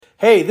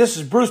Hey, this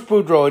is Bruce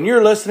Boudreau, and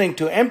you're listening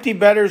to Empty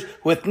Betters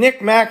with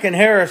Nick, Mack, and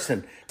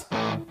Harrison.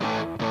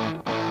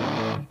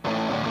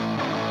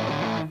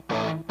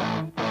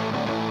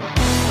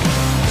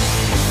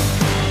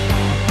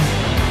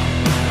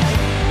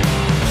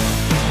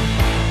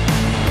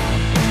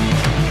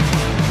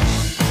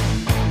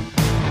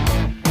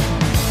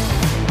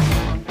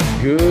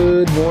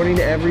 Good morning,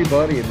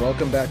 everybody, and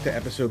welcome back to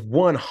episode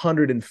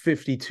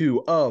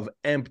 152 of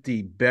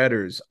Empty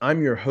Betters.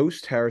 I'm your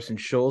host, Harrison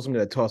Scholes. I'm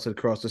going to toss it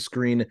across the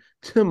screen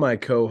to my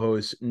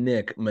co-host,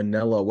 Nick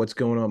Manella. What's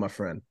going on, my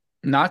friend?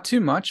 Not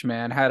too much,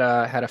 man. Had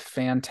a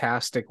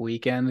fantastic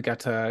weekend. Got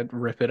to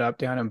rip it up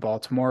down in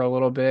Baltimore a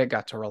little bit.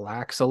 Got to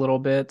relax a little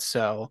bit.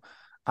 So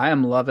I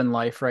am loving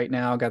life right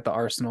now. Got the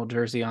Arsenal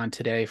jersey on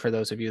today for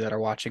those of you that are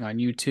watching on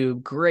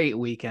YouTube. Great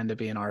weekend to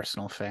be an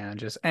Arsenal fan.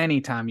 Just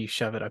anytime you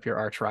shove it up your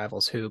arch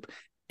rival's hoop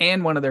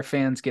and one of their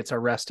fans gets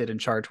arrested and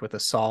charged with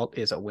assault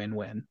is a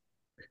win-win.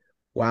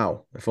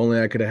 Wow. If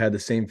only I could have had the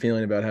same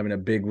feeling about having a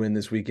big win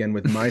this weekend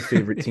with my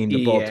favorite team,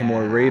 the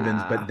Baltimore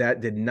Ravens, but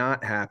that did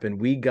not happen.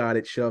 We got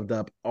it shoved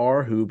up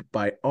our hoop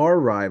by our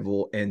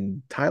rival,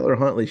 and Tyler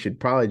Huntley should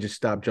probably just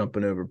stop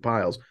jumping over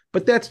piles.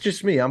 But that's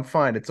just me. I'm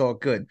fine. It's all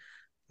good.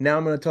 Now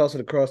I'm going to toss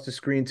it across the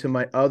screen to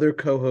my other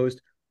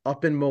co-host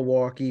up in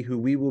Milwaukee, who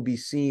we will be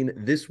seeing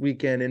this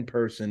weekend in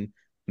person,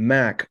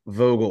 Mac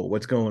Vogel.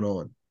 What's going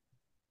on?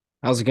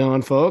 How's it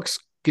going, folks?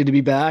 Good to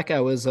be back. I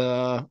was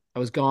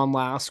gone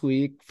last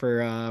week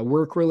for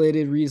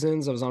work-related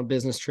reasons. I was on a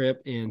business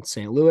trip in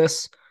St.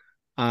 Louis,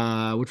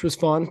 which was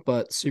fun,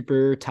 but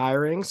super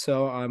tiring.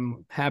 So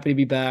I'm happy to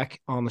be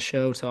back on the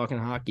show talking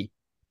hockey.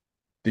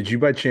 Did you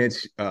by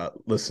chance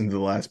listen to the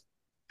last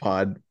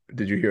pod?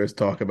 Did you hear us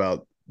talk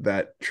about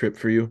that trip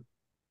for you?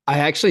 I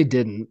actually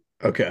didn't.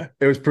 Okay.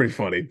 It was pretty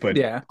funny, but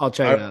yeah, I'll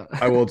check it out.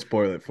 I won't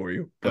spoil it for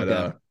you. But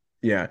okay.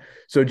 Yeah.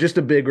 So just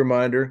a big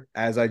reminder,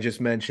 as I just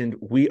mentioned,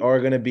 we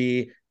are going to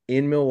be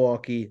in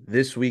Milwaukee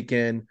this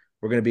weekend.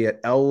 We're going to be at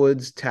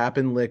Elwood's Tap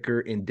and Liquor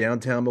in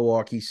downtown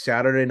Milwaukee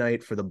Saturday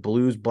night for the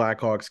Blues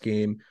Blackhawks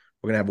game.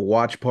 We're going to have a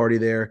watch party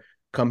there.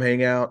 Come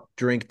hang out,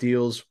 drink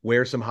deals,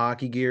 wear some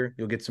hockey gear.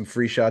 You'll get some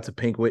free shots of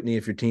Pink Whitney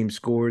if your team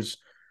scores.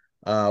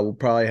 We'll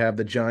probably have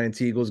the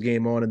Giants-Eagles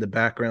game on in the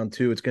background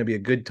too. It's going to be a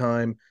good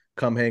time.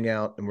 Come hang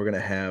out, and we're going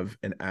to have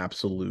an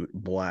absolute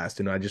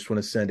blast. And I just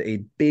want to send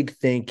a big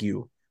thank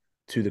you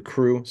to the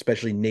crew,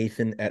 especially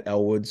Nathan at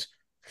Elwood's,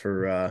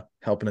 for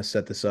helping us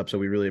set this up. So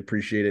we really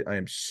appreciate it. I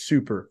am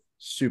super,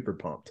 super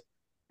pumped.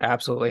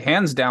 absolutely.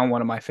 Hands down,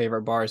 one of my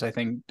favorite bars I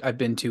think I've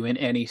been to in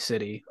any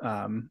city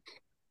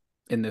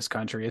in this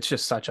country. It's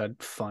just such a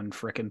fun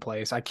freaking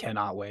place. I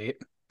cannot wait.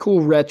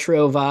 Cool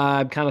retro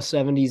vibe, kind of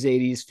 70s,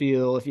 80s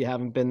feel if you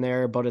haven't been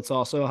there, but it's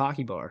also a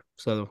hockey bar.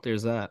 So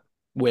there's that.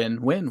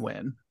 Win, win,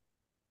 win.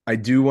 I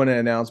do want to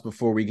announce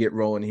before we get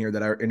rolling here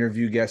that our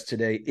interview guest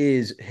today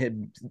is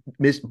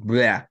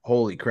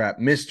holy crap,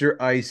 Mr.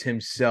 Ice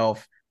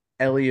himself.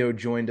 Elio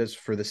joined us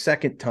for the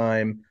second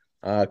time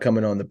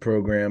coming on the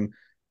program.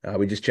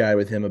 We just chatted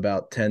with him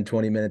about 10,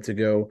 20 minutes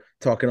ago,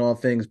 talking all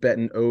things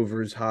betting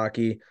overs,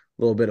 hockey,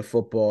 a little bit of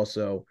football.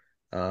 So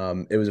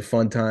it was a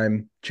fun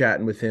time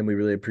chatting with him. We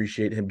really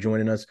appreciate him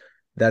joining us.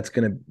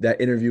 That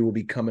interview will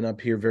be coming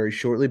up here very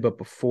shortly. But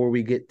before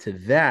we get to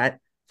that,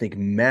 I think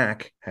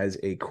Mac has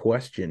a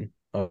question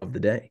of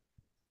the day.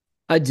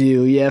 I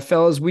do. Yeah,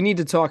 fellas, we need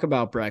to talk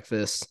about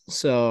breakfast.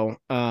 So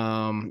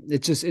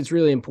it's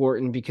really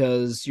important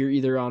because you're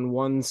either on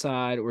one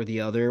side or the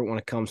other when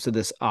it comes to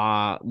this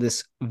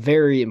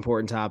very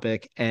important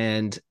topic.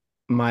 And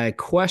my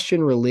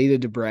question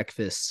related to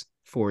breakfast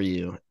for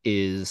you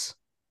is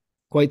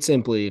quite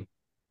simply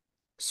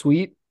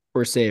sweet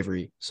or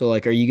savory. So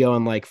like, are you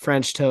going like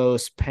French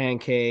toast,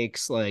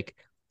 pancakes, like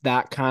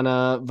that kind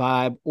of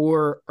vibe,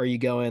 or are you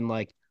going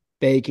like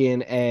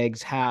bacon,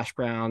 eggs, hash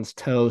browns,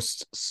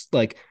 toast,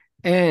 like,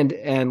 and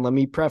let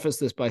me preface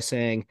this by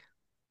saying,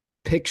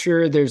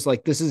 picture there's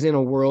like, this is in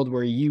a world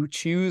where you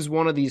choose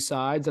one of these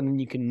sides and then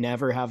you can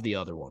never have the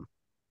other one.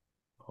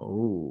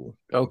 Oh,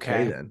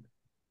 Okay. Then.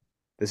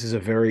 This is a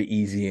very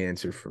easy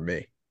answer for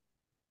me.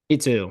 Me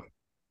too.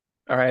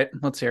 All right,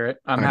 let's hear it.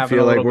 I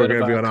feel like we're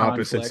going to be on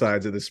opposite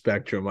sides of the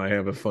spectrum. I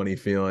have a funny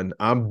feeling.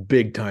 I'm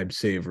big time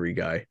savory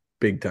guy.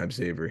 Big time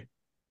savory.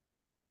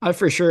 I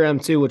for sure am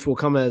too, which will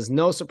come as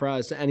no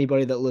surprise to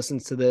anybody that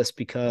listens to this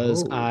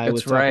because I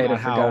was talking about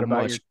how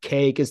much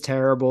cake is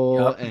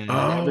terrible and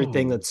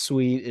everything that's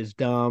sweet is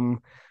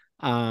dumb.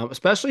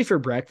 Especially for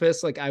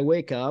breakfast. Like I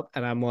wake up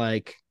and I'm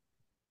like,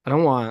 I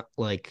don't want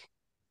like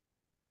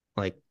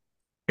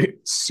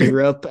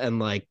syrup and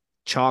like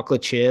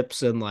chocolate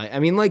chips and like, I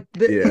mean, like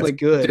it's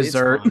good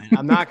dessert. It's fine.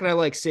 I'm not gonna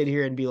like sit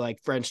here and be like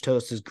French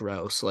toast is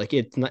gross. Like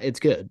it's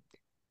good.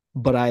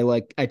 But I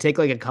take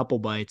like a couple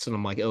bites and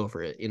I'm like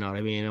over it. You know what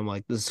I mean? I'm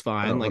like, this is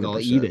fine. 100%. Like I'll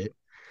eat it.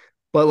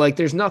 But like,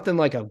 there's nothing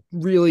like a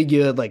really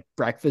good like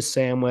breakfast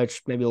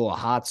sandwich, maybe a little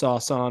hot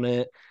sauce on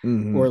it,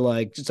 or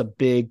like just a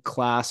big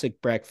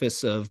classic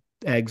breakfast of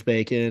eggs,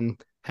 bacon,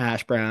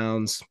 hash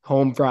browns,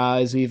 home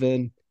fries,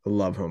 even I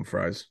love home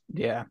fries.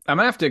 Yeah, I'm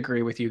gonna have to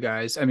agree with you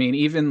guys. I mean,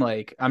 even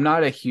like I'm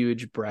not a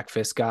huge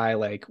breakfast guy.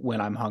 Like when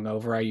I'm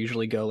hungover, I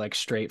usually go like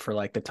straight for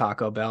like the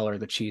Taco Bell or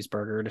the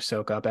cheeseburger to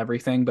soak up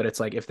everything. But it's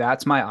like if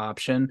that's my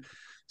option,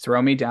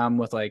 throw me down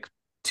with like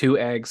 2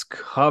 eggs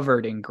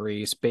covered in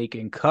grease,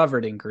 bacon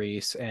covered in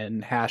grease,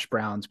 and hash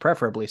browns,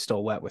 preferably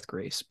still wet with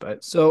grease.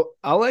 But So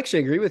I'll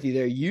actually agree with you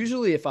there.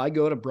 Usually if I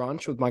go to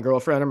brunch with my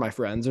girlfriend or my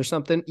friends or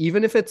something,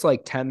 even if it's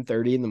like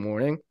 10:30 in the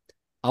morning,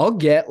 I'll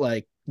get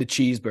like the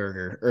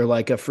cheeseburger or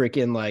like a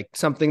freaking like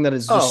something that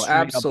is just oh, straight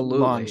up absolutely.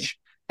 lunch.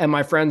 And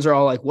my friends are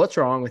all like, what's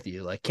wrong with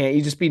you? Like, can't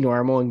you just be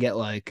normal and get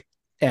like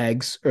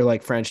eggs or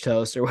like French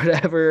toast or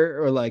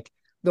whatever? Or like,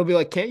 they'll be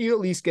like, can't you at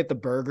least get the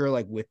burger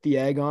like with the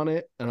egg on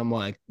it? And I'm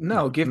like,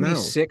 No, give me No.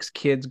 6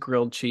 kids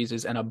grilled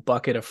cheeses and a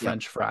bucket of yeah.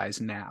 French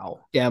fries now.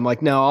 Yeah, I'm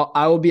like, no,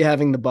 I will be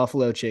having the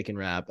buffalo chicken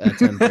wrap at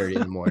 10:30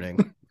 in the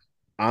morning.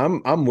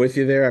 I'm with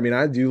you there. I mean,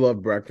 I do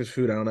love breakfast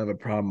food. I don't have a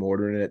problem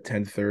ordering it at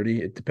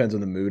 10:30. It depends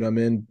on the mood I'm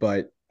in,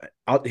 but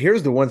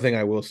here's the one thing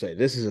I will say.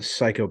 This is a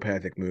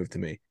psychopathic move to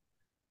me.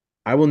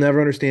 I will never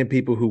understand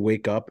people who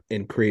wake up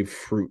and crave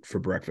fruit for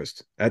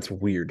breakfast. That's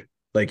weird.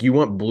 Like you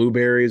want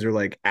blueberries or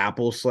like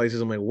apple slices.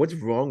 I'm like, what's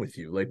wrong with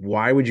you? Like,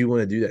 why would you want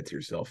to do that to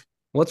yourself?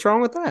 What's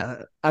wrong with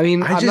that? I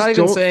mean, I I'm not just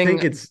even don't saying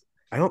think it's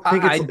I don't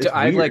think it's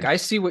I like weird. I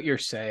see what you're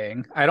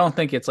saying. I don't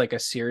think it's like a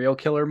serial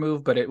killer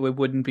move, but it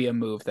wouldn't be a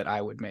move that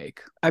I would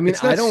make. I mean,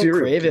 It's I not don't serial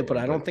crave it, but killer,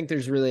 I but don't think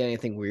there's really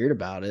anything weird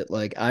about it.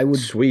 Like I would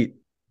sweet.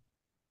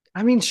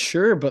 I mean,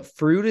 sure, but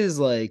fruit is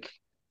like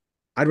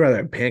I'd rather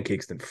have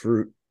pancakes than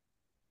fruit.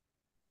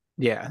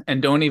 Yeah,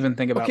 and don't even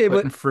think about okay,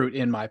 putting but fruit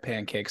in my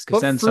pancakes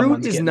because then fruit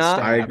someone's is getting not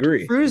I stabbed.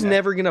 agree. fruit is Yeah.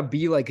 never gonna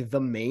be like the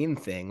main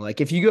thing.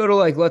 Like if you go to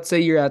like let's say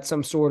you're at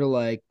some sort of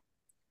like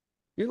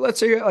let's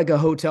say you're at like a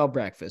hotel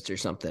breakfast or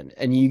something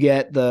and you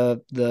get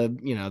the the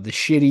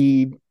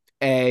shitty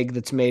egg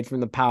that's made from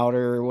the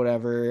powder or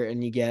whatever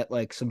and you get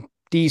like some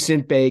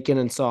decent bacon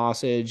and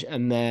sausage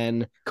and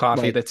then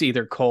Coffee like that's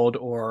either cold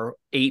or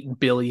 8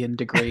 billion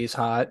degrees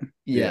hot.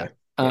 yeah.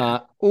 Yeah. Yeah.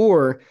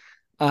 Or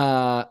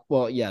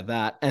well, yeah,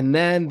 that. And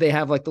then they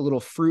have like the little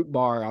fruit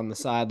bar on the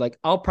side. Like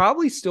I'll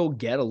probably still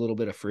get a little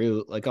bit of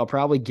fruit. Like I'll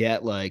probably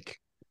get like,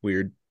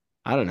 Weird.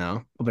 I don't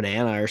know, a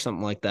banana or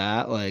something like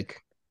that.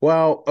 Like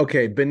Well,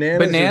 okay,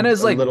 bananas are Banana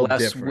is a like little less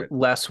different.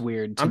 less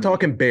weird to I'm me.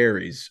 talking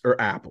berries or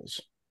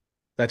apples.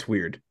 That's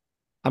weird.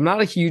 I'm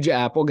not a huge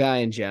apple guy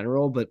in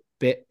general, but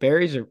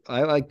berries are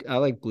I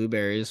like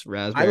blueberries, I don't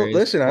raspberries,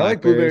 listen. I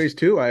like blackberries. blueberries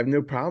too. I have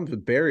no problems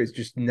with berries,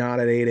 just not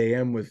at 8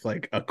 a.m. with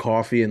like a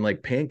coffee and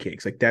like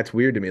pancakes. Like that's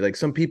weird to me. Like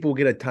some people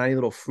get a tiny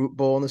little fruit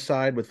bowl on the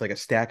side with like a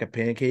stack of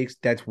pancakes.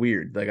 That's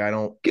weird. Like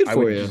Good I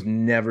for would just you.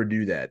 never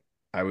do that.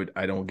 I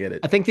don't get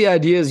it. I think the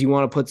idea is you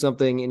want to put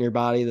something in your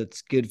body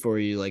that's good for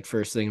you, like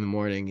first thing in the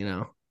morning, you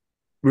know.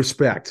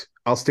 Respect.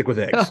 I'll stick with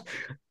eggs,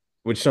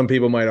 which some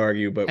people might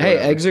argue, but Hey,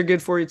 whatever. eggs are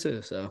good for you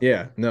too. So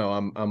Yeah, no,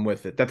 I'm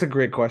with it. That's a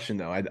great question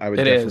though. I would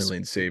It definitely is.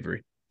 lean savory.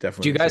 Do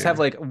Definitely you lean guys have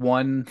savory. like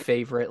one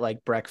favorite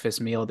like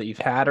breakfast meal that you've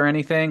had or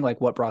anything? Like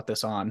what brought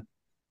this on?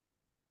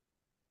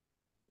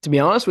 to be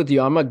honest with you,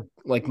 I'm a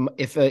like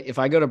if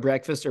I go to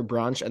breakfast or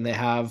brunch and they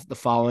have the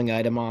following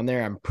item on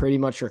there, I'm pretty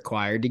much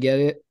required to get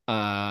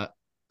it.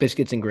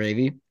 Biscuits and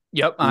gravy.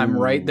 Yep, I'm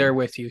right there Ooh,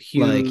 with you.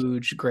 Like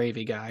Huge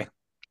gravy guy.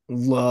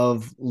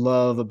 love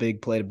a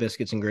big plate of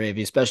biscuits and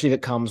gravy, especially if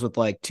it comes with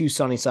like two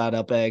sunny side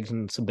up eggs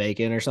and some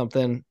bacon or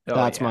something. Oh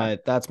That's yeah.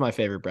 my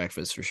favorite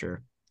breakfast for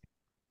sure.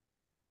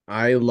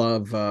 I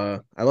love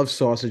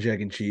sausage,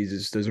 egg, and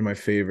cheeses. Those are my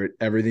favorite.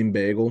 Everything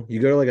bagel. You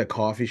go to like a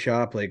coffee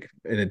shop, like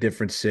in a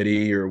different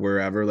city or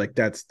wherever, like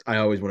that's I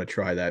always want to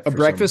try that A for some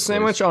breakfast place.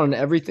 sandwich on an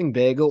everything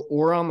bagel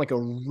or on like a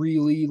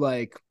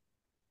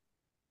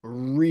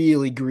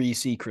really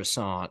greasy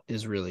croissant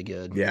is really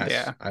good. Yes,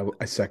 Yeah.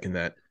 I second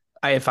that.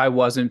 If I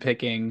wasn't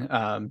picking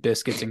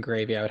biscuits and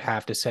gravy, I would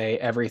have to say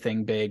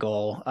everything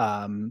bagel,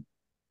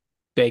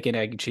 bacon,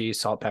 egg, cheese,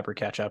 salt, pepper,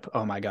 ketchup.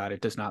 Oh my God,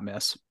 it does not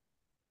miss.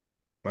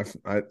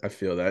 I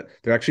feel that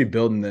they're actually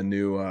building the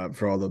new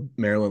for all the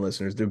Maryland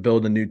listeners. They're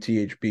building a new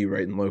THB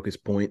right in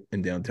Locust Point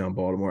in downtown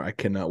Baltimore. I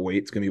cannot wait.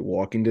 It's gonna be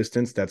walking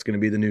distance. That's gonna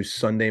be the new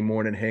Sunday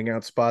morning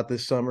hangout spot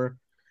this summer.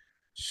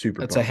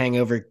 Super That's a pumped.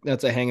 hangover.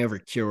 That's a hangover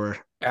cure.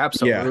 Yeah,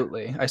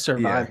 Absolutely. I yeah,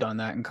 survived on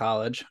that in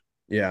college.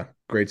 yeah.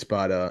 Great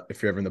spot.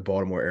 If you're ever in the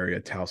Baltimore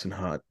area, Towson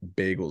Hot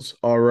Bagels.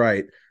 All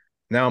right.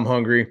 Now I'm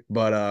hungry,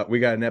 but we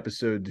got an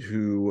episode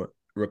to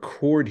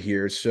record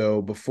here.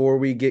 So before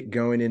we get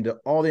going into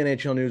all the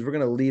NHL news, we're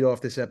gonna lead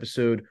off this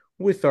episode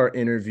with our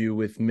interview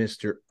with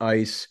Mr.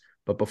 Ice.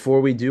 But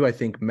before we do, I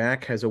think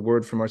Mac has a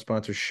word from our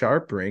sponsor,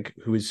 SharpRank,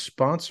 who is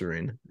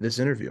sponsoring this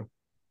interview.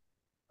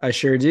 I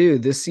sure do.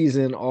 This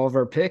season, all of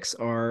our picks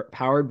are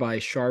powered by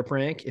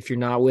SharpRank. If you're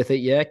not with it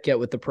yet, get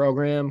with the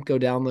program. Go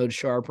download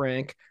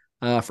SharpRank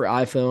for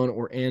iPhone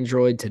or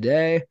Android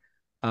today.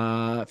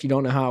 If you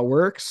don't know how it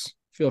works,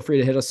 feel free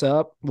to hit us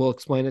up. We'll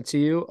explain it to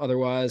you.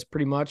 Otherwise,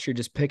 pretty much you're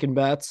just picking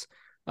bets,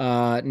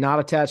 not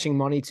attaching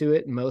money to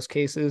it in most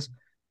cases,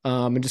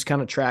 and just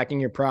kind of tracking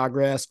your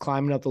progress,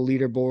 climbing up the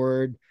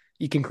leaderboard.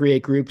 you can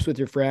create groups with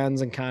your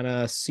friends and kind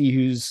of see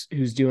who's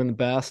doing the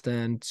best,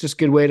 and it's just a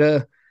good way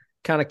to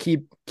kind of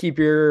keep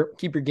your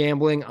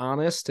gambling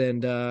honest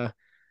and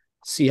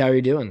see how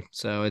you're doing.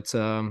 So it's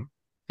a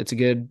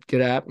good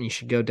app, and you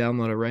should go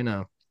download it right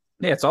now.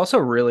 Yeah, it's also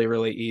really,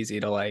 really easy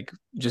to like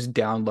just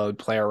download,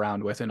 play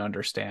around with, and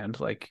understand.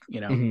 Like,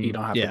 you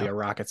don't have to be Yeah. a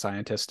rocket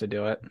scientist to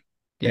do it.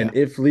 Yeah. And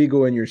if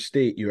legal in your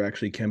state, you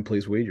actually can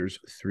place wagers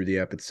through the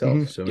app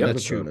itself. So Yep, another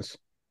that's true. bonus.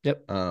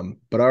 Yep.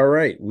 But all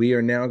right, we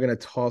are now going to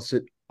toss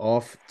it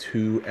off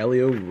to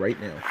Elio right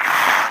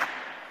now.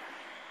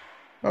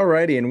 All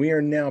righty, and we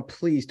are now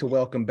pleased to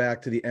welcome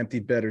back to the Empty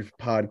Betters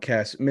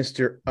podcast,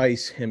 Mr.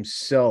 Ice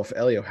himself.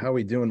 Elio, how are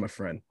we doing, my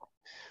friend?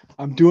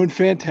 I'm doing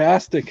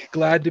fantastic.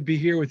 Glad to be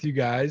here with you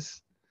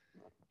guys.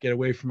 Get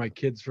away from my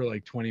kids for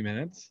like 20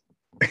 minutes.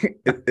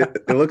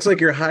 It looks like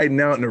you're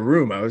hiding out in a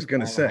room, I was going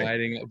to I'm say.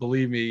 hiding.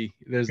 Believe me,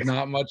 there's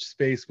not much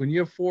space. When you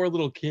have 4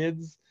 little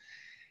kids,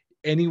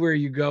 anywhere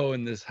you go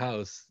in this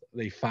house,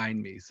 they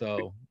find me.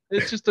 So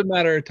it's just a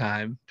matter of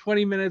time.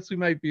 20 minutes, we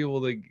might be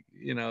able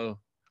to,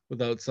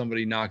 without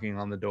somebody knocking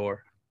on the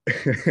door.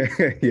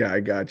 Yeah,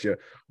 I got you.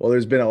 Well,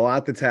 there's been a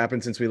lot that's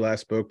happened since we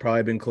last spoke.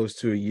 Probably been close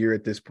to a year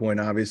at this point.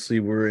 Obviously,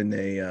 we're in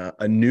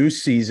a new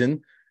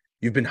season.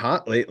 You've been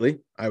hot lately,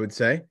 I would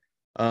say.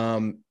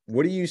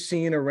 What are you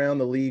seeing around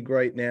the league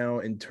right now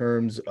in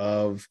terms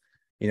of,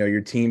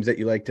 your teams that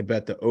you like to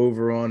bet the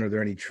over on? Are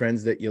there any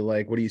trends that you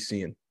like? What are you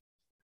seeing?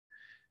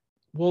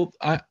 Well,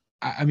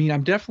 I mean,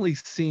 I'm definitely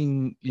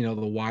seeing, the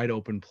wide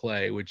open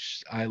play,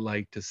 which I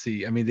like to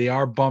see. I mean, they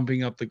are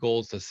bumping up the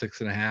goals to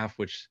 6.5,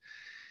 which,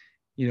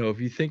 if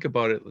you think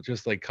about it,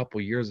 just like a couple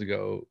years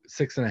ago,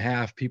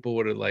 6.5, people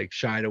would have like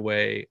shied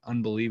away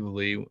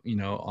unbelievably,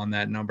 on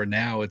that number.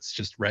 Now it's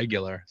just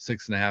regular.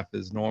 6.5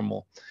 is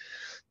normal.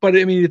 But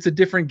I mean, it's a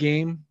different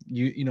game.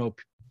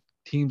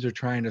 Teams are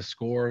trying to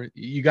score.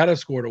 You got to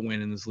score to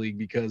win in this league,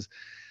 because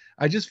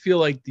I just feel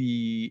like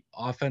the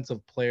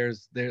offensive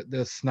players,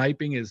 the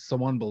sniping is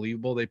so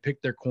unbelievable. They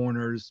pick their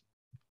corners,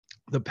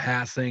 the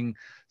passing,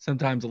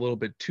 sometimes a little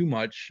bit too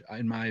much,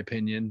 in my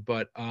opinion.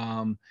 But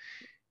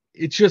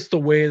it's just the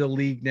way of the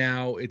league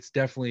now. It's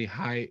definitely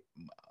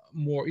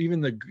more.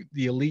 Even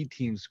the elite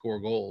teams score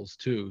goals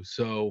too.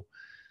 So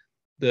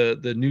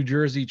the New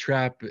Jersey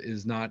trap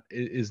is not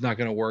going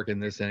to work in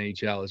this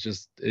NHL. It's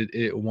just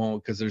it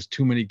won't, because there's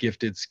too many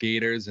gifted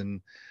skaters,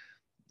 and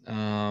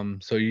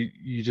so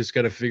you just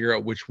got to figure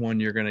out which one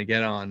you're going to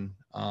get on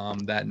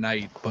that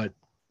night. But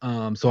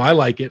so I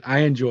like it. I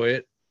enjoy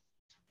it.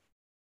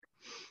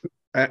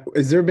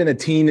 Has there been a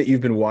team that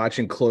you've been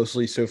watching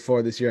closely so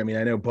far this year? I mean,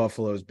 I know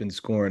Buffalo's been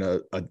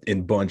scoring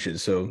in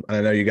bunches, so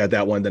I know you got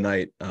that one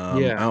tonight.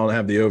 Yeah. I don't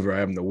have the over, I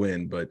have the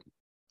win, but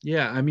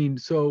yeah, I mean,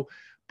 so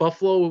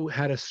Buffalo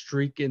had a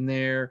streak in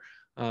there.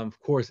 Of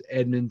course,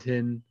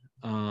 Edmonton.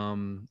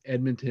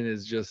 Edmonton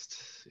is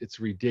just, it's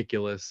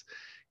ridiculous,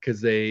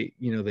 because they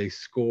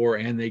score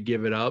and they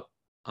give it up.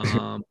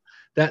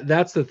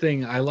 That's the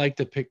thing. I like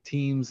to pick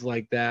teams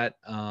like that.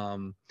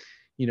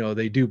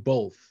 They do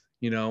both.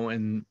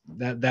 And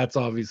that's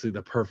obviously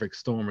the perfect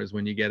storm, is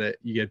when you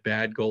get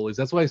bad goalies.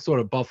 That's why sort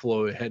of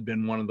Buffalo had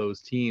been one of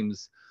those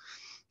teams.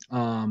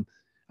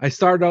 I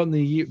started out in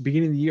the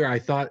beginning of the year. I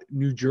thought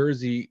New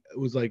Jersey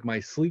was like my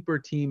sleeper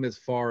team as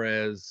far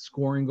as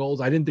scoring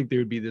goals. I didn't think they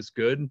would be this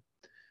good.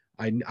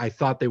 I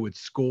thought they would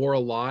score a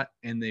lot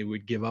and they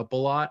would give up a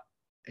lot.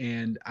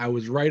 And I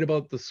was right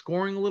about the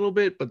scoring a little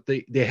bit, but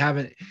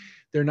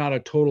they're not a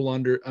total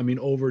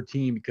over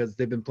team, because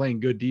they've been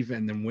playing good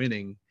defense and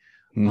winning.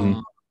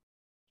 Mhm.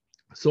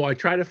 So I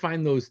try to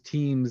find those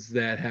teams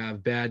that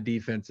have bad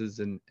defenses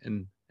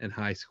and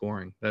high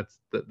scoring. That's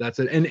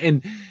it.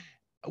 And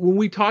when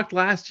we talked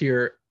last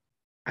year,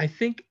 I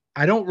think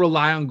I don't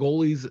rely on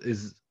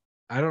goalies.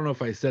 I don't know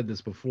if I said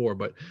this before,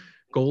 but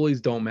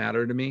goalies don't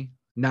matter to me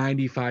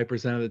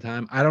 95% of the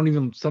time. I don't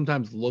even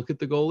sometimes look at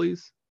the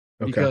goalies,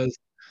 because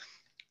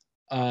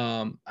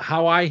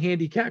how I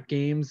handicap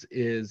games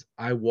is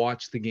I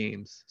watch the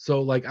games.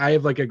 So like I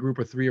have like a group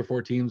of 3 or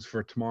 4 teams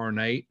for tomorrow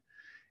night,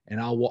 and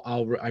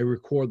I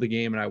record the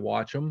game and I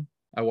watch them.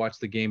 I watch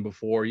the game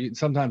before.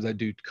 Sometimes I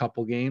do a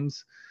couple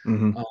games.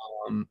 Mhm.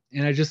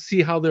 And I just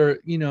see how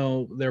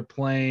they're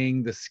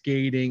playing, the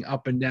skating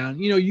up and down.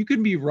 You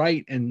can be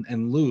right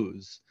and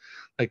lose.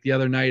 Like the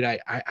other night,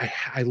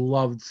 I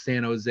loved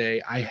San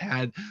Jose.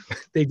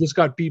 They just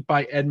got beat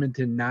by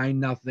Edmonton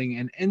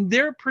 9-0, and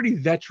they're a pretty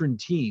veteran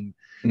team.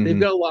 They've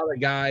got a lot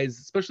of guys,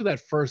 especially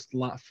that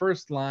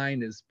first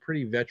line is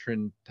pretty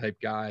veteran type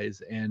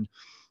guys, and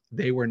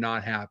they were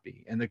not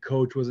happy, and the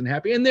coach wasn't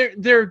happy, and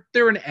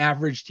they're an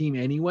average team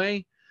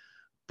anyway,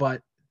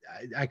 but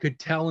I could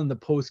tell in the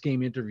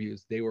post-game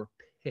interviews they were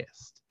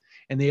pissed,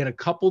 and they had a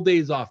couple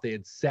days off. They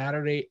had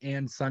Saturday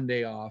and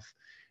Sunday off,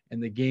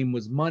 and the game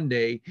was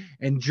Monday.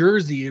 And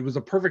Jersey, it was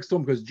a perfect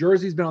storm, because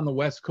Jersey's been on the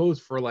West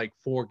Coast for like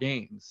 4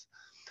 games,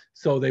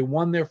 so they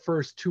won their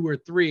first 2 or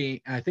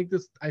 3. And I think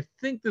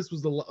this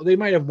was they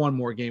might have one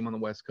more game on the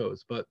West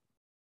Coast, but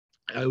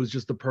it was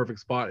just the perfect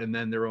spot. And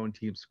then their own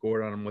team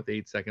scored on them with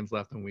 8 seconds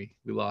left, and we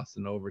lost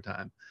in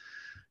overtime.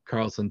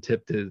 Carlson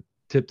tipped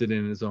tipped it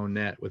in his own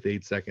net with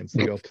 8 seconds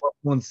to go, plus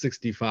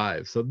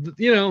 165. So,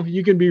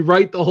 you can be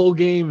right the whole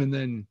game and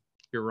then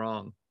you're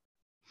wrong.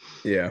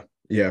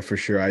 Yeah, for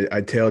sure.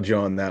 I tailed you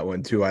on that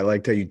one too. I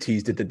liked how you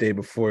teased it the day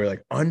before,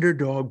 like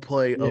underdog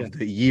play of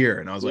the year.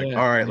 And I was like,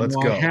 all right, let's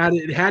go.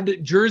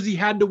 Jersey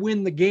had to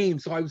win the game.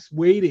 So I was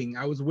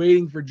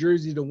waiting for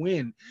Jersey to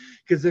win,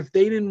 because if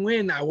they didn't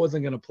win, I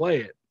wasn't going to play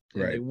it.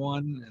 And They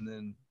won. And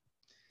then,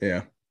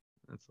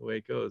 that's the way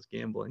it goes.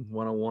 Gambling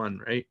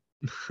 101, right?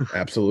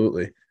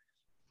 Absolutely.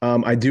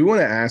 I do want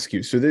to ask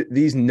you, so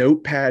these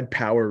notepad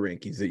power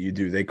rankings that you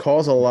do, they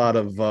cause a lot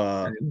of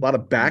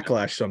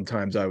backlash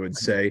sometimes, I would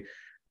say.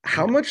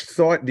 How much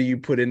thought do you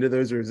put into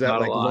those, or is that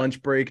Not like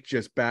lunch break,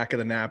 just back of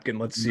the napkin,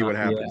 let's see what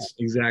happens?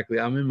 Yeah, exactly.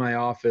 I'm in my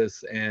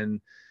office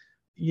and,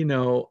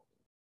 no,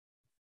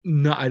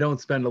 I don't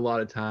spend a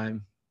lot of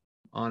time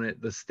on it.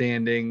 The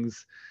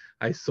standings,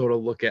 I sort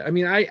of look at,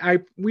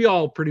 we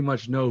all pretty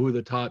much know who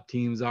the top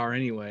teams are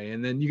anyway.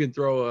 And then you can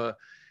throw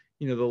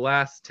the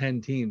last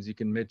 10 teams, you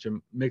can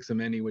mix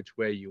them any which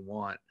way you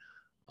want.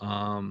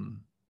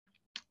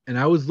 And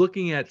I was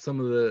looking at some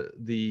of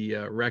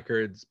the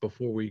records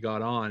before we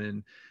got on,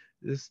 and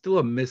there's still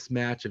a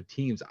mismatch of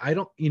teams.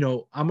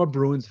 I'm a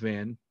Bruins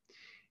fan,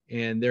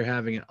 and they're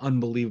having an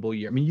unbelievable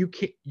year.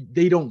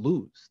 They don't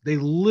lose. They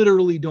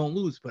literally don't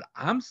lose, but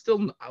I'm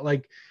still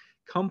like,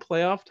 come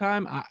playoff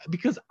time,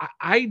 because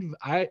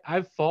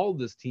I've followed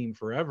this team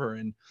forever,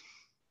 and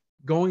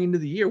going into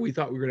the year, we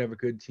thought we were going to have a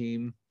good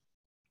team.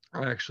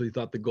 I actually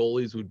thought the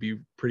goalies would be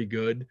pretty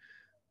good,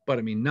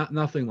 but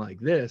nothing like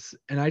this.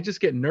 And I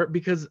just get nervous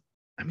because,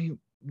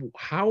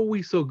 how are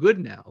we so good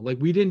now? Like,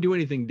 we didn't do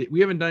anything. We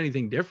haven't done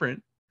anything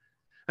different.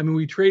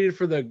 We traded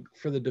for the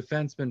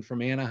defenseman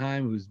from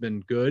Anaheim, who's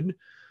been good.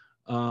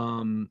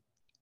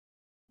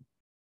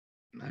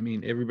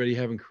 Everybody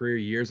having career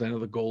years. I know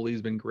the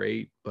goalie's been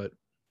great, but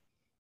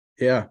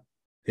yeah.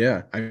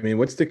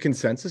 What's the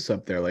consensus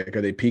up there? Like,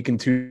 are they peaking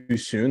too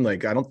soon?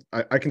 Like,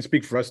 I can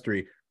speak for us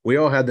three. We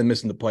all had them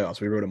missing the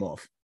playoffs. We wrote them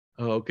off.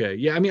 Oh, okay.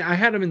 Yeah, I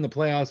had them in the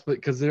playoffs, but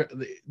because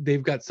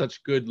they've got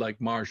such good, like,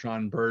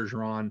 Marchand,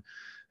 Bergeron,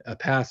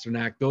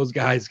 Pasternak. Those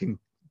guys can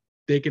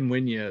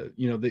win you.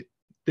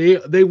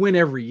 They win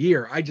every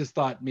year. I just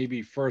thought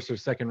maybe first or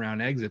second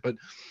round exit, but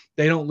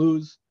they don't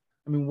lose.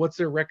 What's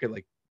their record?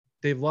 Like,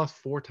 they've lost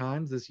 4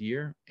 times this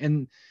year,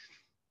 and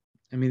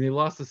they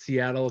lost to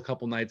Seattle a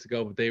couple nights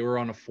ago, but they were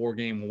on a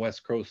 4-game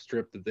West Coast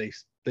trip that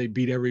they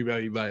beat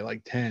everybody by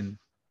like 10.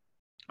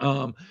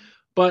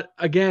 But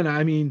again,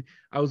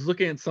 I was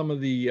looking at some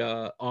of the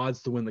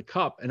odds to win the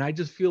cup, and I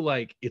just feel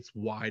like it's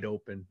wide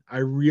open. I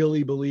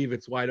really believe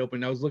it's wide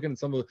open. I was looking at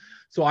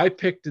so I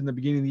picked in the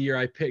beginning of the year,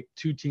 I picked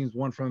 2 teams,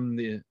 one from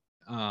the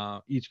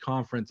each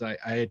conference. I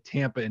had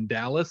Tampa and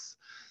Dallas,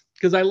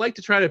 because I like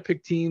to try to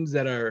pick teams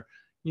that are,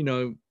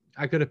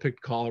 I could have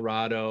picked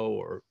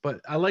Colorado, but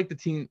I like the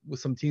team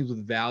with some teams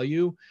with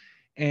value.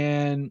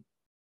 And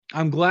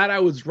I'm glad I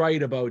was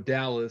right about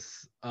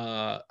Dallas.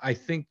 I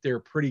think they're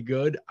pretty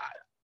good.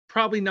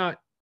 Probably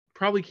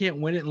can't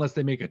win it unless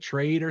they make a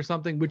trade or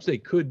something, which they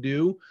could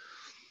do.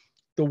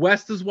 The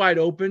West is wide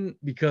open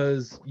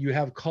because you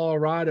have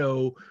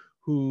Colorado,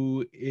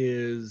 who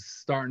is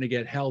starting to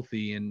get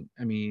healthy. And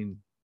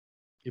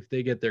if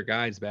they get their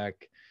guys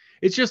back,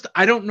 it's just,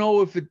 I don't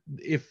know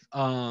if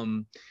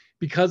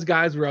because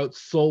guys were out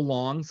so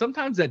long,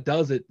 sometimes that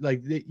does it.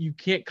 Like, you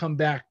can't come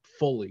back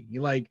fully.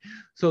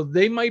 So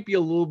they might be a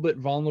little bit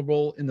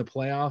vulnerable in the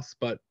playoffs,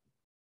 but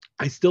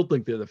I still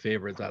think they're the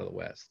favorites out of the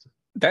West.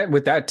 That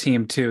with that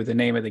team too, the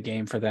name of the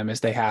game for them is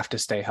they have to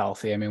stay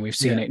healthy. We've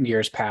seen it in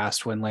years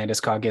past when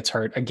Landeskog gets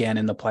hurt again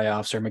in the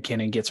playoffs or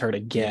McKinnon gets hurt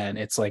again.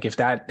 It's like, if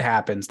that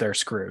happens, they're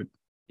screwed.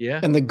 Yeah.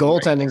 And the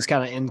goaltending is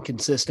kind of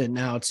inconsistent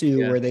now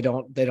too, where they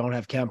don't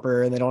have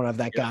Kemper and they don't have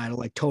that guy to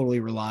like totally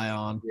rely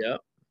on. Yeah.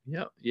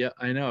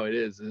 I know it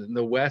is. In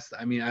the West,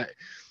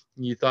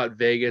 you thought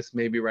Vegas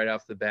maybe right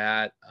off the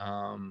bat.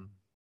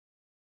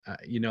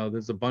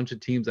 There's a bunch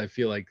of teams I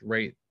feel like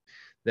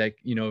that,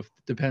 if it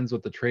depends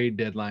what the trade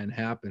deadline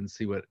happens,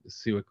 see what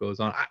goes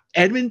on.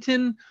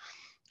 Edmonton,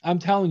 I'm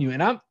telling you,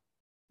 and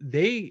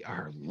they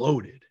are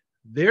loaded.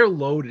 They're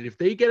loaded. If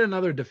they get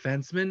another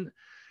defenseman,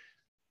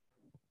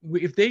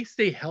 if they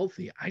stay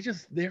healthy, I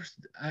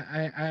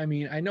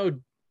know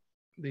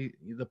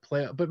the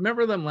play, but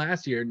remember them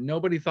last year,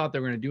 nobody thought they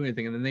were going to do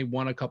anything, and then they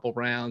won a couple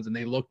rounds and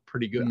they looked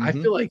pretty good. Mm-hmm. I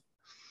feel like,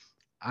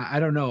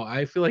 I don't know.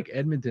 I feel like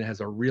Edmonton has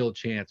a real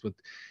chance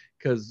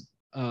because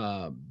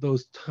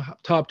those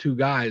top 2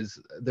 guys,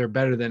 they're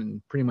better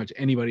than pretty much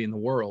anybody in the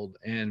world.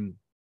 And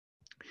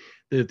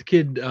the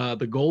kid,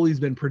 the goalie's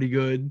been pretty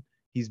good.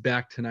 He's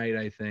back tonight,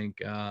 I think.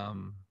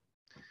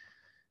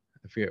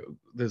 I forget,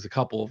 there's a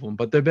couple of them,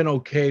 but they've been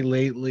okay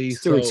lately.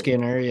 Stuart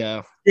Skinner,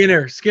 yeah.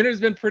 Skinner's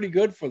been pretty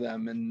good for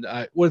them. And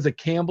what is it,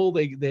 Campbell?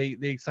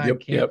 They signed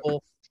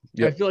Campbell.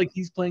 Yep. I feel like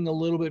he's playing a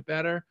little bit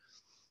better.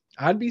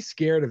 I'd be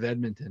scared of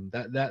Edmonton.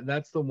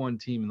 That's the one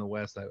team in the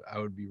West I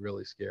would be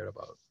really scared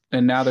about.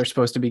 And now they're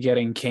supposed to be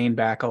getting Kane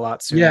back a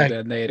lot sooner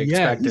than they had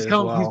expected as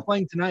well. He's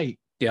playing tonight.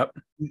 Yep.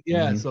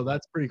 Yeah, so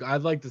that's pretty cool.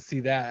 I'd like to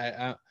see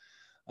that.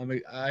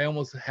 I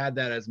almost had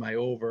that as my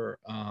over.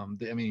 I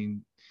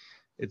mean,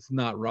 it's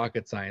not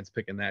rocket science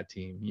picking that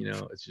team.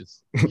 It's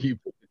just you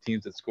pick the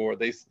teams that score.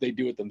 They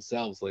do it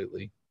themselves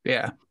lately.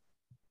 Yeah.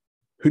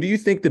 Who do you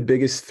think the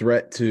biggest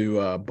threat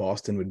to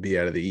Boston would be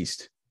out of the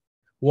East?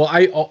 Well,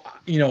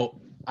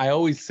 I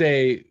always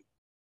say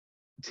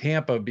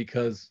Tampa,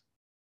 because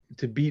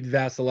to beat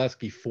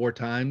Vasilevsky 4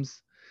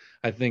 times,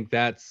 I think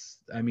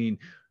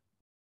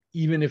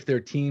even if their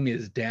team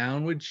is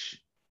down,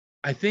 which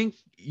I think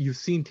you've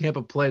seen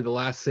Tampa play the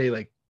last, say,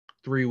 like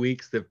 3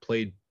 weeks, they've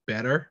played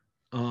better.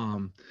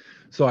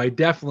 So I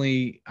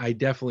definitely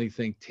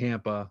think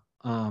Tampa.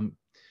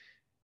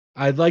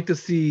 I'd like to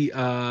see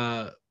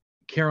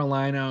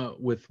Carolina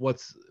with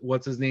what's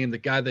his name, the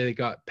guy that they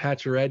got,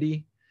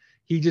 Pacioretty.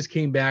 He just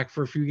came back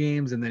for a few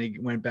games and then he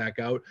went back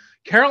out.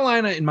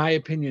 Carolina, in my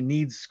opinion,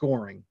 needs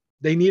scoring.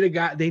 They need a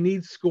guy. They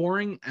need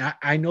scoring.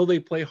 I know they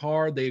play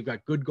hard. They've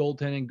got good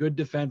goaltending, good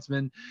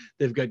defensemen.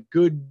 They've got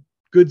good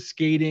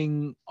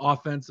skating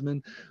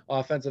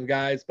offensive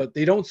guys, but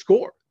they don't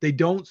score. They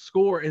don't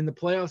score in the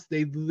playoffs.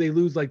 They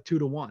lose like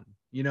 2-1.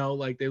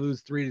 Like they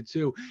lose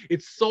 3-2.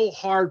 It's so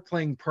hard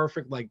playing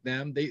perfect like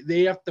them.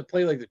 They have to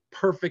play like the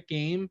perfect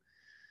game,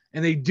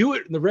 and they do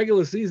it in the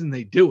regular season.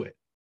 They do it.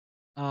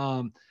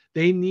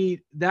 They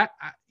need that.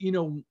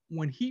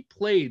 When he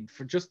played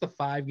for just the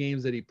 5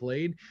 games that he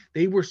played,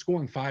 they were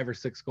scoring 5 or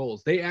 6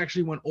 goals. They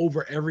actually went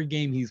over every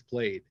game he's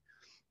played.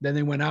 Then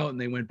they went out and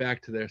they went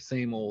back to their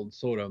same old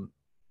sort of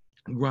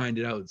grind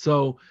it out.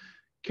 So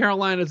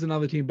Carolina's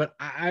another team, but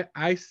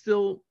I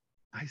still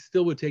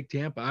would take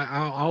Tampa.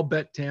 I'll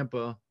bet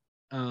Tampa.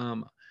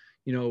 And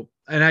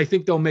I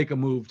think they'll make a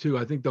move too.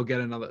 I think they'll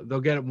get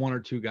 1 or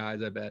 2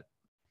 guys, I bet.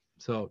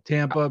 So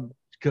Tampa,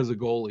 because of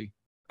goalie.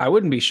 I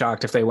wouldn't be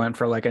shocked if they went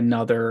for like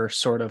another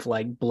sort of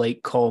like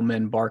Blake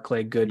Coleman,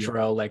 Barclay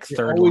Goodrow, like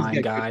third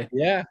line guy.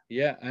 Yeah.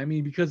 I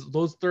mean, because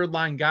those third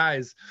line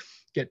guys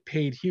get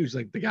paid huge.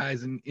 Like the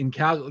guys in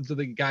Calgary, so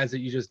the guys that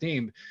you just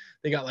named,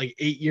 they got like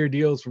 8-year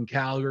deals from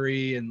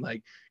Calgary, and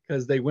like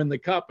because they win the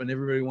cup and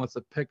everybody wants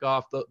to pick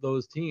off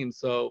those teams,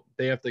 so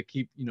they have to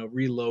keep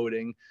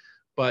reloading.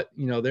 But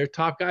their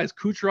top guys,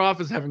 Kucherov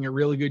is having a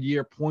really good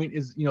year. Point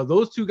is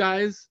those 2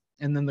 guys.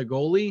 And then the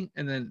goalie,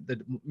 and then the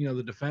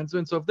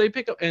defenseman. So if they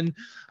pick up, and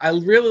I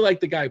really like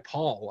the guy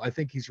Paul. I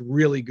think he's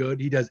really good.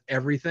 He does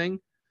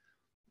everything.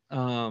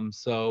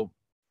 So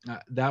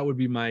that would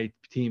be my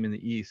team in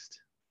the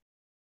East.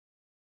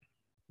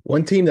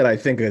 One team that I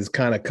think has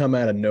kind of come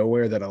out of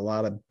nowhere that a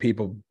lot of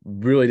people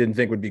really didn't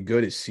think would be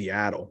good is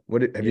Seattle.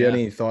 Have you had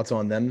any thoughts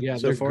on them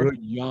so far? They're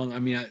good, young. I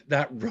mean,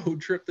 that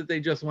road trip that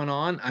they just went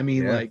on. I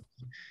mean, like,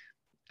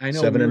 I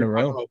know 7 in a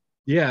row.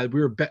 We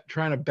were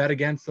trying to bet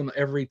against them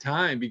every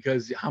time,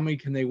 because how many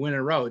can they win in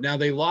a row? Now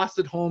they lost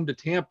at home to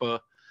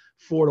Tampa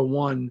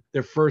 4-1,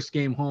 their first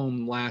game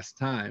home last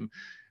time.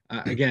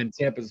 Again,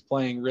 Tampa's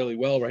playing really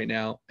well right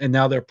now, and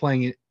now they're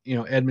playing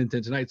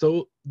Edmonton tonight.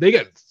 So they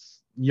got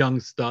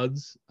young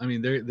studs. I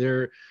mean,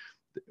 they're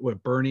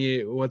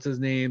Bernier, what's his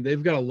name?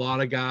 They've got a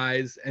lot of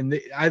guys, and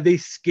they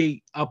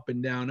skate up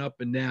and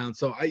down.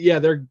 So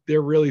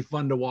they're really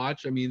fun to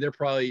watch. I mean,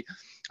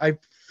 I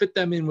fit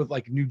them in with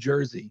like New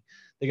Jersey.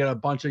 They got a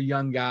bunch of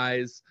young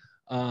guys.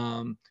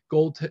 I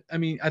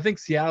think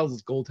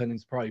Seattle's goaltending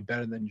is probably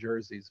better than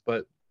Jersey's,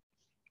 but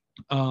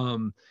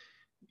fun,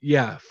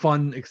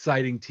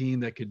 exciting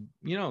team that could,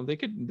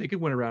 they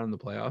could win around in the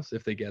playoffs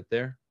if they get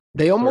there.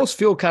 They almost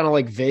feel kind of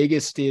like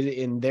Vegas did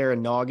in their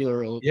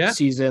inaugural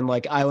season,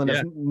 like Island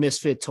of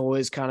Misfit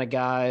Toys kind of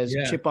guys,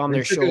 chip on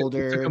their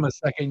shoulder. It took them a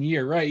second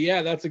year, right?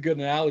 Yeah, that's a good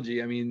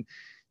analogy. I mean,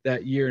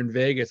 that year in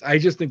Vegas, I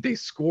just think they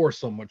score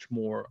so much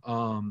more.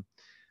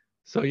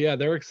 So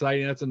they're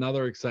exciting. That's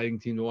another exciting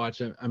team to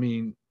watch. I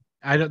mean,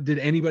 did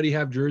anybody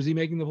have Jersey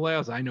making the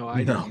playoffs? I know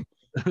I no.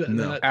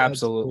 No,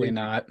 absolutely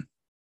not.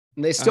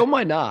 And they still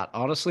might not.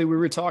 Honestly, we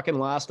were talking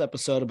last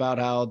episode about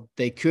how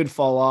they could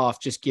fall off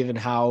just given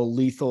how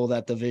lethal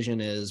that division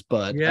is.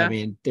 But I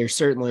mean, they're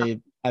certainly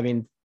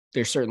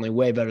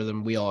way better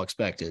than we all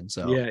expected.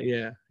 So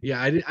yeah.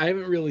 I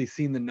haven't really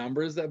seen the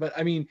numbers, but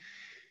I mean,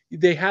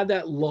 they had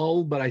that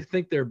lull, but I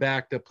think they're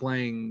back to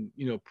playing,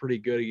 pretty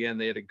good again.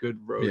 They had a good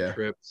road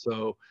trip.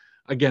 So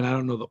again, I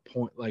don't know the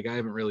point. Like I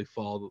haven't really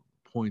followed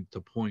point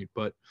to point,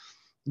 but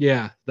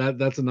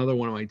that's another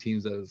one of my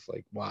teams that is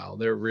like, wow,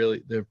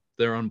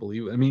 they're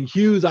unbelievable. I mean,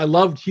 Hughes, I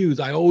loved Hughes.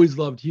 I always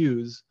loved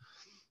Hughes.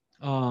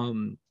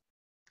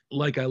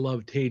 Like I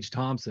love Tage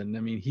Thompson.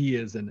 I mean, he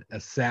is an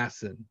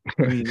assassin.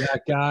 I mean,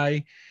 that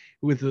guy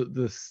with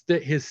the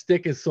stick, his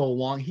stick is so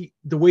long.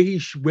 The way he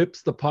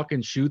whips the puck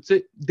and shoots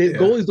it,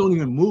 goalies don't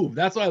even move.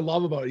 That's what I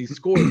love about it. He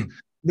scores.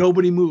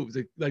 Nobody moves.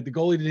 Like the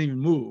goalie didn't even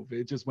move.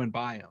 It just went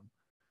by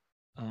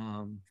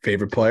him.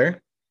 Favorite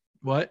player?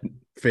 What?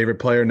 Favorite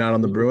player not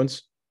on the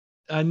Bruins?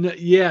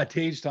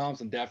 Tage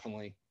Thompson,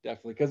 definitely,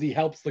 because he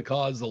helps the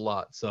cause a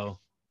lot. So,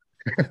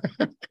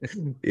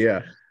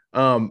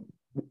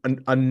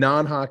 a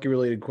non-hockey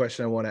related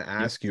question I want to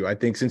ask you. I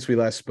think since we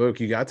last spoke,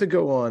 you got to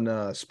go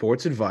on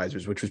Sports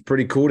Advisors, which was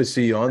pretty cool to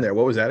see you on there.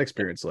 What was that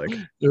experience like?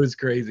 It was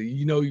crazy.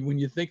 You know, when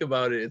you think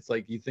about it, it's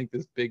like you think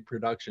this big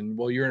production.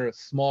 Well, you're in a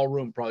small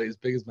room, probably as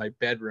big as my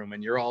bedroom,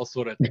 and you're all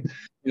sort of,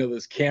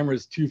 this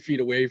camera's 2 feet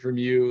away from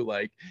you.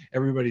 Like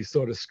everybody's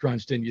sort of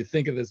scrunched in. You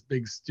think of this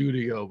big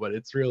studio, but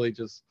it's really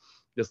just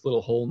this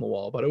little hole in the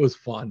wall. But it was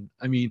fun.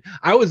 I mean,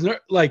 I was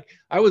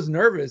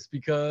nervous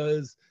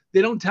because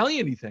they don't tell you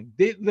anything.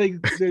 They're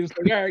just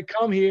like, all right,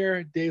 come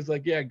here. Dave's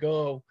like, yeah,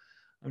 go.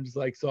 I'm just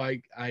like, so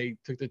I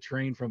took the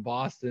train from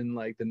Boston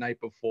like the night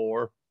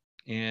before,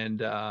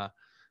 and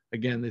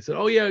again they said,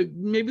 oh yeah,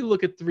 maybe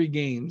look at 3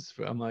 games.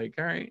 I'm like,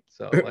 all right.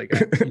 So like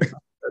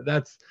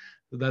that's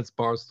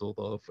Barstool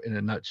though in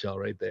a nutshell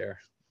right there.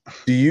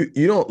 Do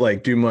you don't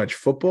like do much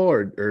football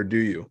or do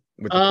you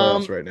with the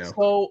playoffs right now?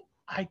 So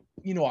I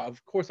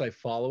of course I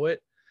follow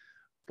it,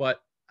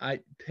 but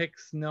I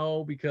picks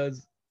no,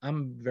 because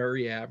I'm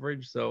very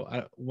average.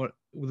 So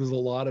there's a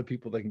lot of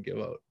people that can give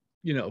out,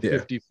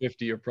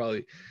 50-50 or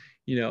probably,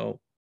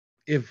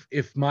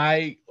 if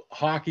my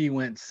hockey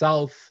went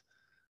south,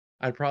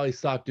 I'd probably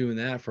stop doing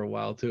that for a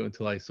while too,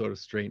 until I sort of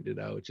straightened it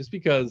out, just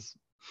because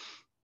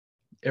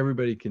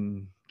everybody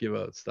can give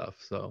out stuff.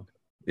 So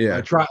yeah,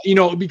 I try,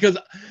 because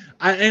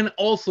and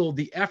also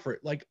the effort,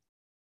 like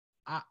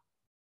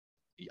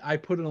I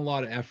put in a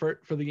lot of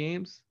effort for the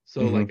games.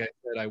 So like I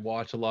said, I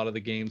watch a lot of the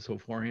games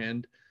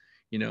beforehand.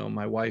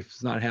 My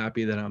wife's not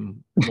happy that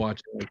I'm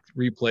watching like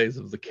replays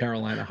of the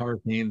Carolina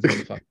Hurricanes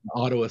and fucking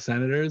Ottawa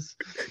Senators.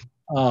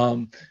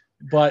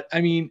 But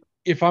I mean,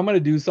 if I'm going to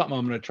do something,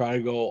 I'm going to try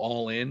to go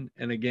all in.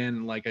 And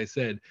again, like I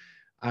said,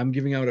 I'm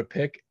giving out a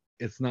pick.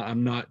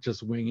 I'm not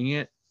just winging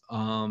it.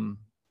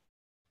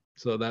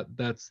 So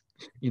that's,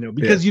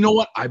 because you know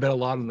what? I bet a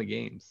lot on the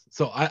games.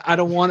 So I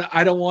don't want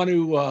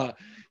to,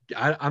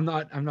 I'm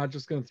not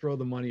just going to throw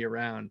the money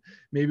around.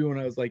 Maybe when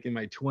I was like in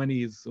my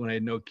 20s, when I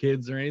had no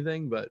kids or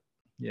anything, but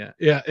yeah.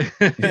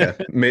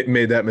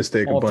 Made that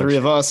mistake all a bunch. 3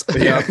 of us.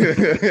 Yeah.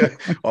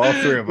 All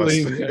 3 of us.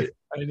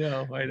 I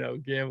know,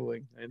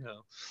 gambling. I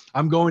know.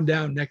 I'm going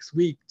down next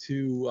week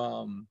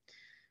to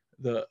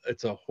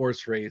it's a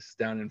horse race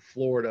down in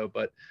Florida,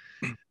 but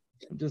I'm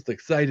just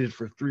excited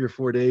for 3 or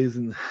 4 days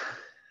in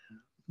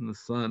the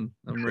sun.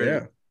 I'm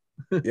ready.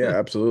 Yeah,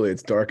 absolutely.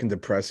 It's dark and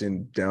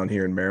depressing down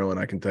here in Maryland,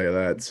 I can tell you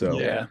that. So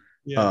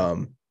yeah.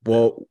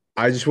 Well,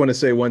 I just want to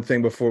say one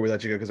thing before we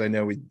let you go, because I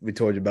know we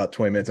told you about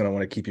 20 minutes and I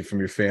want to keep you from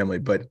your family,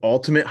 but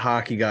Ultimate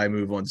Hockey Guy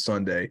move on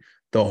Sunday.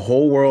 The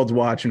whole world's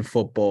watching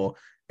football,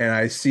 and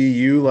I see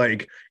you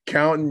like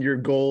counting your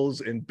goals,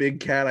 and Big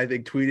Cat, I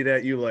think, tweeted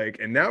at you like,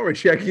 and now we're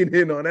checking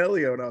in on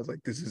Elio. And I was like,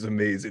 this is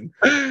amazing.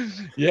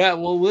 Yeah,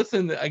 well,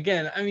 listen,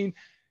 again, I mean,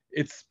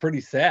 it's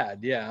pretty sad.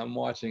 Yeah, I'm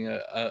watching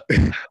I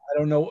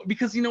don't know,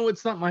 because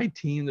it's not my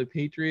team, the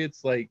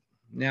Patriots. Like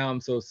now I'm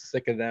so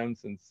sick of them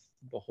since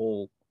the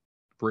whole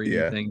Brady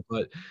thing.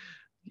 But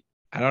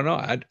I don't know.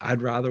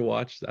 I'd rather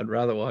watch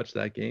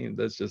that game.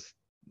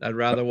 I'd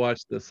rather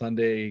watch the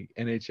Sunday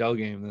NHL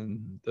game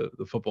than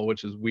the football,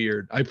 which is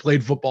weird. I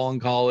played football in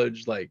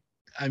college. Like,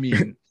 I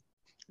mean,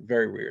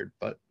 very weird,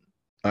 but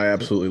I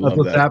absolutely love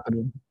what's that.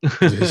 happening.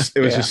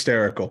 It was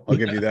hysterical. I'll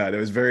give you that. It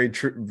was very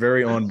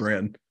very on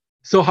brand.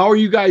 So how are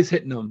you guys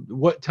hitting them?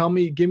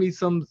 Give me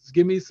some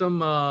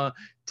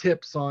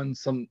tips on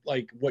some,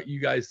 like, what you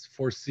guys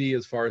foresee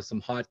as far as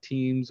some hot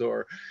teams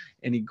or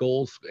any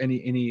goals,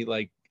 any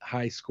like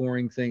high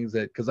scoring things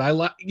because I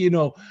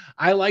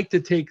like to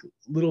take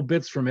little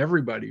bits from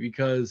everybody,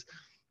 because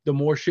the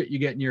more shit you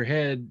get in your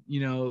head,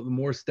 the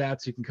more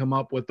stats you can come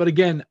up with. But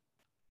again,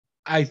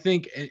 I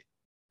think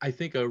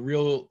a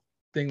real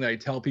thing that I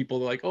tell people,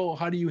 they're like, oh,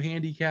 how do you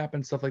handicap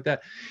and stuff like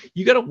that?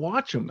 You got to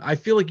watch them. I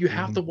feel like you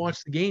have to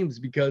watch the games,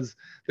 because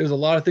there's a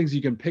lot of things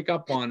you can pick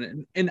up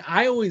on. And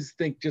I always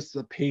think just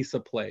the pace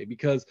of play,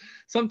 because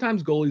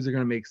sometimes goalies are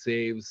going to make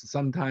saves.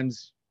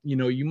 Sometimes,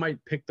 you might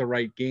pick the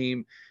right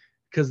game,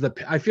 because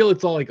I feel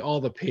it's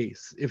all the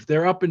pace. If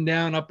they're up and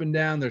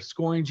down, they're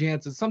scoring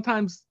chances.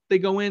 Sometimes they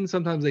go in,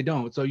 sometimes they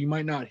don't. So you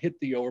might not hit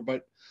the over,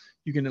 but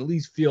you can at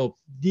least feel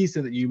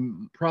decent that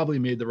you probably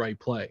made the right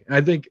play. And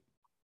I think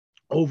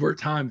over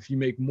time, if you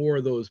make more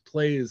of those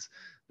plays,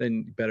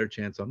 then better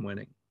chance on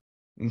winning.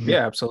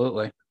 Yeah,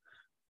 absolutely.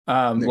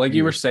 Like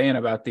you were saying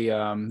about the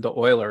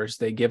Oilers,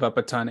 they give up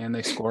a ton and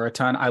they score a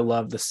ton. I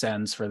love the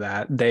Sens for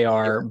that. They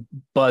are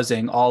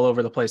buzzing all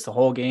over the place the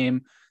whole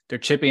game. They're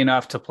chippy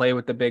enough to play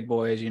with the big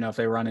boys. If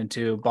they run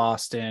into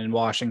Boston,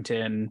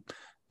 Washington,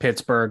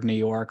 Pittsburgh, New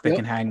York, they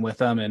can hang with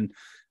them. And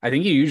I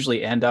think you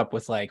usually end up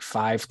with like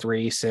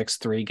 5-3,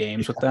 6-3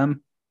 games with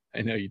them.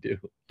 I know you do.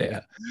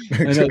 Yeah.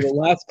 I know the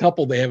last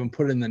couple they haven't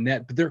put in the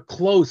net, but they're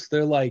close.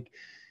 They're like,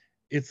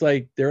 it's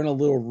like they're in a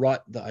little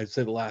rut, I'd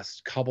say, the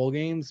last couple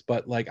games.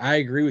 But like, I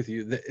agree with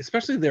you,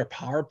 especially their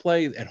power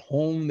play at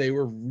home. They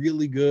were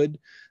really good.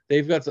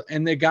 They've got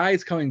and the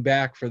guys coming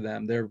back for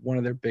them. They're one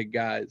of their big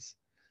guys,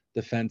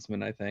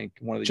 defenseman, I think.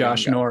 One of the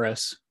Josh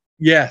Norris.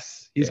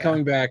 Yes, he's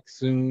coming back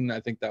soon. I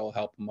think that will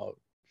help him out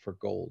for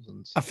goals and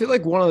I stuff. feel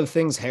like one of the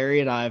things Harry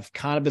and I've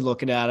kind of been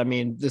looking at, I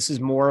mean, this is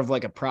more of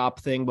like a prop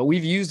thing, but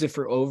we've used it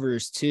for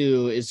overs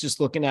too, is just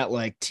looking at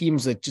like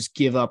teams that just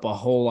give up a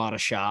whole lot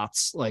of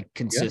shots like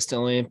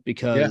consistently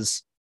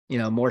because,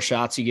 more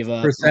shots you give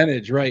up,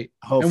 Percentage, right?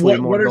 And hopefully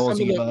more what are goals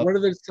some you of give the up. what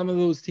are some of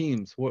those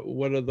teams?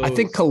 What are those? I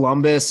think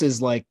Columbus is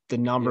like the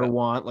number Yeah.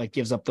 one, like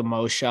gives up the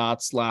most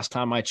shots last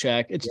time I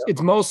checked. It's Yep.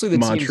 it's mostly the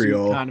teams you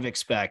Montreal. kind of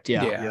expect.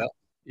 Yeah.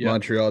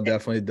 Montreal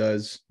definitely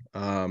does.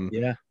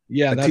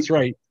 That's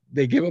right.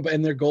 They give up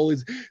and their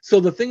goalies. So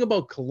the thing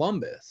about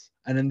Columbus,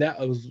 and then that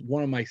was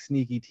one of my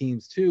sneaky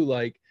teams too,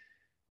 like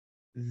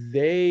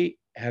they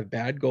have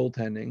bad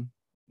goaltending,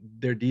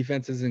 their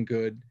defense isn't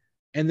good,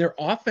 and their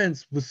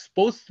offense was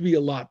supposed to be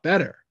a lot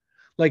better.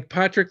 Like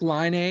Patrick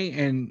Laine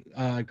and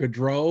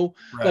Gaudreau,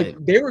 Right.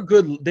 like they were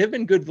good. They've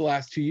been good the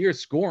last 2 years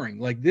scoring.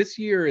 Like this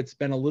year, it's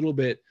been a little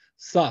bit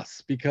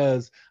sus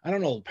because I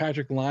don't know.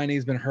 Patrick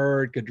Laine's been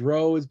hurt.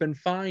 Gaudreau has been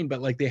fine, but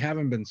like they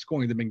haven't been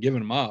scoring. They've been giving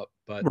them up.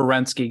 But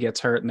Werenski gets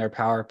hurt and their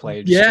power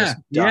play yeah, just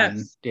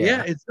done.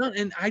 yeah, it's done.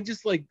 And I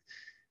just like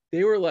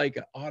they were like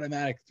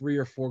automatic 3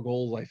 or 4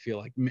 goals. I feel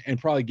like, and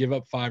probably give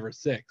up 5 or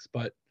 6.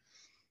 But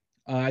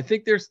I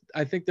think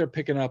they're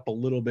picking up a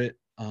little bit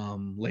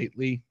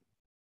lately.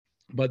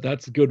 But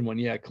that's a good one.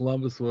 Yeah,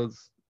 Columbus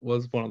was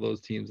one of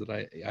those teams that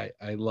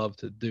I love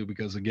to do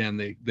because again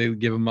they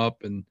give them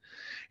up and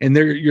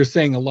you're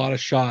saying a lot of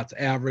shots,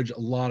 average a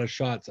lot of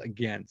shots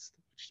against,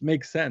 which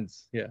makes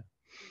sense. Yeah.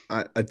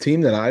 A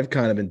team that I've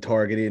kind of been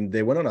targeting,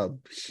 they went on a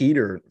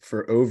heater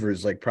for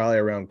overs, like probably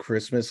around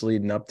Christmas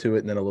leading up to it.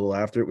 And then a little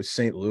after it was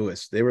St.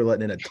 Louis. They were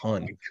letting in a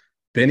ton.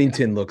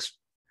 Bennington looks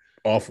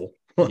awful.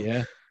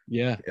 Yeah.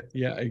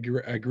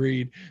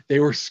 Agreed. They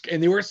were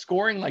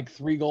scoring like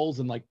 3 goals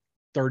in like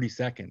 30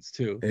 seconds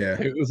too. Yeah.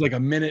 It was like a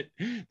minute.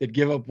 They'd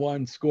give up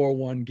 1, score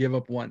 1, give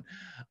up 1.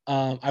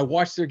 I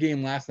watched their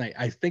game last night.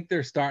 I think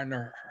they're starting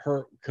to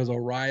hurt because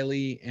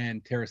O'Reilly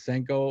and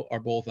Tarasenko are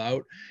both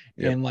out.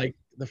 Yep. And like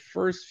the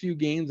first few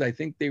games, I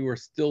think they were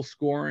still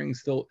scoring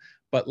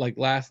but like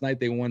last night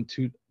they won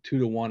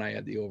 2-1. I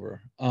had the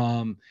over.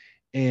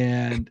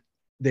 And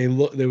there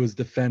was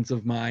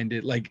defensive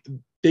minded. Like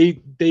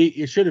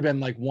it should have been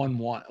like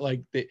 1-1.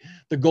 Like the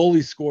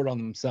goalie scored on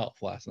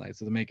themselves last night,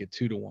 so to make it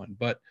 2-1.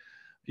 But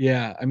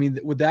yeah, I mean,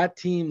 with that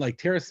team, like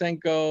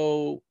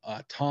Tarasenko,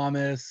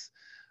 Thomas,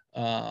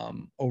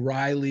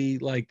 O'Reilly,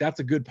 like that's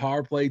a good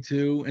power play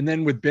too. And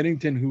then with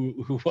Bennington,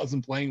 who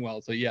wasn't playing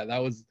well, so yeah, that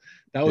was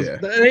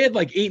they had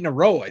like 8 in a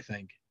row, I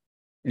think.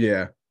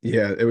 Yeah,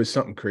 it was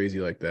something crazy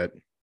like that.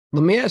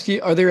 Let me ask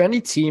you, are there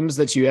any teams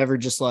that you ever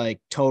just like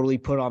totally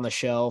put on the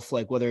shelf,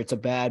 like whether it's a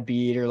bad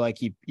beat or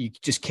like you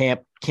just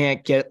can't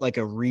get like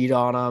a read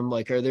on them?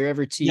 Like, are there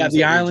ever teams? Yeah,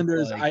 the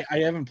Islanders. Like... I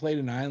haven't played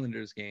an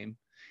Islanders game,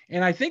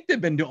 and I think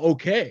they've been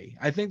okay.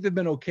 I think they've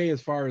been okay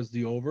as far as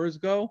the overs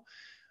go.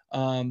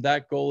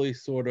 That goalie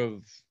sort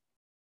of,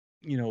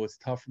 it's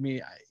tough for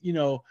me.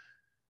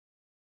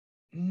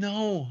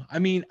 No, I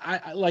mean,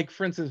 I like,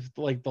 for instance,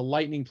 like the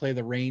Lightning play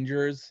the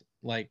Rangers,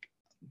 like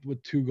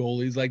with 2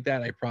 goalies like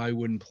that, I probably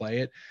wouldn't play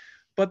it.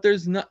 But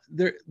there's not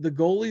there the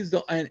goalies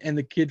and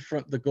the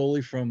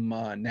goalie from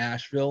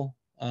Nashville,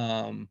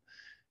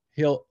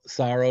 he'll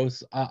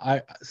Saros.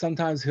 I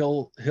sometimes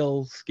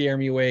he'll scare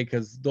me away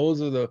because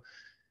those are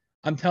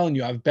I'm telling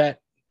you,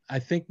 I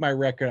think my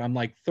record, I'm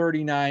like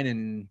 39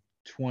 and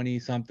 20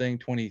 something,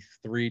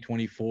 23,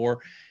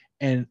 24,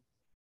 and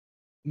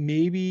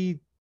maybe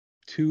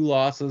 2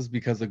 losses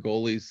because the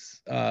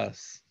goalies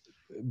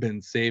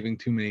been saving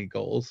too many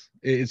goals.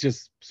 It's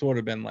just sort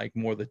of been like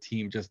more the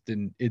team just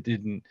didn't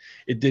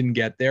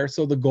get there.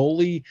 So the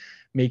goalie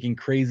making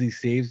crazy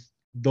saves,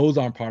 those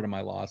aren't part of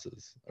my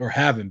losses, or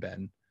haven't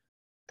been.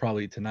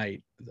 Probably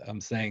tonight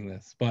I'm saying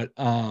this, but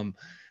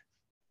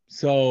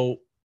so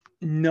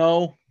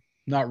no,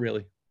 not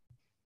really.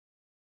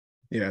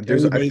 Yeah,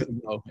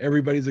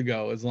 everybody's a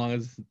go as long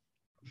as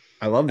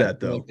I love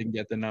that though. They can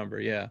get the number.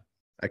 Yeah,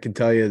 I can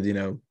tell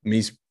you,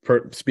 me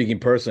speaking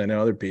personally, I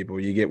know other people.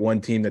 You get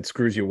one team that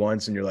screws you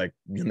once, and you're like,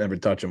 you'll never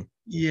touch them.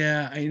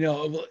 Yeah, I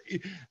know.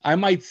 I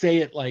might say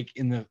it like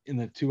in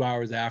the 2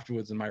 hours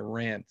afterwards in my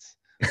rants,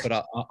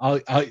 but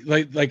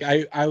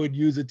I would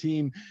use a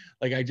team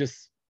like I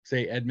just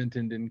say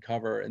Edmonton didn't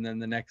cover, and then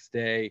the next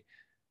day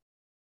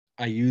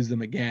I use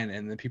them again,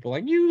 and then people are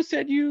like, you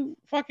said you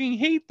fucking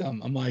hate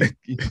them. I'm like,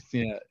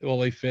 yeah, well,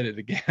 they fit it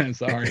again. I'm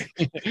sorry.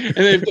 And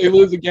if they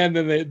lose again,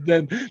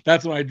 then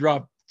that's when I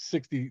drop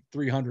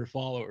 6,300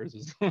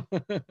 followers.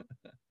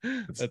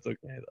 That's okay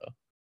though.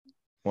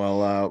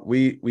 Well,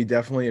 we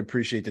definitely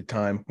appreciate the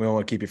time. We don't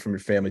want to keep you from your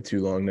family too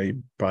long. I know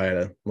you probably had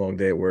a long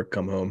day at work,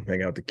 come home,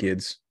 hang out with the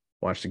kids,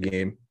 watch the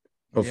game.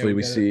 Hopefully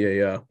we see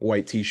a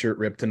white t-shirt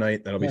rip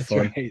tonight. That'll be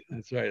fun. Right.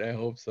 That's right. I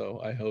hope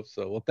so.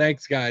 Well,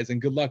 thanks guys,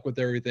 and good luck with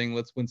everything.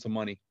 Let's win some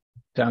money.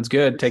 Sounds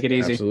good. Take it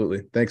easy.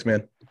 Absolutely. Thanks,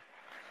 man.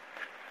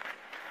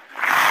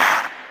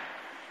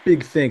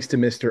 Big thanks to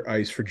Mr.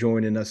 Ice for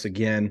joining us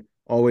again.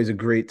 Always a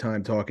great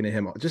time talking to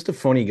him. Just a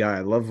funny guy.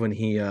 I love when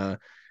he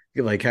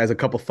like has a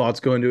couple thoughts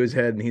go into his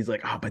head and he's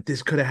like, oh, but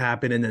this could have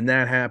happened and then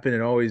that happened.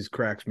 It always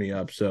cracks me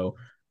up. So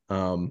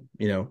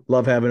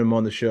Love having him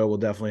on the show. We'll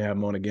definitely have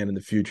him on again in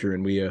the future,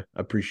 and we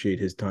appreciate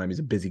his time. He's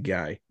a busy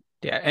guy.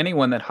 Yeah,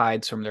 anyone that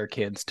hides from their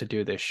kids to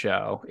do this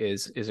show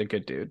is a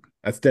good dude.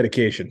 That's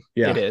dedication.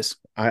 Yeah. It is.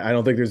 I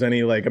don't think there's any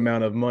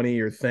amount of money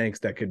or thanks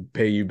that could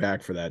pay you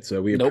back for that.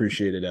 So we Nope.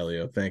 appreciate it,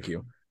 Elio. Thank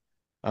you.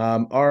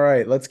 All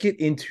right, let's get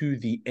into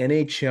the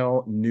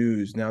NHL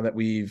news now that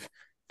we've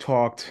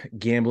talked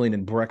gambling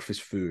and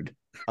breakfast food.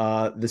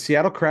 The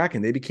Seattle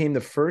Kraken, they became the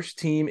first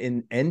team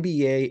in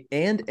NBA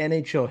and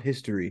NHL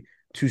history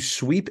to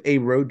sweep a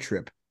road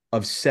trip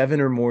of 7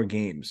 or more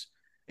games.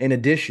 In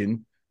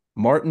addition,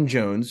 Martin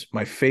Jones,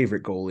 my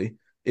favorite goalie,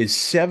 is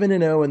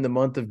 7-0 in the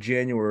month of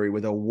January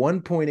with a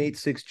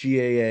 1.86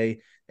 GAA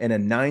and a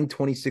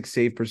 926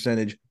 save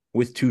percentage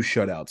with 2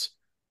 shutouts.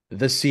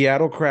 The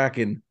Seattle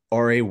Kraken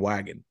are a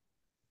wagon.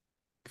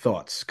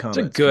 Thoughts, comments,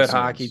 It's a good concerns?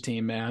 hockey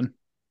team, man.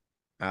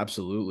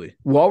 Absolutely.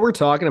 While we're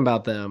talking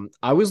about them,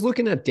 I was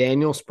looking at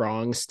Daniel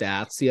Sprong's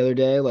stats the other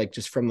day,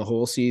 just from the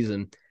whole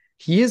season.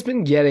 He has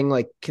been getting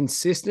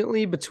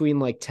consistently between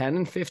 10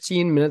 and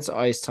 15 minutes of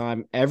ice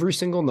time every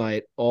single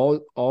night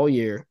all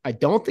year. I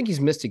don't think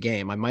he's missed a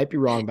game. I might be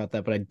wrong about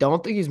that, but I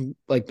don't think he's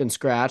been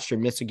scratched or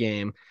missed a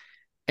game.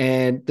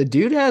 And the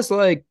dude has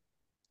 10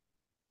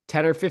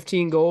 or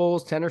 15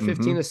 goals, 10 or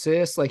 15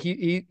 assists.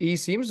 He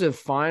seems to have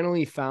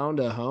finally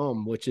found a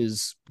home, which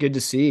is good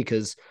to see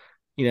because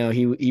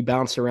he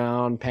bounced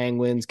around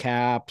Penguins,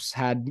 Caps,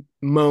 had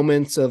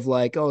moments of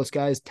this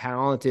guy's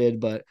talented,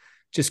 but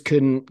just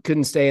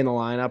couldn't stay in the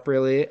lineup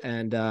really.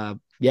 And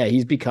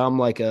he's become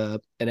an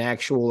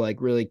actual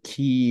really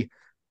key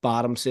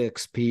bottom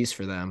 6 piece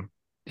for them.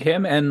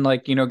 Him and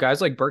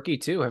guys like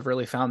Berkey too have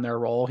really found their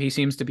role. He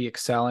seems to be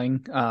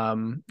excelling.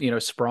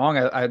 Sprong,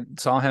 I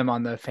saw him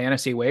on the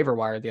fantasy waiver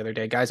wire the other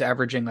day. Guy's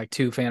averaging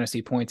 2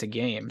 fantasy points a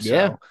game.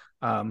 So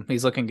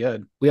he's looking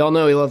good. We all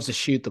know he loves to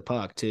shoot the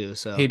puck too.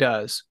 So he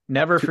does.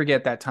 Never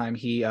forget that time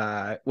he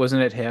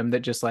wasn't it him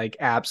that just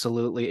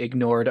absolutely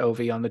ignored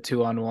Ovi on the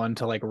 2-on-1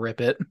 to rip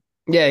it.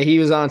 Yeah, he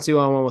was on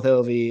 2-on-1 with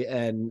Ovi,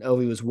 and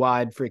Ovi was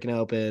wide freaking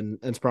open,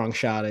 and Sprong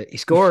shot it. He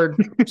scored.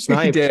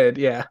 Sniped. He did,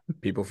 yeah.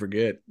 People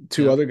forget.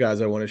 2 other guys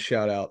I want to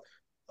shout out.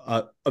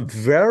 A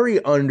very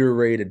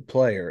underrated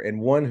player and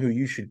one who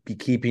you should be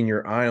keeping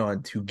your eye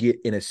on to get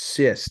an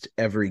assist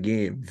every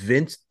game.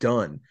 Vince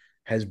Dunn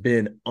has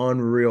been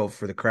unreal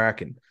for the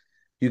Kraken.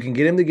 You can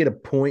get him to get a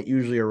point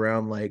usually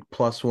around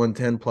plus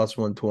 110, plus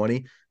 120.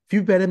 If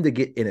you bet him to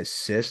get an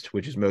assist,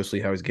 which is mostly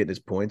how he's getting his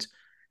points,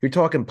 you're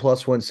talking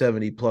plus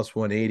 170, plus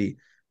 180.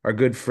 Our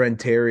good friend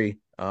Terry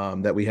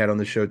that we had on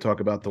the show talk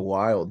about the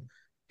Wild,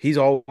 he's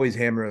always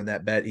hammering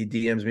that bet. He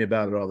DMs me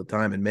about it all the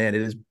time, and man,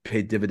 it has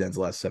paid dividends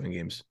the last 7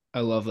 games. I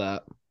love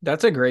that.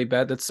 That's a great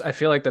bet. I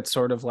feel like that's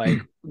sort of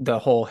the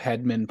whole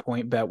Hedman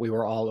point bet we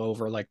were all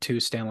over 2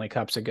 Stanley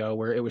Cups ago,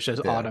 where it was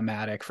just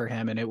automatic for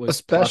him, and it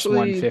was plus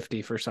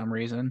 150 for some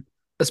reason.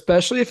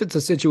 Especially if it's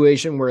a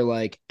situation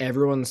where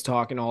everyone's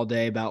talking all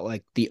day about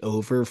the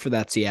over for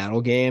that Seattle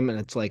game, and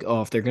it's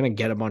if they're gonna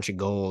get a bunch of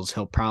goals,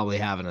 he'll probably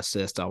have an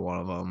assist on one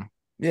of them.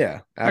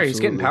 Yeah, absolutely. Right, he's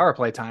getting power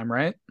play time,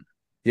 right?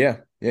 Yeah,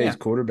 he's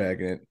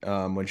quarterbacking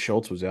it when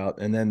Schultz was out.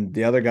 And then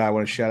the other guy I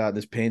want to shout out,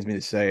 this pains me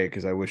to say it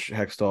because I wish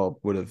Hextall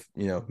would have,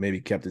 maybe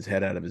kept his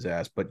head out of his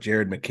ass. But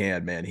Jared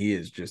McCann, man, he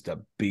is just a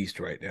beast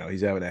right now.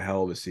 He's having a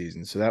hell of a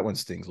season. So that one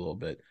stings a little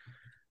bit.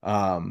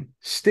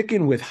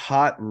 Sticking with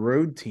hot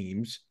road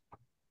teams,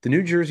 the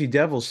New Jersey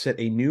Devils set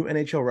a new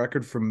NHL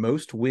record for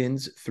most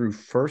wins through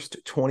first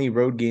 20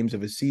 road games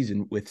of a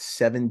season with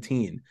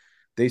 17.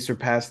 They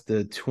surpassed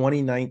the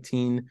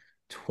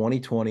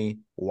 2019-2020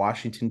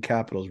 Washington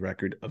Capitals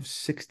record of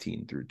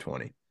 16 through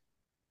 20.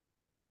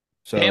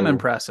 So damn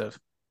impressive.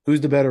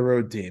 Who's the better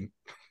road team?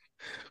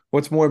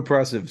 What's more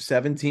impressive,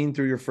 17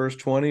 through your first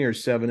 20 or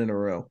 7 in a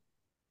row?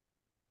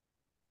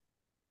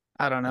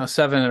 I don't know.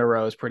 7 in a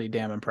row is pretty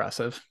damn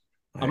impressive.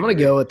 I'm going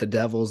to go with the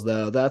Devils,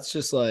 though. That's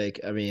just that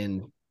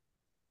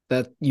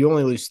you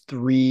only lose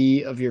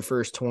 3 of your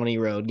first 20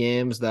 road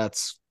games.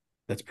 That's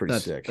pretty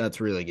sick.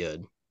 That's really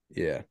good.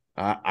 Yeah.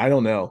 I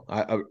don't know.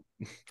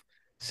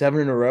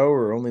 7 in a row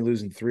or only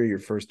losing 3 of your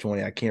first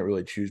 20. I can't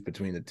really choose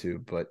between the two,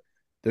 but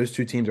those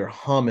 2 teams are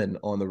humming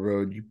on the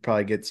road. You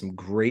probably get some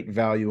great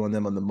value on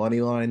them on the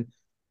money line.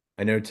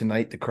 I know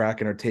tonight the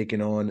Kraken are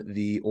taking on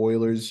the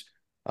Oilers.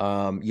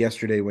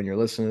 Yesterday, when you're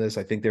listening to this,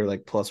 I think they were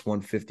plus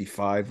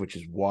 155, which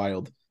is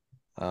wild.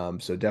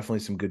 So definitely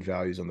some good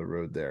values on the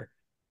road there.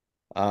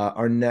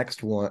 Our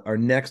next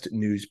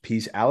news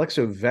piece, Alex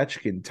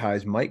Ovechkin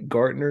ties Mike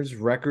Gartner's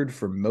record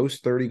for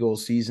most 30-goal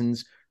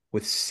seasons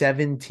with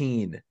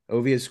 17.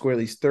 Ovi has scored at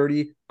least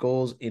 30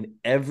 goals in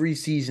every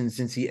season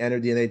since he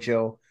entered the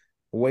NHL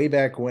way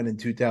back when in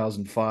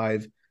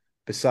 2005.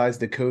 Besides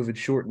the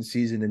COVID-shortened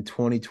season in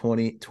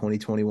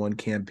 2020-2021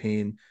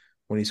 campaign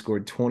when he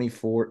scored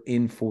 24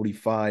 in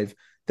 45.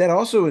 That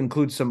also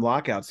includes some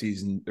lockout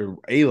season or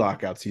a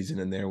lockout season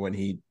in there when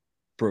he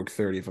broke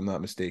 30, if I'm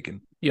not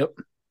mistaken. Yep.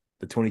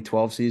 The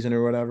 2012 season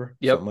or whatever.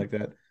 Yep. Something like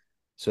that.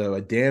 So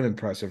a damn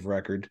impressive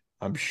record.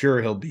 I'm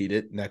sure he'll beat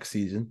it next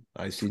season.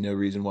 I see no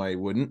reason why he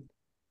wouldn't.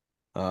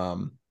 I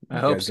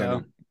hope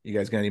so. You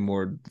guys got any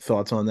more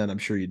thoughts on that? I'm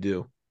sure you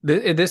do.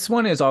 This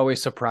one is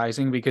always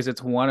surprising because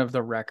it's one of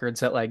the records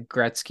that like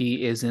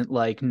Gretzky isn't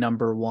like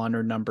number 1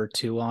 or number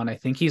 2 on. I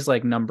think he's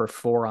like number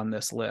 4 on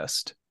this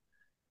list.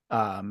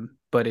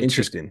 But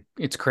Interesting.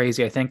 It's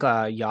crazy. I think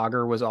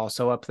Yager was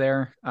also up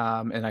there.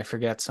 And I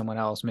forget someone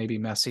else, maybe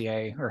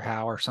Messier or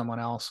Howe or someone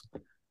else.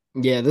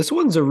 Yeah, this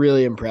one's a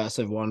really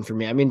impressive one for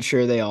me. I mean,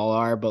 sure they all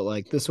are, but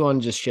like this one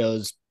just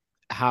shows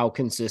how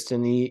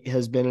consistent he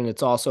has been, and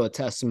it's also a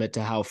testament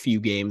to how few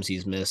games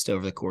he's missed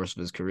over the course of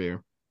his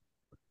career.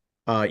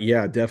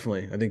 Yeah,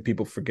 definitely. I think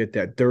people forget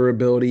that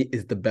durability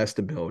is the best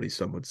ability,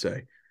 some would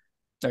say.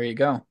 There you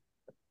go.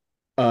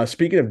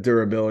 Speaking of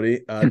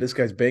durability, this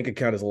guy's bank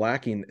account is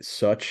lacking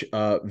such.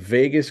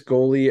 Vegas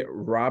goalie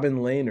Robin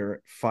Lehner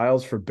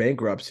files for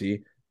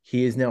bankruptcy.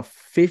 He is now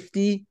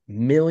 $50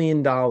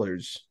 million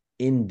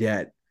in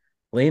debt.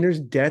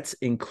 Lehner's debts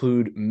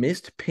include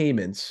missed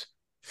payments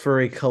for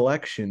a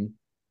collection,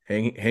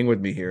 hang with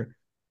me here,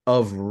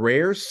 of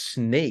rare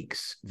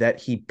snakes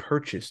that he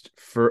purchased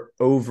for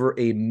over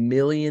 $1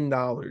 million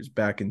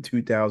back in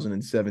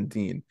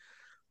 2017.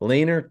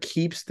 Lehner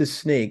keeps the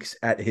snakes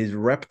at his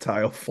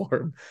reptile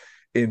farm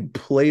in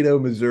Plato,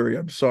 Missouri.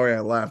 I'm sorry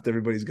I laughed.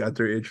 Everybody's got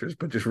their interest,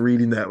 but just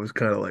reading that was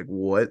kind of like,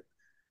 what?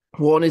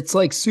 Well, and it's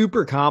like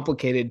super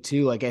complicated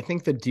too. Like I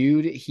think the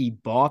dude he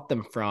bought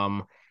them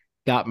from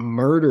got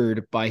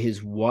murdered by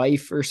his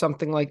wife or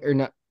something like, or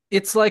not.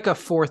 It's like a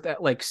fourth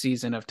like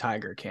season of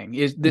Tiger King.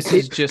 This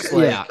is just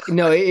like yeah,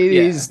 no, it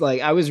is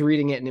like I was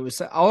reading it and it was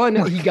all I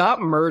know. He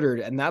got murdered,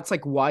 and that's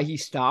like why he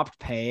stopped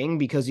paying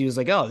because he was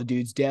like, oh, the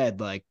dude's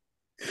dead. Like,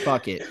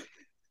 fuck it.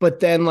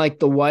 But then like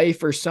the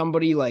wife or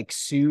somebody like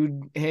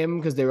sued him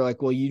because they were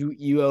like, well,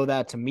 you owe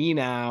that to me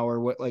now or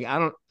what? Like,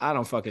 I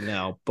don't fucking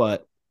know.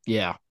 But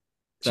yeah.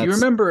 Do you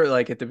remember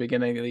like at the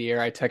beginning of the year,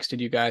 I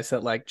texted you guys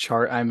that like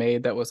chart I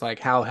made that was like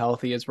how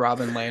healthy is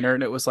Robin Lehner,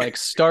 and it was like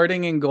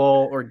starting in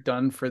goal or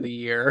done for the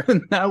year,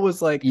 and that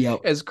was like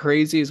as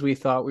crazy as we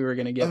thought we were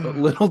going to get, but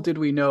little did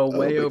we know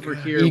way over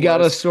here you got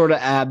to sort of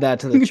add that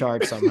to the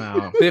chart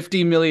somehow.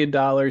 $50 million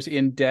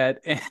in debt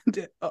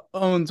and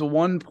owns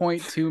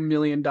 $1.2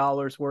 million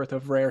worth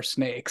of rare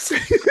snakes.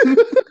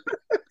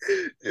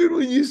 Dude,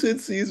 when you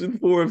said season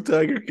 4 of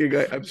Tiger King,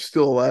 I'm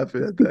still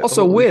laughing at that.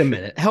 Also, wait a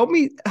minute. Help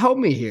me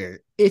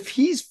here. If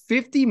he's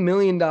 $50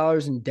 million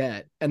in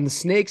debt and the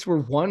snakes were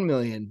 1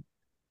 million,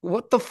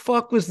 what the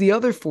fuck was the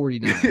other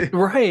 49?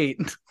 Right.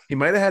 He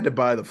might have had to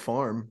buy the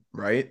farm,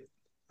 right?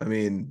 I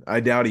mean, I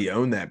doubt he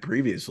owned that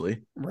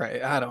previously.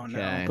 Right. I don't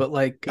know. But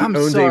like, he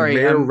owns a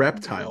rare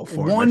reptile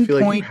farm.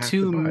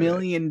 $1.2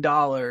 million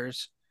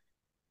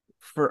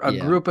for a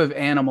group of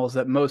animals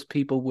that most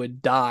people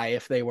would die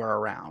if they were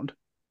around.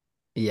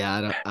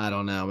 Yeah, I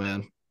don't know,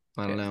 man.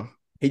 I don't know.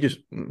 He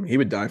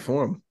would die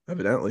for him,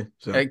 evidently.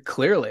 So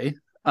clearly.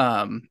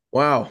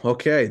 Wow.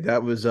 Okay.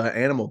 That was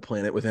Animal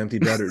Planet with empty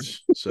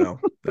betters. So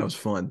that was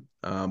fun.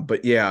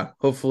 But yeah,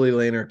 hopefully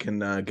Lehner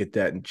can get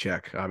that in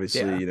check.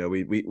 Obviously, you know,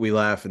 we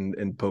laugh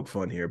and poke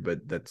fun here,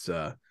 but that's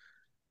a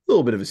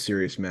little bit of a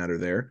serious matter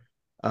there.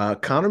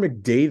 Connor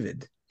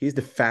McDavid, he's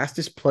the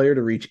fastest player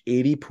to reach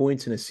 80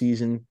 points in a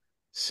season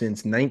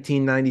since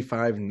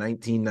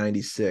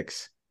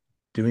 1995-1996.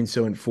 Doing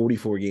so in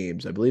 44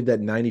 games. I believe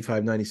that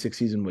 95-96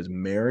 season was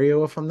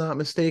Mario, if I'm not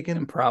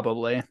mistaken.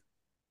 Probably.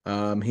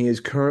 He is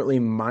currently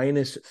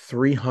minus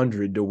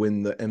 300 to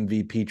win the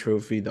MVP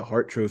trophy, the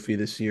Hart Trophy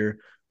this year.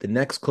 The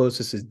next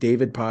closest is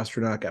David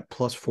Pastrnak at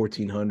plus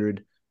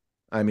 1,400.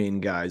 I mean,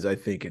 guys, I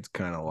think it's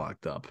kind of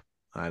locked up.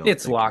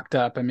 It's locked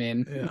up. I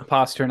mean,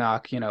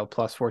 Pastrnak, you know,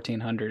 plus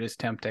 1,400 is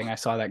tempting. I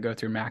saw that go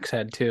through Mac's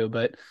head too,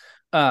 but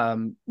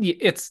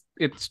it's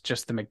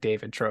just the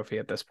McDavid Trophy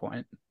at this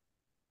point.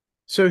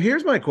 So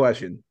here's my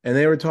question, and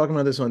they were talking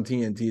about this on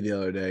TNT the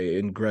other day,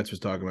 and Gretz was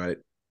talking about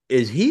it.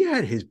 Is he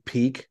at his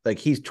peak? Like,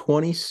 he's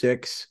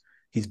 26.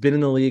 He's been in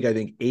the league, I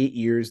think, 8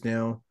 years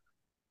now.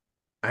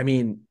 I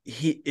mean,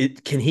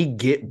 can he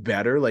get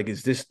better? Like,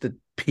 is this the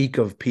peak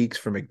of peaks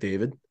for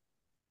McDavid?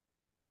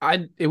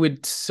 It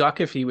would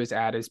suck if he was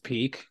at his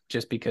peak,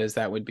 just because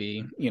that would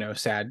be, you know,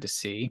 sad to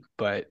see.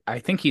 But I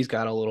think he's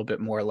got a little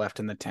bit more left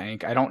in the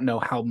tank. I don't know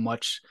how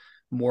much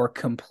more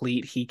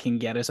complete he can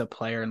get as a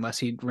player unless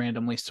he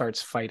randomly starts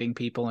fighting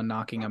people and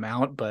knocking them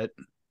out. But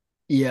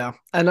yeah,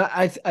 and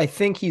I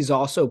think he's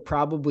also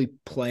probably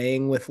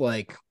playing with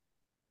like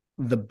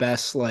the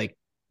best like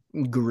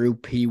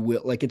group he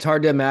will. Like, it's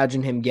hard to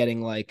imagine him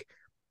getting like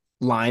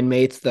line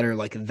mates that are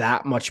like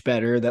that much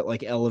better, that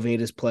like elevate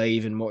his play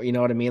even more. You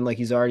know what I mean? Like,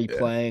 he's already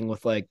playing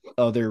with like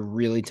other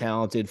really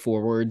talented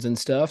forwards and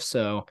stuff.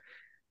 So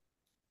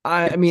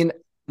I mean,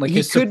 like,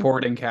 his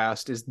supporting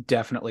cast is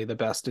definitely the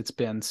best it's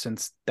been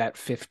since that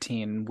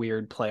 15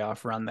 weird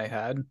playoff run they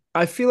had.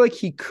 I feel like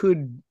he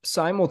could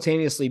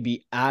simultaneously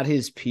be at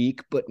his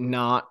peak, but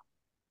not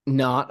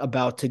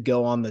about to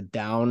go on the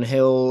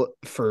downhill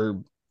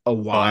for a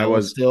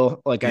while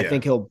still. Like, I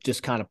think he'll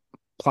just kind of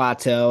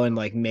plateau and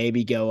like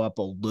maybe go up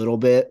a little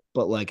bit,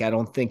 but like I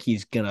don't think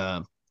he's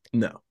gonna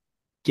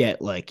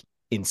get like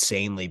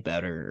insanely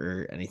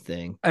better or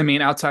anything. I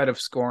mean, outside of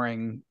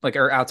scoring, like,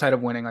 or outside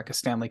of winning like a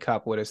Stanley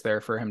Cup, what is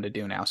there for him to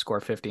do now? Score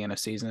 50 in a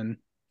season,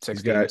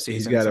 60 in a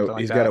season, something like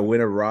he's that. got to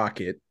win a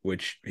rocket,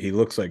 which he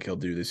looks like he'll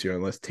do this year,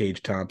 unless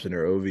Tage Thompson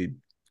or Ovi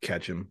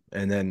catch him,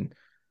 and then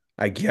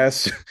I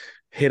guess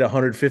hit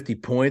 150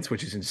 points,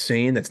 which is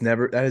insane. That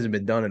hasn't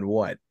been done in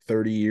what,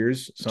 30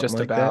 years, something Just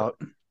like about.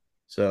 that.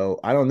 So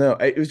I don't know.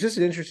 It was just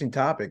an interesting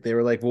topic. They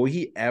were like, will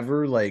he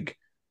ever like?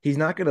 He's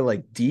not going to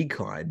like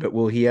decline, but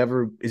will he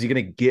ever? Is he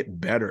going to get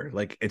better?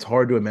 Like, it's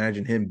hard to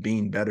imagine him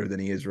being better than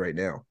he is right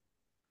now.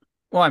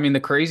 Well, I mean, the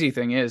crazy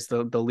thing is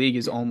the league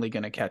is only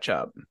going to catch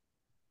up.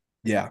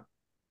 Yeah,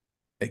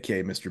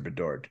 aka Mr.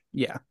 Bedard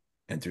Yeah.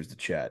 enters the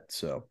chat.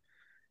 So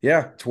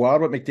yeah, it's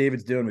wild what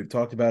McDavid's doing. We've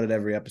talked about it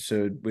every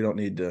episode. We don't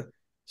need to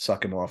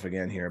suck him off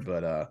again here,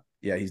 but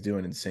yeah, he's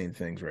doing insane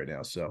things right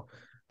now. So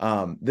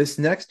this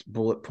next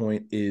bullet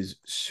point is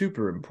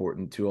super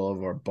important to all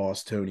of our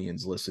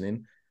Bostonians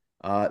listening.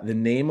 The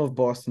name of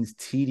Boston's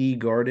TD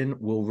Garden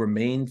will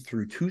remain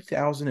through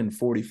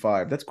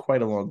 2045. That's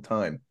quite a long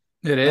time.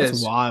 It That's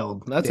is.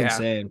 wild. That's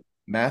insane.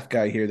 Math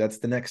guy here. That's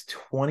the next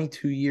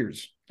 22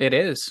 years. It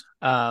is.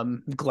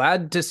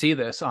 Glad to see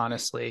this,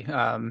 honestly.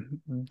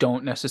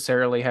 Don't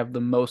necessarily have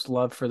the most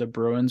love for the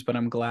Bruins, but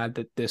I'm glad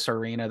that this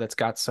arena that's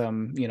got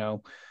some,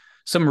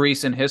 some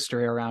recent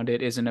history around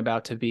it isn't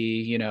about to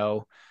be,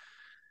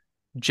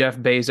 Jeff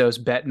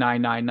Bezos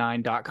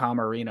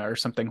bet999.com arena or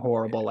something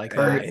horrible like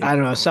Or that. I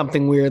don't know,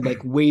 something weird like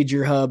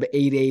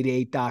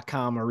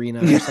wagerhub888.com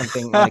arena or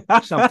something like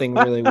something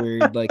really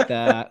weird like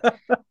that.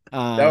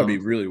 That would be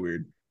really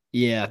weird.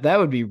 Yeah, that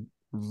would be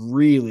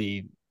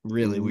really,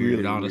 really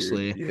weird,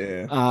 honestly.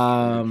 Weird.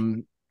 Yeah.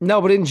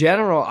 No, but in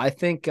general, I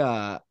think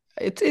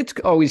it's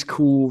always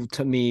cool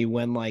to me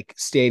when like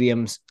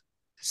stadiums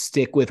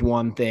stick with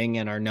one thing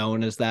and are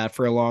known as that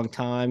for a long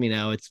time.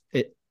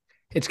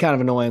 It's kind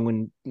of annoying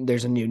when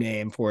there's a new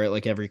name for it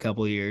like every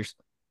couple of years.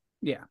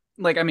 Yeah.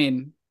 Like, I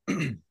mean,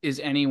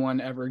 is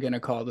anyone ever going to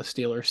call the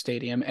Steelers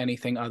Stadium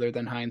anything other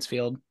than Heinz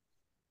Field?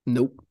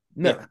 Nope.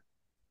 No. Yeah.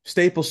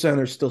 Staples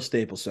Center is still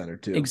Staples Center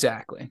too.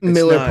 Exactly.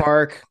 Miller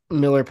Park.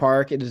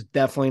 It is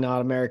definitely not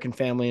American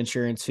Family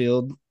Insurance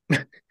Field.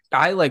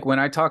 When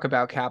I talk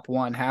about Cap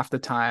One, half the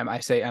time I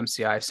say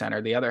MCI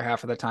Center. The other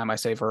half of the time I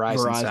say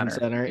Verizon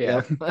Center.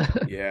 Yeah. Yep.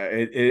 Yeah,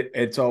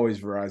 it's always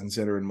Verizon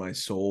Center in my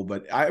soul,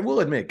 but I will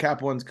admit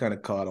Cap One's kind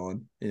of caught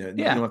on. You don't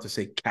have to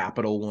say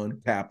Capital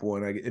One, Cap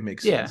One. It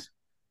makes sense.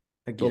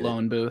 I get the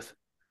loan booth.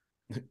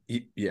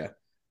 Yeah.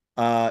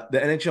 The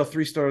NHL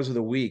 3 stars of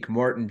the week: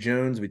 Martin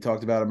Jones. We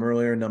talked about him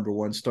earlier. Number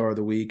 1 star of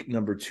the week.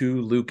 Number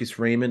 2, Lucas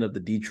Raymond of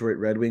the Detroit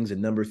Red Wings,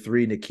 and number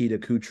 3, Nikita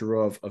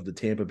Kucherov of the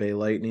Tampa Bay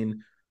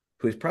Lightning,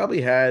 who has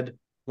probably had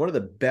one of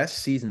the best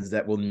seasons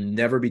that will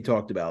never be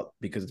talked about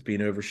because it's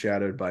being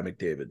overshadowed by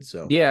McDavid.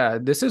 So yeah,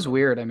 this is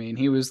weird. I mean,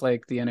 he was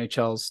like the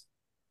NHL's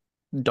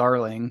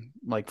darling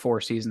like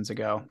 4 seasons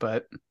ago,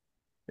 but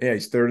yeah,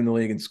 he's third in the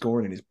league in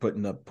scoring and he's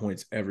putting up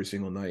points every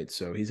single night.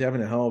 So he's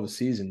having a hell of a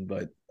season,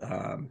 but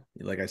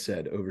like I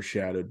said,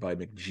 overshadowed by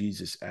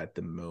McJesus at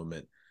the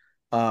moment.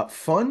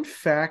 Fun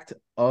fact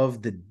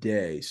of the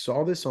day.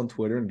 Saw this on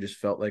Twitter and just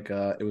felt like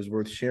it was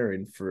worth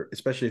sharing,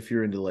 especially if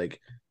you're into like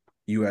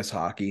U.S.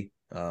 hockey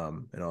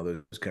and all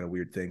those kind of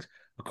weird things.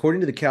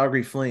 According to the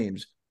Calgary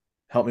Flames,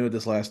 help me with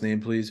this last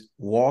name, please.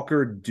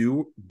 Walker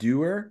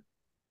Duehr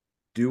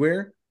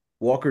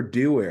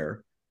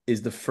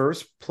is the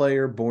first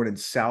player born in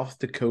South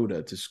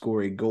Dakota to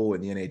score a goal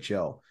in the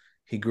NHL.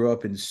 He grew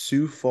up in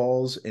Sioux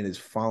Falls and is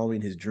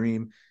following his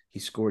dream. He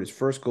scored his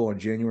first goal on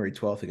January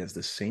 12th against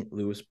the St.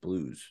 Louis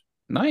Blues.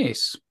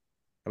 Nice.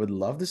 I would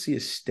love to see a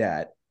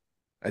stat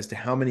as to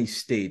how many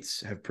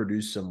states have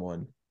produced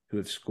someone who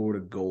have scored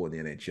a goal in the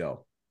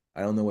NHL.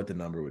 I don't know what the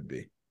number would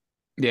be.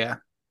 Yeah.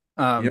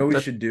 You know what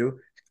we should do?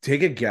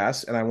 Take a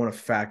guess, and I want to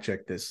fact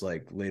check this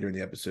like later in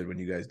the episode when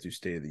you guys do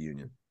State of the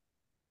Union.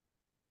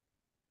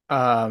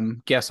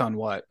 Guess on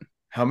what?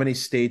 How many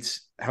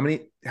states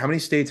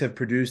have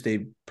produced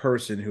a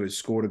person who has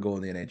scored a goal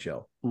in the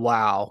NHL?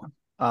 Wow.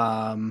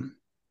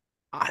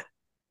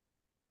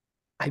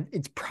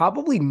 It's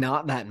probably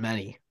not that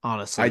many,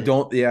 honestly. I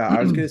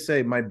was gonna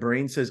say my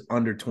brain says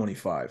under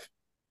 25.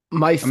 I'm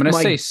gonna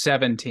say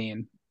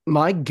 17.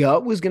 My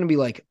gut was gonna be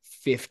like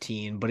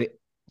 15, but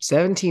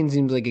 17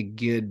 seems like a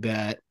good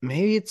bet.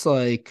 Maybe it's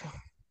like.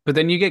 But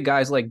then you get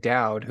guys like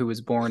Dowd, who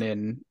was born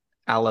in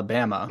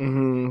Alabama.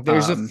 Mm-hmm.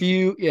 There's a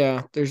few.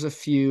 Yeah, there's a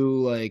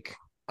few like.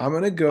 I'm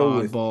gonna go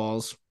with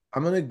balls.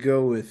 I'm gonna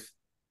go with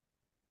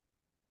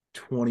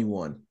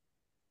 21.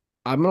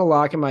 I'm gonna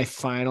lock in my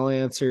final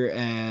answer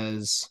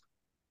as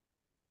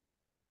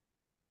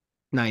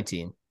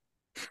 19.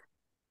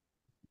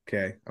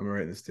 Okay, I'm gonna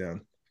write this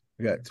down.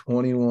 We got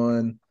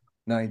 21,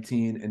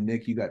 19, and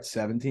Nick, you got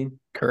 17?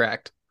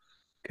 Correct.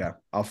 Okay,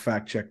 I'll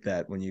fact check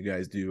that when you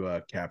guys do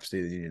Cap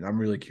State of the Union. I'm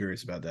really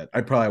curious about that.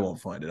 I probably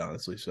won't find it,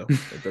 honestly, so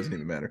it doesn't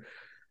even matter.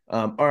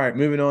 All right,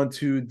 moving on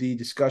to the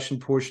discussion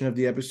portion of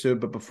the episode.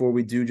 But before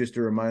we do, just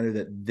a reminder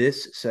that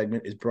this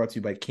segment is brought to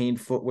you by Kane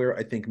Footwear.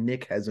 I think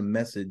Nick has a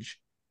message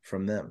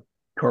from them.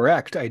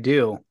 Correct, I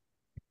do.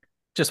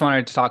 Just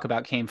wanted to talk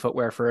about Kane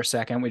Footwear for a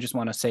second. We just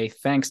want to say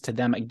thanks to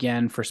them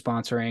again for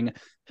sponsoring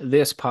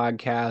this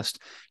podcast.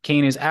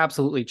 Kane is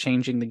absolutely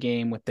changing the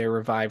game with their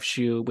Revive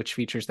shoe, which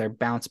features their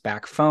bounce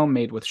back foam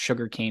made with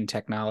sugarcane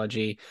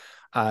technology.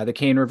 The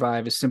Kane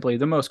Revive is simply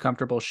the most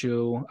comfortable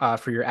shoe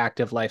for your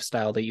active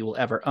lifestyle that you will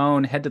ever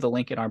own. Head to the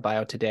link in our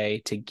bio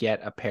today to get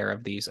a pair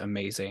of these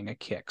amazing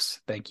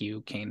kicks. Thank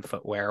you, Kane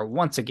Footwear,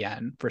 once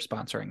again for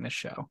sponsoring this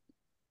show.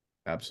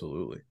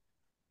 Absolutely.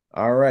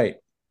 All right.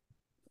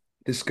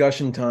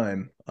 Discussion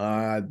time.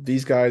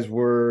 These guys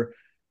were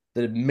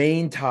the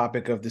main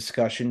topic of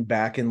discussion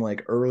back in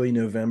like early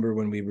November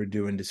when we were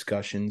doing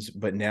discussions,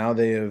 but now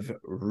they have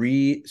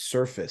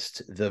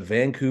resurfaced. The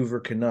Vancouver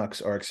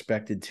Canucks are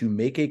expected to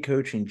make a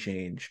coaching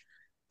change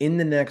in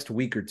the next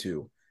week or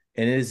two,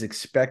 and it is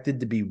expected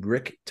to be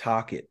Rick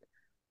Tocchet.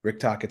 Rick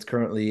Tockett's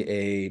currently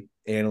a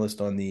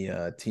analyst on the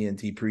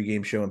TNT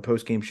pregame show and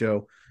postgame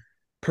show.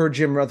 Per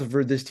Jim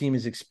Rutherford, this team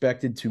is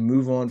expected to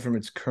move on from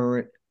its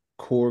current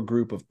core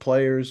group of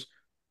players.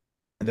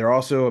 They're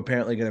also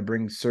apparently going to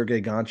bring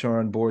Sergei Gonchar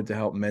on board to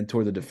help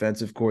mentor the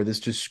defensive core.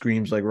 This just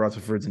screams like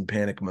Rutherford's in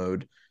panic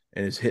mode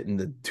and is hitting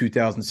the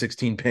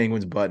 2016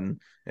 Penguins button,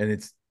 and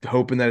it's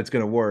hoping that it's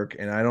going to work.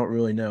 And I don't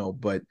really know,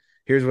 but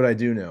here's what I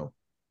do know.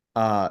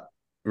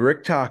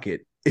 Rick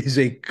Tocchet is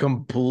a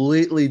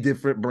completely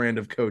different brand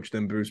of coach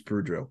than Bruce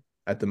Boudreau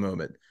at the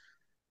moment.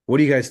 What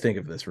do you guys think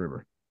of this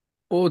rumor?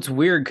 Well, it's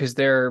weird because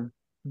they're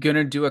going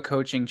to do a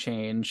coaching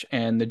change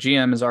and the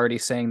GM is already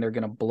saying they're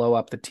going to blow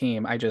up the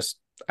team. I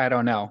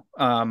don't know.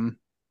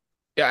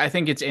 I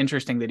think it's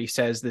interesting that he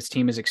says this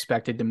team is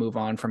expected to move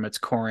on from its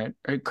current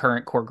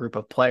core group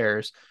of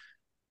players.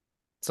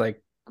 It's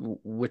like,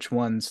 which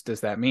ones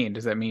does that mean?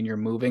 Does that mean you're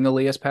moving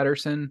Elias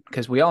Pettersson?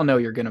 Because we all know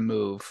you're going to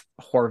move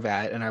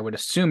Horvat, and I would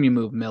assume you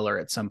move Miller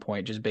at some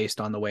point, just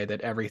based on the way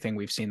that everything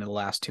we've seen in the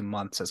last 2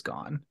 months has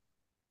gone.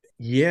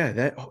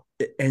 Yeah,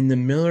 and the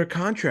Miller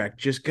contract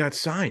just got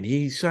signed.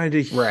 He signed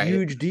a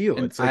huge deal.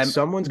 And it's like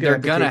they're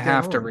gonna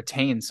have to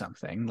retain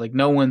something. Like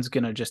no one's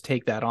gonna just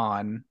take that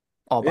on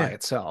all by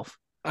itself.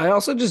 I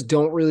also just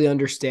don't really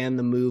understand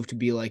the move to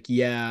be like,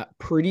 yeah,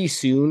 pretty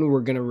soon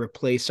we're gonna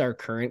replace our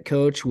current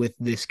coach with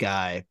this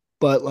guy,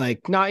 but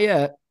like not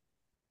yet.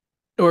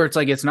 Or it's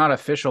like it's not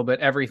official, but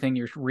everything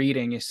you're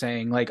reading is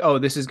saying like, oh,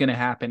 this is going to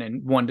happen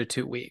in 1 to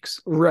 2 weeks.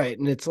 Right.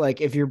 And it's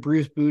like, if you're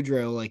Bruce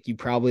Boudreau, like you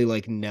probably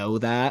like know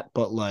that,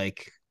 but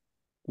like,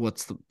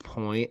 what's the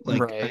point?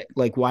 Like, right.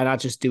 Why not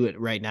just do it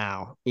right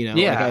now? You know,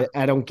 yeah. Like,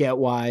 I don't get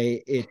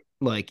why it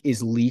like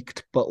is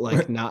leaked, but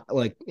like not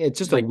like, it's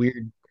just like, a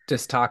weird.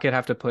 Does Tocchet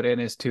have to put in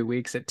his 2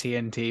 weeks at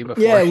TNT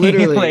before? Yeah,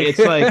 literally. It's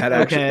like,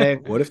 okay.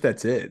 What if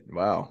that's it?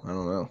 Wow. I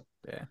don't know.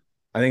 Yeah.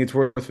 I think it's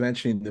worth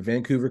mentioning the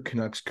Vancouver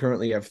Canucks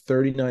currently have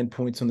 39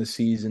 points on the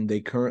season. They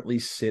currently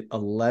sit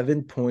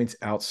 11 points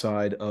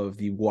outside of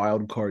the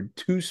wild card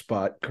 2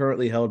 spot,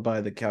 currently held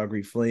by the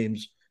Calgary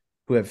Flames,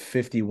 who have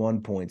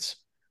 51 points.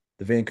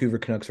 The Vancouver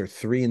Canucks are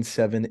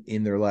 3-7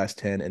 in their last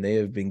 10, and they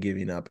have been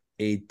giving up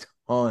a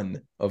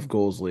ton of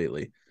goals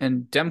lately.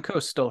 And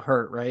Demko's still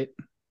hurt, right?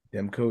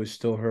 Demko is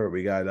still hurt.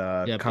 We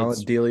got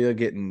Colin Delia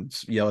getting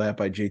yelled at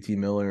by JT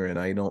Miller, and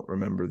I don't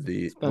remember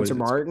the Spencer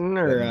Martin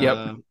or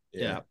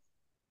yeah.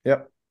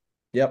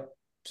 Yep.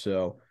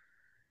 So,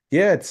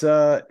 yeah, it's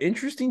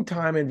interesting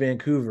time in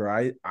Vancouver.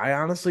 I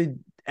honestly,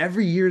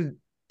 every year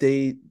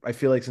I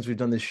feel like since we've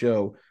done this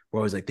show, we're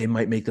always like, they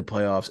might make the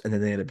playoffs, and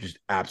then they end up just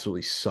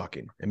absolutely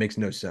sucking. It makes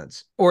no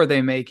sense. Or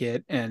they make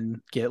it and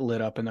get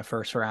lit up in the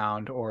first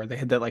round, or they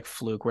had that like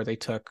fluke where they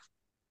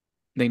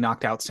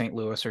knocked out St.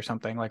 Louis or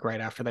something like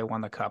right after they won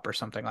the cup or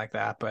something like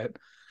that. But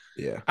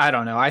yeah, I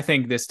don't know. I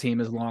think this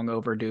team is long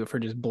overdue for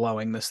just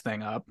blowing this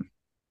thing up.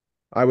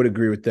 I would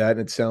agree with that, and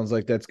it sounds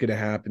like that's going to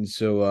happen.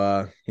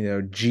 So,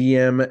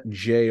 GM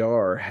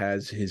JR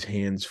has his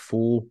hands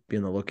full. Be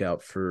on the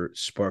lookout for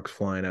sparks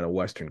flying out of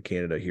Western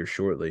Canada here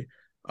shortly.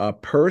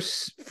 Per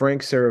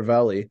Frank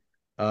Saravelli,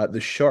 the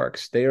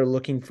Sharks, they are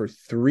looking for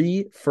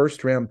 3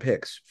 first-round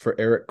picks for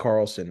Erik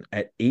Karlsson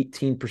at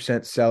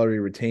 18% salary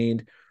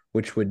retained,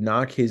 which would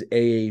knock his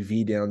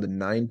AAV down to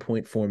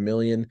 $9.4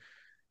 million.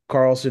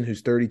 Karlsson,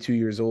 who's 32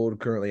 years old,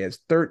 currently has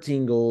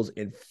 13 goals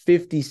and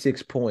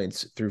 56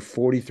 points through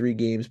 43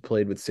 games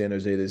played with San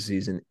Jose this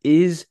season.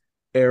 Is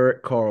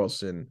Erik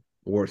Karlsson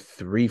worth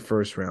 3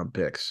 first-round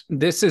picks?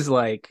 This is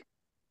like,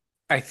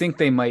 I think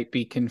they might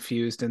be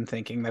confused in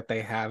thinking that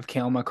they have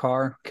Cale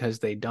Makar because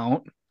they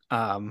don't.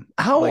 How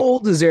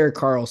old is Erik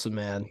Karlsson,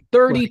 man?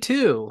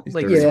 32.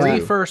 Like 32. 3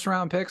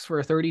 first-round picks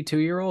for a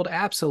 32-year-old?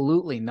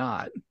 Absolutely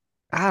not.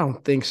 I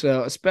don't think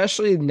so,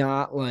 especially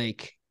not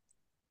like.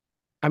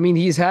 I mean,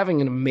 he's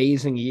having an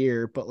amazing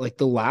year, but like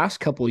the last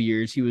couple of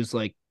years, he was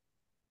like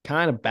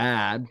kind of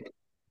bad.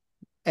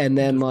 And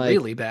then like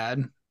really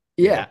bad.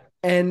 Yeah.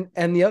 And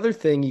the other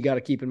thing you got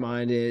to keep in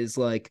mind is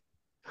like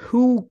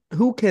who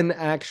can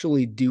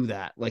actually do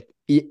that? Like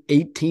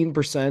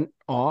 18%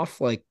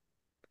 off, like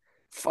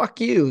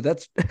fuck you.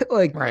 That's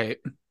like right.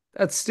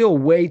 That's still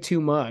way too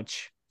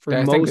much for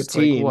most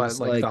teams.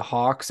 Like the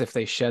Hawks, if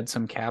they shed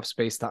some cap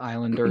space, the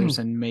Islanders,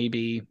 and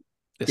maybe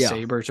the Yeah.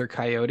 Sabres or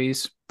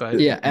Coyotes, but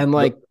Yeah, and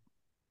like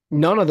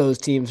none of those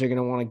teams are going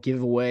to want to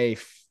give away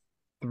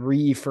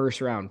 3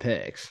 first-round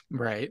picks.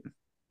 right.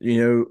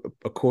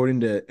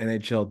 According to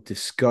NHL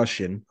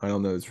discussion, I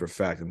don't know this for a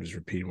fact. I'm just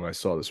repeating what I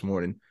saw this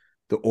morning.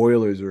 The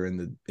Oilers are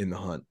in the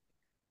hunt.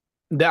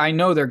 I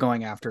know they're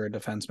going after a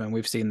defenseman.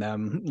 We've seen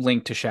them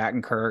linked to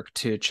Shattenkirk,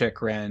 to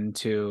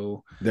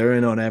Chikrin, They're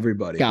in on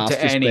everybody. Goss to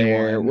to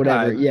spare, anyone.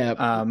 whatever.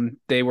 Yeah.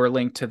 They were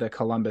linked to the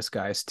Columbus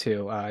guys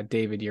too,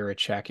 David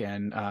Jiricek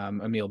and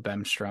Emil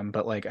Bemstrom.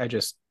 But like,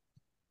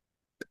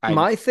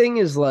 My thing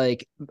is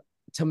like,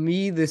 to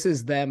me, this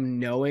is them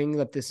knowing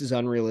that this is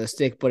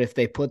unrealistic. But if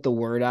they put the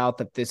word out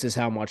that this is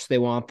how much they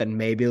want, then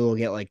maybe they'll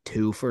get like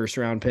 2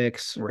 first-round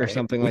picks or Right.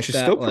 something Which like is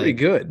that. still pretty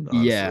good,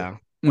 honestly. Yeah.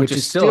 which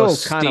is still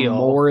kind of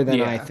more than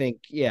I Yeah. think.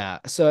 Yeah.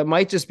 So it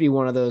might just be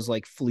one of those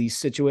like fleece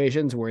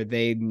situations where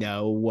they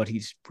know what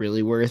he's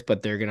really worth,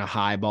 but they're going to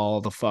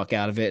highball the fuck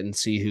out of it and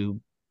see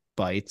who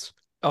bites.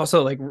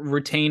 Also, like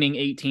retaining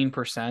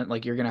 18%,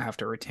 like you're gonna have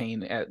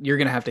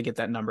to get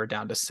that number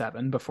down to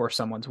 7 before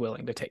someone's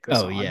willing to take this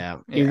on. Yeah.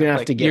 You're going to have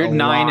like, to get you're a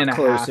 9.5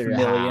 closer to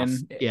million,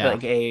 half. Yeah.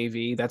 like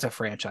AAV. That's a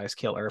franchise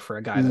killer for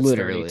a guy that's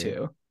Literally.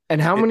 32. And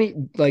how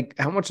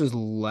much is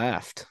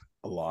left?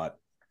 A lot.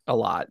 A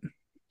lot.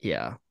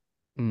 Yeah.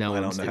 I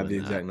don't have the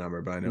exact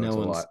number, but I know it's a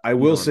lot. I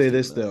will say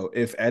this though: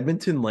 if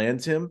Edmonton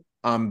lands him,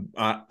 I'm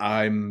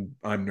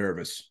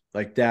nervous.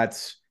 Like that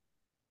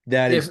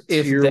is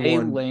if tier they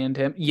one. land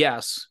him,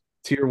 yes,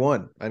 tier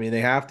 1. I mean,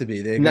 they have to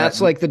be.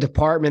 That's like the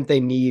department they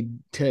need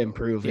to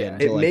improve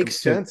in. Yeah. It makes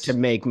sense to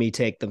make me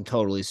take them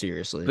totally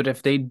seriously. but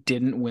if they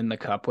didn't win the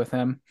cup with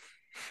him,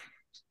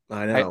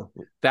 I know.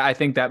 I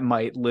think that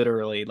might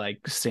literally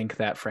like sink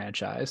that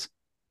franchise.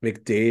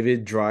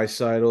 McDavid,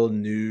 Draisaitl,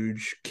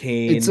 Nuge,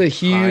 Kane. It's a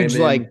huge Hyman,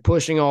 like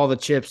pushing all the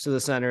chips to the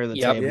center of the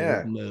Yep. table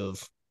Yeah.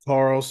 move.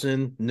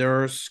 Carlson,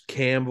 Nurse,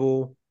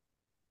 Campbell,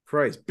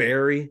 Christ,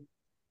 Barry.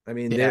 I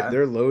mean, Yeah.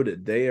 they're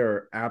loaded. They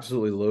are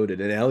absolutely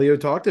loaded. And Elio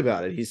talked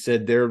about it. He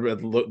said they're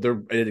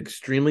an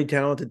extremely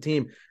talented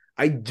team.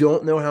 I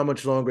don't know how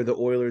much longer the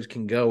Oilers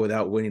can go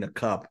without winning a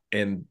cup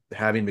and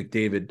having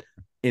McDavid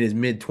in his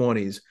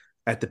mid-20s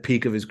at the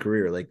peak of his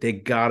career. Like, they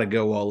got to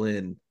go all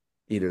in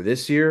either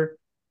this year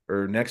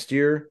or next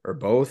year or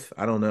both.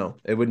 I don't know.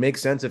 It would make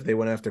sense if they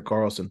went after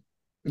Carlson.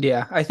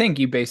 Yeah, I think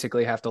you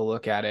basically have to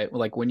look at it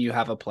like when you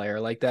have a player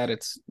like that,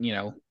 it's,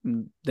 the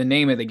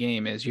name of the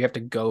game is you have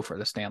to go for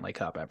the Stanley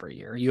Cup every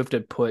year. You have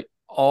to put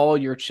all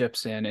your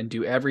chips in and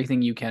do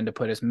everything you can to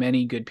put as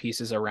many good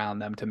pieces around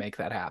them to make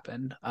that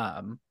happen.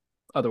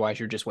 Otherwise,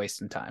 you're just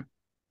wasting time.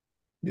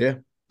 Yeah,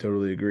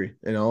 totally agree.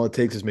 And all it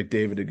takes is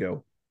McDavid to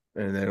go.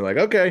 And they're like,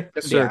 okay,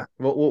 yes, sir. Yeah.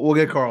 We'll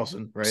get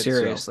Carlson, right?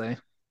 Seriously.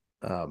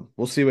 So,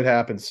 we'll see what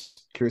happens.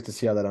 Curious to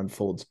see how that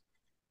unfolds.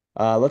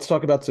 Let's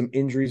talk about some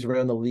injuries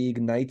around the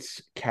league.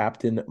 Knights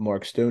captain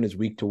Mark Stone is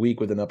week to week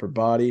with an upper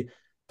body.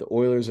 The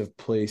Oilers have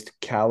placed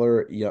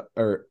Yamamoto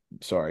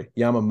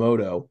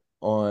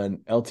on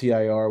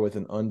LTIR with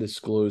an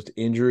undisclosed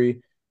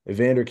injury.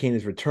 Evander Kane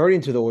is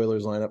returning to the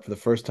Oilers lineup for the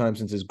first time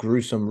since his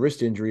gruesome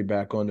wrist injury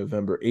back on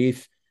November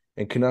 8th.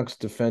 And Canucks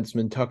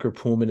defenseman Tucker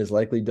Pullman is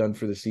likely done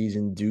for the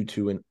season due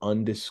to an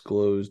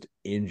undisclosed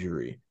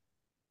injury.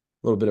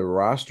 A little bit of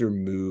roster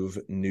move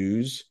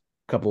news.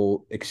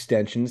 Couple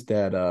extensions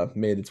that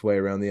made its way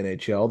around the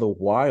NHL. The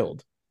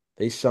Wild,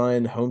 they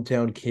signed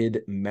hometown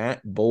kid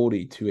Matt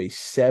Boldy to a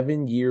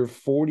 7-year,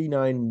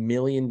 $49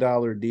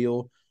 million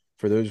deal.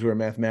 For those who are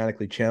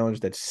mathematically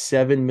challenged, that's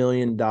 $7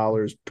 million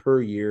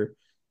per year.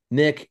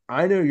 Nick,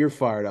 I know you're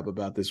fired up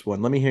about this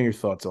one. Let me hear your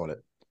thoughts on it.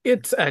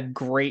 It's a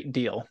great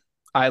deal.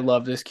 I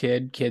love this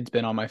kid. Kid's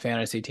been on my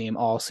fantasy team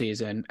all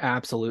season.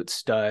 Absolute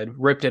stud.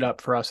 Ripped it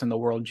up for us in the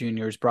World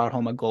Juniors, brought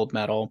home a gold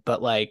medal.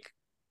 But like,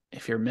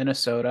 if you're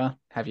Minnesota,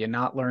 have you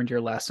not learned your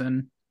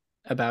lesson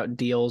about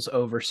deals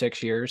over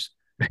 6 years?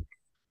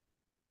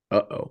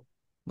 Uh-oh.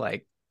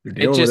 Like, you're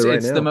dealing with it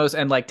right now. The most,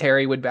 and like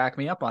Terry would back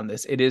me up on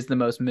this. It is the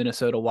most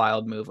Minnesota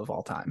Wild move of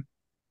all time.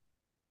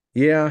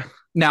 Yeah.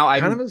 Now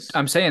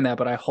I'm saying that,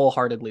 but I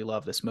wholeheartedly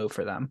love this move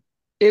for them.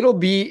 It'll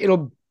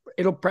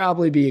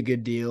probably be a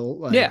good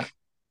deal.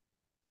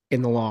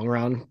 In the long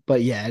run.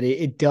 But yeah,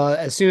 it does.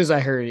 As soon as I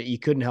heard it, you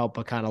couldn't help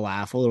but kind of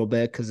laugh a little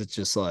bit because it's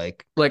just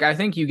like I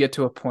think you get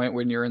to a point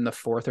when you're in the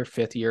 4th or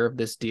 5th year of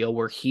this deal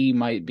where he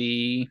might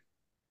be,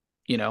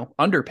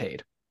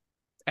 underpaid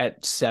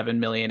at 7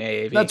 million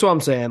AAV. That's what I'm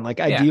saying.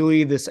 Like,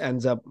 ideally, this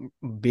ends up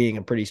being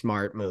a pretty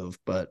smart move,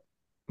 but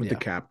with the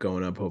cap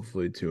going up,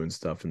 hopefully, too, and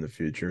stuff in the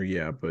future.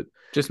 Yeah, but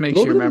just makes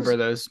you remember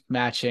those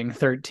matching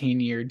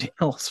 13-year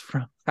deals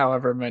from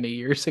however many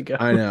years ago.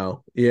 I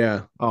know.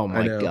 Yeah. Oh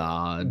my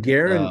God.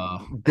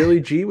 Billy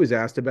G was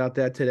asked about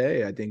that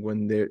today. I think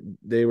when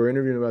they were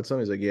interviewing about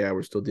something, he's like, yeah,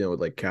 we're still dealing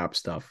with like cap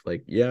stuff.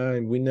 Like, yeah,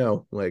 we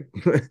know. Like,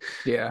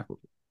 yeah.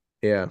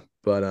 Yeah.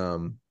 But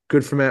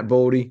good for Matt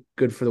Boldy.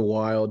 Good for the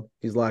Wild.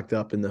 He's locked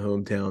up in the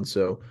hometown.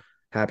 So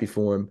happy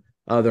for him.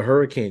 The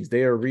Hurricanes,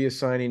 they are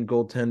reassigning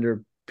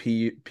goaltender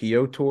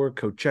Pyotr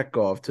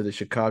Kochetkov to the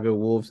Chicago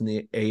Wolves in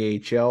the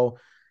AHL.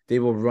 They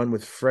will run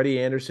with Freddie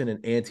Anderson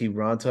and Antti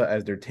Ranta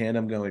as their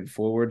tandem going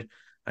forward.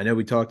 I know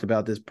we talked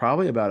about this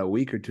probably about a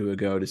week or two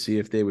ago to see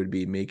if they would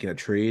be making a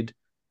trade.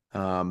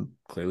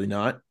 Clearly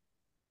not.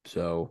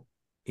 So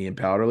Ian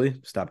Powderly,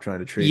 stop trying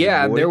to trade your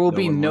Yeah, boy. there will No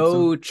be one wants him.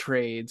 no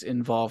trades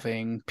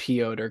involving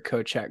Pyotr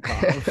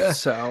Kochetkov.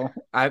 So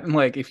I'm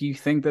like, if you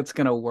think that's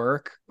gonna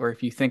work, or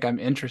if you think I'm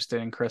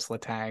interested in Chris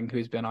Letang,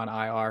 who's been on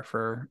IR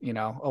for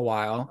a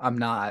while, I'm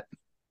not.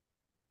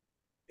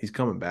 He's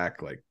coming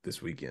back like this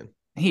weekend.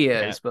 He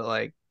Yeah. is, but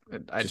like,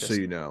 Just so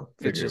you know,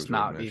 it's figure it just was worth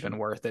not mentioning. even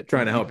worth it.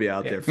 Trying to me. help you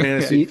out Yeah. there.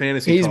 Fantasy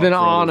He's talk been for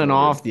all on those and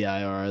wondering. off the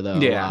IR though a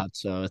Yeah. lot,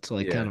 so it's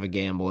like Yeah. kind of a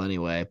gamble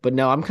anyway. But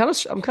no, I'm kind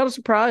of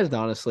surprised,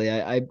 honestly.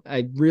 I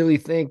really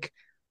think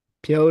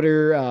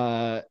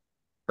Piotr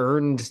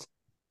earned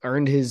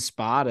his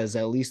spot as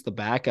at least the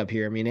backup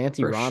here. I mean, Antti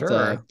For Ranta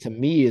sure. to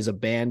me is a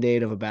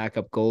band-aid of a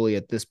backup goalie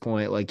at this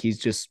point. Like he's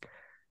just,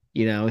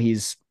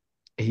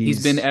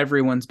 He's been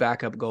everyone's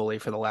backup goalie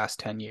for the last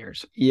 10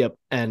 years. Yep.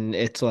 And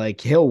it's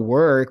like he'll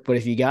work, but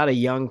if you got a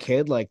young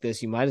kid like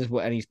this, you might as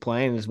well, and he's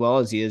playing as well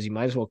as he is, you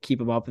might as well keep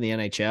him up in the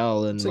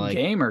NHL. And It's a like,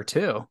 gamer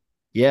too.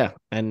 yeah.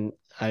 And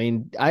I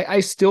mean,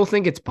 I still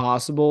think it's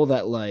possible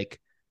that like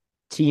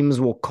teams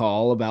will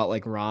call about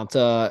like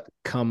Ranta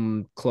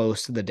come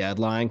close to the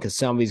deadline because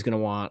somebody's going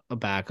to want a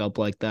backup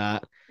like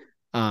that.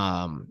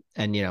 And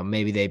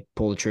maybe they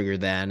pull the trigger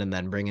then and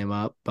then bring him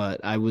up. But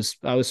I was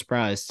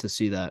surprised to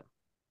see that.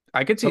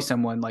 I could see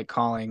someone like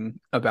calling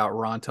about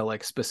Ronta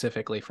like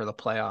specifically for the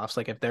playoffs.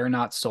 Like if they're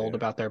not sold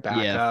about their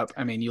backup,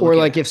 I mean, or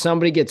like if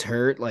somebody gets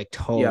hurt, like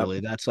totally,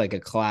 Yep. that's like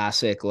a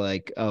classic.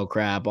 Like, oh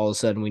crap! All of a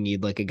sudden, we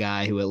need like a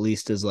guy who at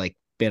least has like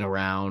been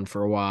around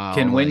for a while,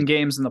 can win like,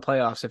 games in the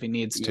playoffs if he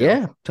needs to.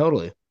 Yeah,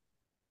 totally.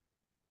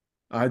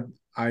 I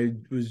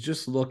was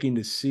just looking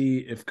to see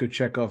if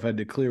Kochetkov had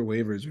to clear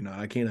waivers or not.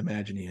 I can't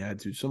imagine he had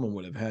to. Someone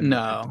would have had to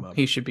have picked him No, up.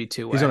 he should be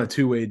two-way. He's on a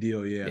two-way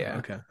deal. Yeah. Yeah.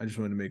 Okay. I just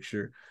wanted to make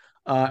sure.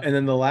 And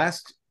then the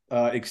last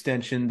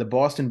extension, the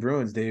Boston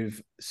Bruins, they've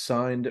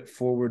signed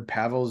forward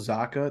Pavel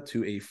Zacha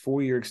to a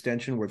 4-year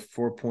extension worth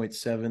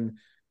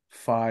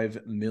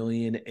 $4.75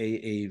 million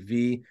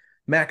AAV.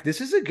 Mac,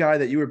 this is a guy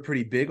that you were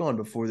pretty big on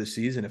before the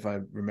season, if I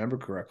remember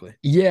correctly.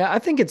 Yeah, I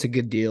think it's a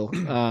good deal.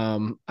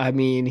 I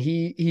mean,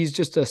 he's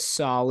just a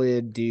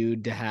solid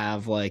dude to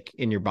have like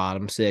in your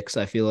bottom six.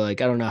 I feel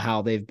like I don't know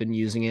how they've been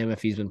using him,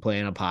 if he's been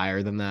playing up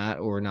higher than that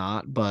or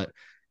not, but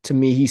to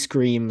me, he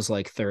screams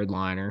like third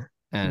liner.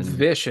 And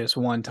vicious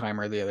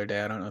one-timer the other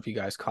day. I don't know if you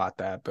guys caught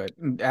that, but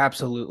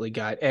absolutely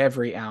got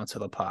every ounce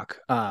of the puck.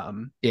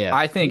 yeah,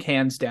 I think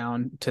hands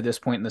down to this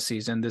point in the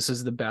season, this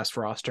is the best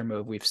roster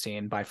move we've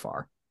seen by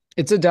far.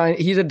 he's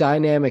a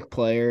dynamic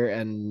player,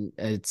 and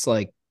it's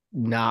like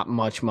not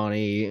much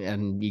money,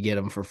 and you get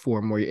him for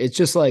 4 more years. It's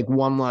just like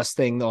one less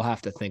thing they'll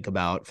have to think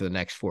about for the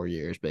next 4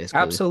 years, basically.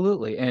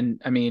 Absolutely.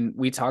 And I mean,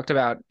 we talked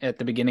about at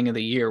the beginning of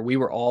the year, we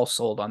were all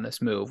sold on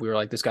this move. We were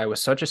like, this guy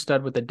was such a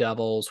stud with the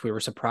Devils. We were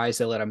surprised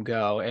they let him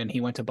go. And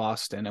he went to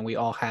Boston, and we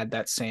all had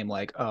that same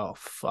like, oh,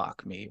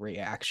 fuck me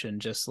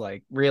reaction. Just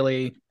like,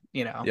 really,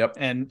 Yep.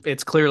 And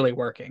it's clearly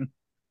working.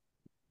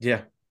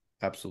 Yeah,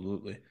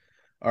 absolutely.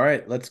 All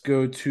right, let's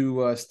go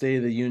to State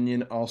of the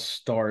Union. I'll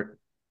start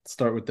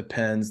with the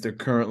Pens. They're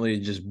currently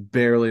just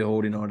barely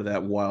holding on to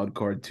that wild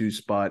card 2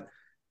 spot.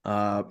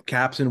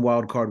 Caps in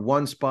wild card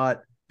 1 spot.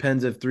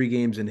 Pens have 3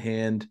 games in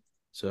hand.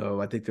 So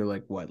I think they're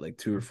like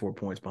 2 or 4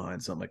 points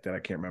behind, something like that. I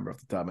can't remember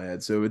off the top of my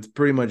head. So it's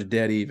pretty much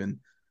dead even.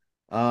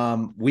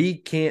 We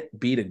can't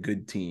beat a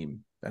good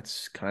team.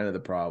 That's kind of the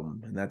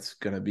problem. And that's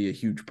going to be a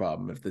huge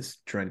problem if this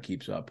trend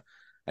keeps up.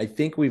 I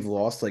think we've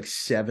lost like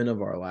 7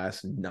 of our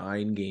last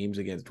 9 games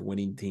against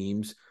winning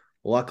teams.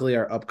 Luckily,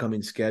 our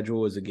upcoming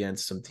schedule is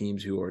against some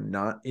teams who are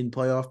not in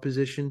playoff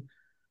position.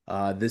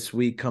 This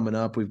week coming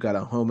up, we've got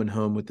a home and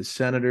home with the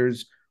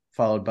Senators,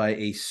 followed by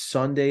a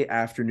Sunday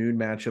afternoon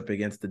matchup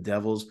against the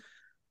Devils.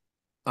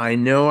 I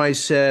know I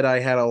said I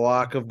had a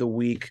lock of the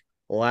week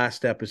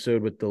last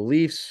episode with the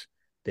Leafs.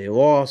 They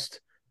lost.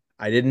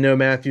 I didn't know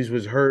Matthews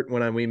was hurt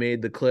when we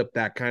made the clip.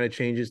 That kind of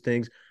changes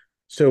things.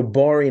 So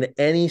barring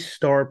any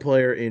star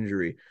player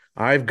injury,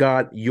 I've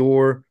got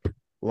your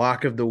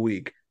lock of the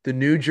week. The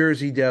New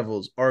Jersey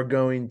Devils are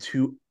going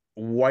to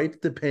wipe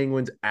the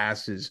Penguins'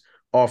 asses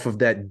off of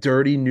that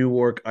dirty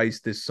Newark ice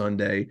this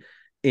Sunday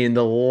in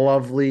the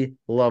lovely,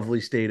 lovely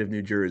state of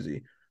New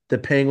Jersey. The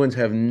Penguins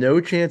have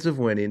no chance of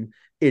winning.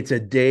 It's a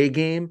day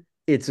game.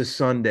 It's a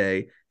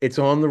Sunday. It's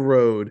on the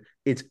road.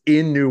 It's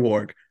in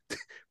Newark.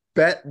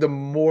 Bet the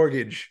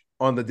mortgage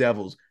on the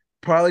Devils.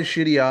 Probably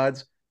shitty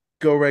odds.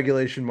 Go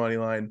regulation money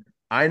line.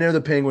 I know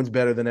the Penguins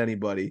better than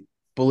anybody.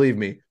 Believe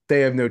me,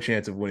 they have no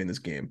chance of winning this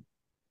game.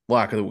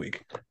 Lock of the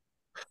week.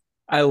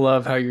 I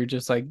love how you're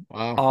just like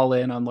Wow. all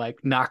in on like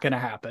not gonna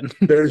happen.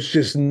 There's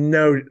just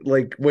no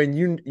like when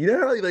you know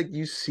how like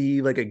you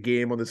see like a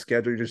game on the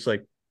schedule, you're just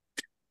like,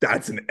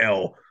 that's an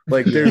L.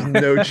 Like there's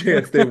no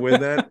chance they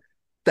win that.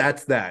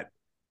 That's that.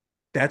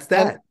 That's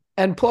that.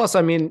 And plus,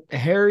 I mean,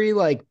 Harry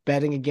like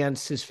betting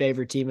against his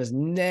favorite team has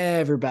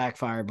never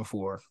backfired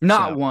before.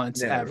 Not So,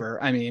 once never.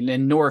 ever. I mean,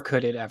 and nor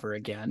could it ever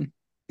again.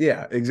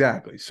 Yeah,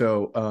 exactly.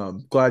 So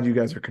glad you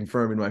guys are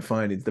confirming my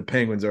findings. The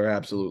Penguins are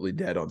absolutely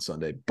dead on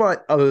Sunday.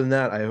 But other than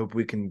that, I hope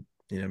we can,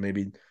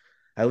 maybe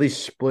at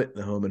least split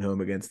the home and home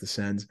against the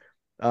Sens.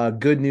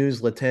 Good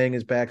news, Letang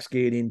is back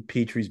skating,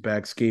 Petrie's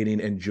back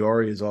skating, and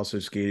Jari is also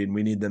skating.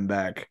 We need them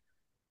back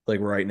like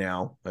right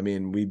now. I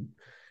mean, we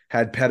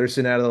had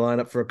Pedersen out of the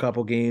lineup for a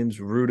couple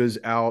games. Ruta's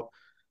out.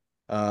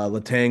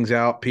 Latang's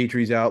out,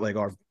 Petrie's out, like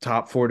our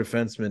top four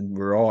defensemen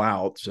were all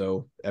out.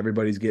 So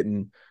everybody's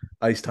getting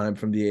ice time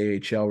from the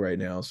AHL right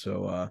now.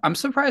 So I'm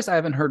surprised I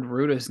haven't heard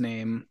Ruta's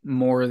name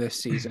more this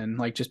season,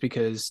 like just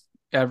because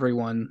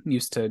everyone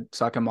used to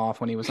suck him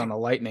off when he was on the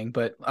Lightning.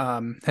 But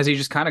has he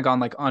just kind of gone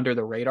like under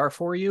the radar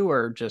for you,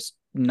 or just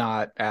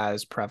not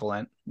as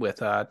prevalent with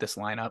this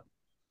lineup?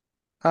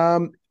 I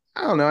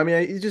don't know. I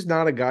mean, he's just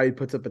not a guy who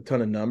puts up a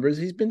ton of numbers.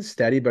 He's been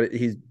steady, but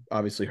he's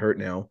obviously hurt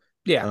now.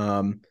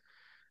 Yeah.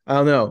 I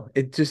don't know.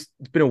 It's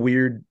been a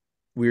weird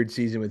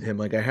season with him.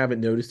 Like I haven't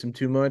noticed him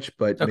too much,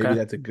 but maybe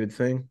that's a good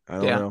thing. I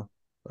don't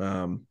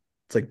know.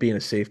 It's like being a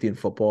safety in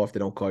football. If they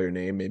don't call your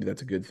name, maybe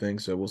that's a good thing.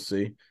 So we'll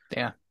see.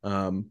 Yeah.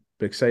 But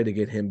excited to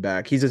get him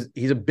back. He's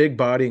a big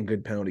body and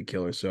good penalty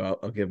killer. So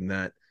I'll give him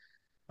that.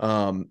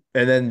 And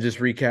then just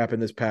recapping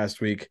this past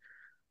week,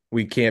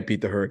 we can't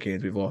beat the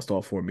Hurricanes. We've lost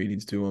all 4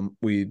 meetings to them.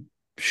 We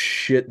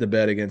shit the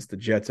bed against the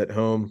Jets at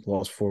home,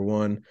 lost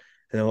 4-1.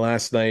 And then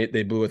last night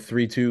they blew a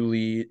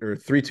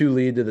 3-2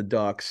 lead to the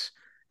Ducks.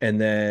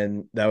 And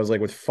then that was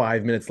like with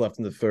 5 minutes left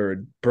in the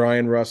third.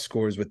 Brian Russ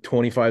scores with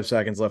 25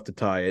 seconds left to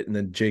tie it. And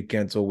then Jake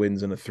Gensel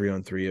wins in a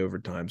 3-on-3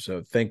 overtime.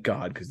 So thank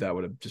God, because that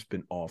would have just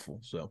been awful.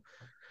 So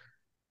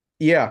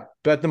yeah,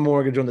 bet the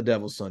mortgage on the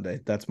Devils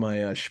Sunday. That's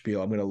my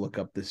spiel. I'm going to look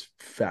up this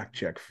fact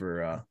check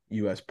for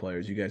U.S.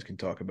 players. You guys can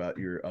talk about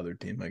your other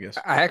team, I guess.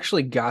 I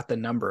actually got the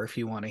number if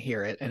you want to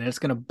hear it, and it's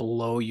going to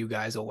blow you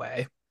guys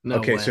away. No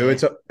okay, way.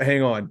 so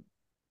hang on.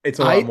 It's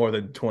a lot more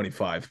than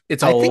 25.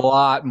 It's a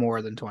lot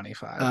more than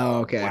 25. Oh,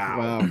 okay.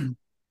 Wow.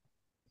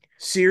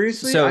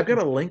 Seriously? So I've got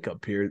a link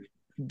up here.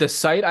 The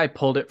site I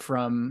pulled it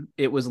from,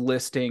 it was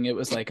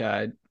like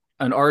an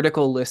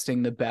article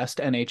listing the best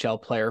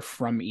NHL player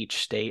from each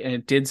state. And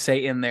it did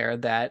say in there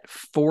that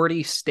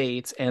 40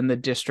 states and the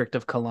District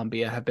of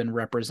Columbia have been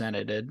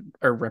represented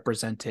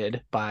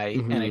by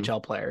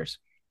NHL players.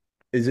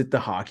 Is it the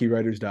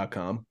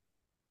hockeywriters.com?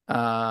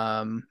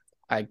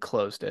 I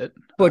closed it.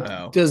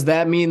 But does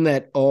that mean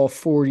that all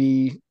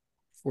 40,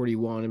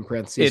 41 in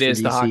parentheses? It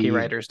is the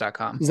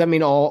hockeywriters.com. Does that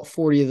mean all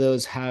 40 of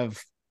those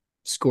have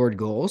scored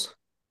goals?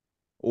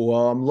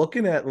 Well, I'm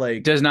looking at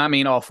does not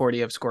mean all 40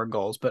 have scored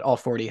goals, but all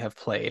 40 have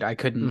played. I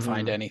couldn't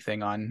find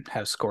anything on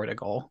have scored a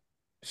goal.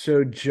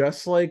 So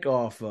just like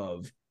off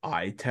of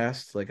eye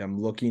test, like I'm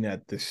looking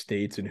at the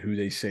states and who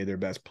they say their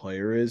best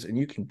player is, and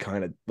you can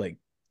kind of like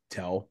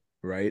tell,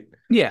 right?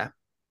 Yeah.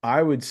 I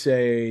would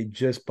say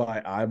just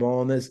by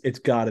eyeballing this, it's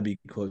got to be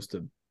close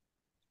to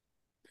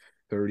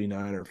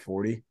 39 or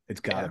 40.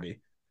 It's got to be.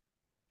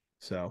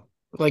 So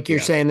like you're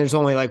saying there's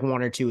only like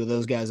 1 or 2 of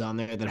those guys on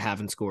there that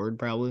haven't scored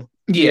probably.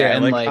 Yeah,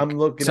 and like I'm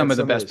looking some at of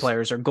the best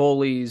players are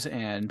goalies,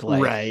 and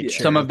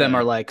some of them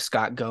are like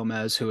Scott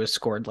Gomez, who has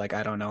scored like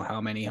I don't know how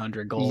many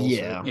 100 goals.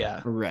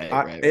 Yeah. Right.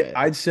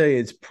 I'd say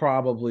it's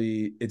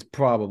probably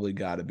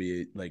got to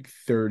be like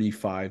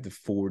 35 to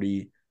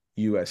 40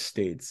 U.S.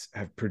 states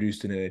have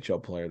produced an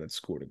NHL player that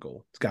scored a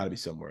goal. It's got to be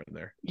somewhere in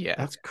there. Yeah,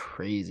 that's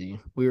crazy.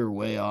 We were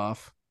way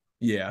off.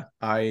 Yeah.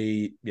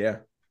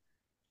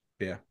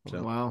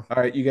 So wow.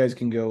 All right, you guys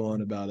can go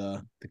on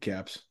about the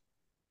Caps.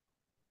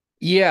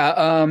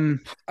 Yeah,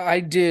 I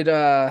did.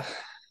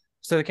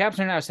 So the Caps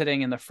are now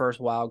sitting in the first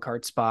wild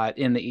card spot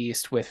in the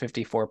East with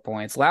 54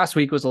 points. Last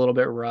week was a little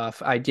bit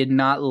rough. I did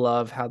not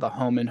love how the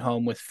home and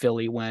home with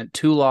Philly went.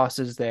 2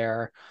 losses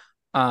there.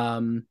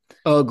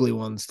 Ugly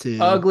ones too.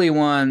 Ugly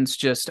ones.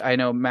 Just I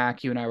know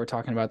Mac, you and I were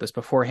talking about this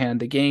beforehand.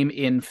 The game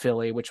in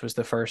Philly, which was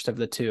the first of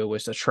the 2,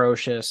 was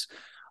atrocious.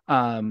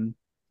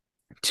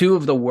 2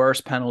 of the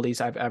worst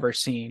penalties I've ever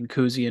seen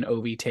Kuzi and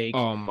Ovi take.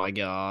 Oh my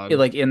God.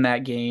 Like in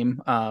that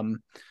game.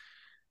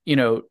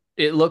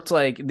 It looked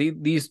like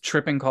these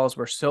tripping calls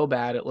were so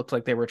bad. It looked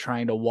like they were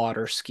trying to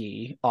water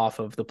ski off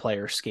of the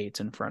players'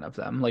 skates in front of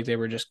them. Like they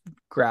were just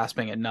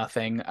grasping at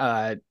nothing.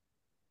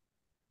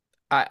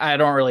 I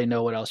don't really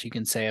know what else you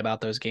can say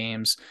about those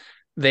games.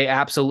 They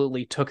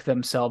absolutely took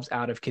themselves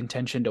out of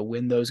contention to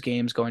win those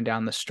games going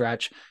down the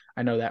stretch.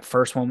 I know that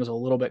first one was a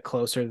little bit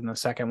closer than the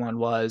second one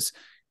was.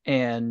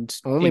 And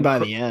only by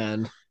the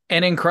end.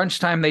 And in crunch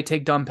time, they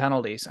take dumb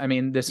penalties. I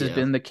mean, this has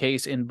been the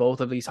case in both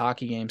of these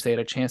hockey games. They had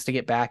a chance to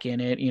get back in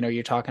it.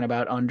 You're talking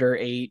about under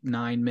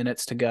 8-9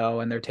 minutes to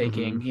go, and they're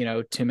taking,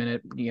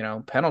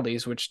 2-minute,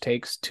 penalties, which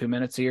takes 2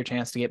 minutes of your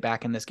chance to get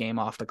back in this game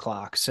off the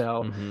clock.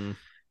 So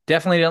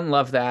definitely didn't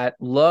love that.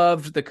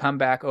 Loved the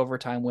comeback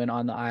overtime win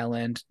on the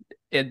island,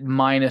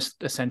 minus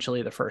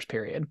essentially the first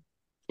period.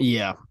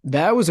 Yeah,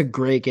 that was a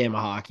great game of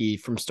hockey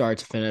from start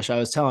to finish. I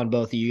was telling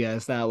both of you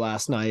guys that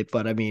last night,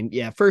 but I mean,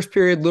 first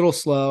period, little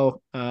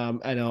slow.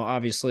 I know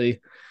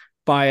obviously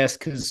biased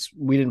because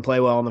we didn't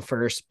play well in the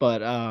first,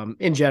 but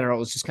in general, it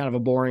was just kind of a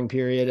boring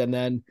period. And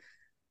then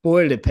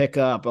boy, did it pick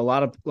up. A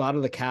lot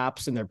of the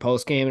Caps in their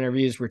post game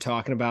interviews were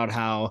talking about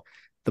how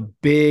the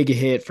big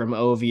hit from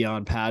Ovi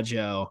on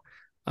Paggio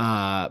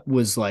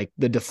was like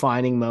the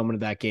defining moment of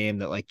that game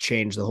that like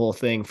changed the whole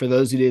thing. For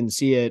those who didn't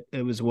see it,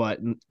 it was what,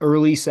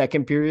 early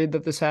second period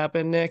that this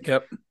happened, Nick?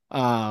 Yep.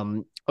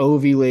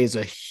 Ovi lays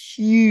a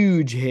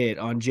huge hit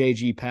on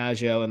JG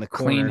Paggio in the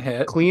Clean corner,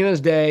 hit. clean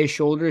as day,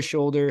 shoulder to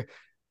shoulder,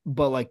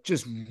 but like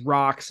just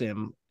rocks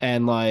him.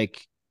 And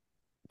like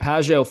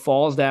Paggio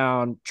falls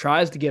down,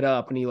 tries to get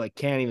up, and he like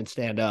can't even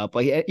stand up.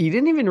 Like he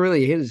didn't even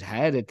really hit his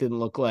head. It didn't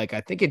look like.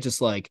 I think it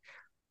just like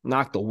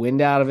knocked the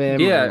wind out of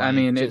him. Yeah, or like I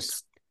mean,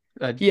 just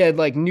it's a he had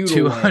like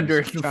noodle legs trying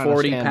to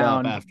 240 stand up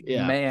pound after.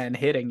 Yeah, man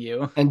hitting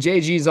you. and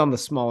JG's on the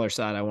smaller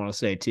side, I want to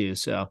say too.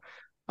 So,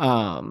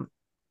 um,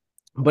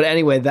 but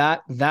anyway,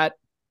 that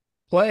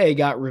play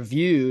got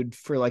reviewed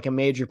for like a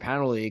major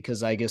penalty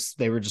because I guess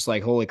they were just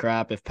like, holy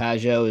crap, if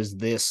Paggio is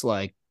this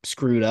like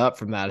screwed up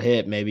from that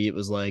hit, maybe it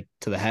was like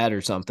to the head or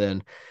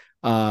something.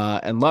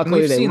 And And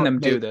luckily we've they seen them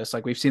do this.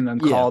 Like we've seen them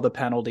yeah. call the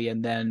penalty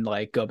and then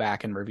like go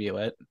back and review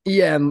it.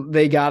 Yeah, and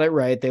they got it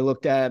right. They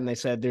looked at it and they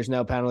said there's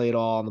no penalty at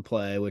all on the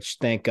play, which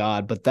thank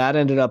God. But that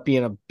ended up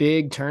being a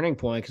big turning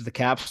point because the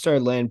Caps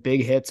started laying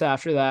big hits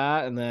after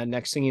that. And then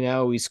next thing you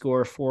know, we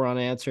score 4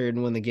 unanswered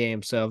and win the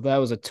game. So that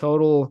was a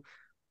total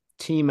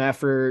team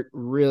effort,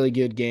 really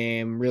good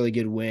game, really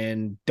good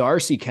win.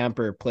 Darcy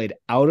Kemper played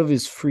out of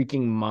his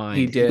freaking mind.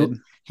 He did.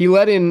 He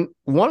let in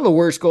one of the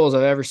worst goals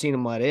I've ever seen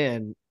him let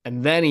in,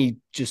 and then he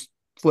just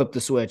flipped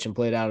the switch and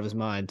played out of his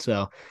mind.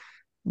 So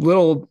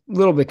little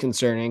bit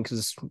concerning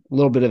because a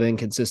little bit of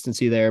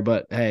inconsistency there,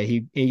 but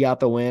hey, he got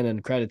the win,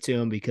 and credit to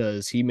him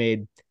because he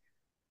made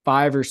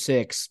 5 or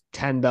 6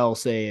 10-bell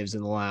saves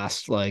in the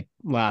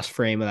last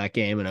frame of that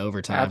game in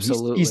overtime.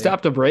 Absolutely. He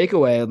stopped a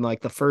breakaway in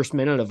like the first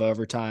minute of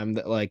overtime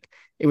that like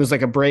it was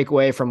like a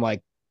breakaway from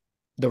like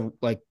the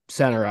like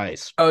center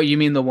ice. Oh, you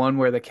mean the one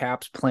where the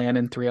Caps plan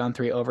in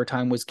 3-on-3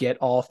 overtime was get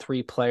all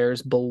 3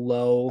 players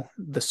below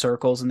the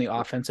circles in the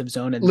offensive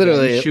zone and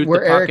Literally then shoot the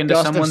where puck Eric into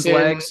someone's Gustafson,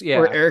 legs? Yeah.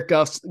 where Eric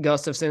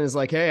Gustafson is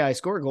like, hey, I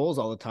score goals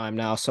all the time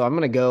now, so I'm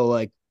gonna go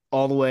like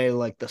all the way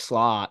like the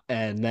slot,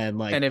 and then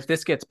like, And if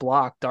this gets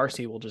blocked,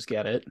 Darcy will just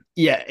get it.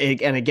 yeah,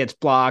 and it gets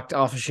blocked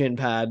off a shin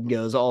pad,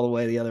 goes all the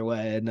way the other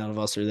way, and none of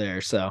us are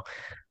there. So,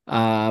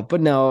 but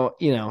no,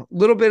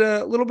 little bit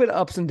of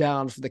ups and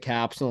downs for the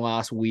Caps in the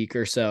last week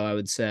or so, I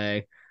would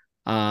say.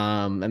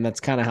 And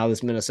that's kind of how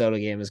this Minnesota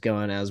game is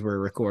going as we're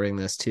recording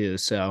this too.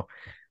 So,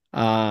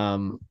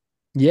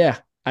 yeah,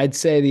 I'd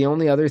say the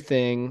only other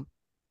thing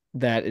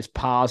that is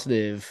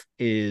positive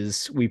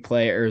is we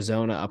play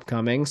Arizona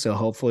upcoming, so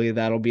hopefully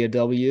that'll be a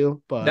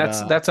W. But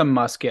that's a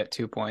must get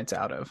 2 points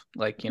out of.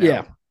 Like,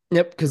 yeah,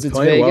 yep, because it's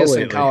playing well Vegas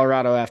and lately.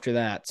 Colorado after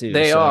that too.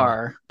 They so.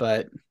 are,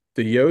 but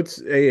The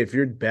Yotes, hey, if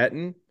you're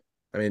betting,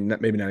 I mean,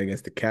 maybe not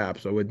against the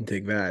Caps, I wouldn't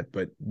take that,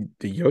 but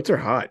the Yotes are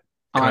hot.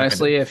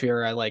 honestly, if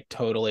you're a like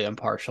totally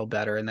impartial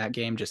bettor in that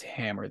game, just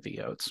hammer the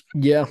Yotes.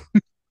 Yeah,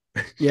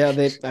 yeah,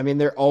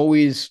 they're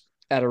always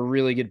at a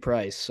really good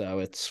price, so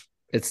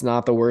it's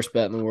not the worst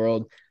bet in the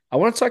world. I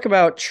want to talk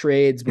about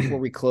trades before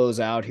we close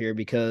out here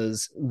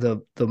because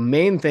the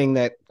main thing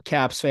that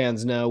Caps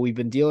fans know we've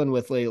been dealing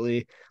with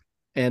lately,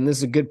 and this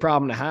is a good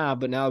problem to have,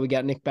 but now we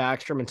got Nick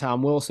Backstrom and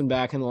Tom Wilson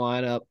back in the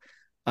lineup.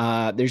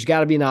 There's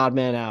got to be an odd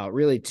man out,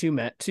 really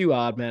two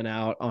odd men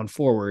out on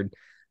forward.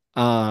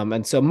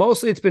 And so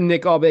mostly it's been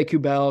Nick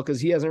Aube-Kubel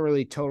because he hasn't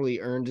really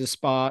totally earned his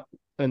spot.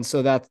 And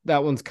so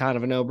that one's kind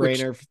of a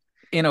no-brainer. Which,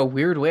 in a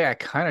weird way, I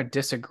kind of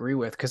disagree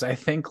with because I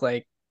think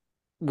like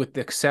with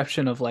the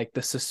exception of like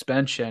the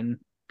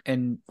suspension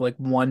and like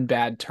one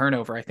bad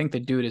turnover, I think the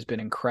dude has been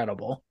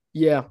incredible.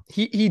 Yeah,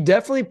 he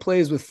definitely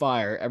plays with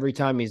fire every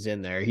time he's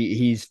in there.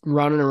 He's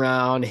running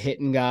around,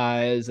 hitting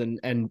guys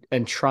and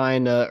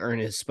trying to earn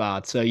his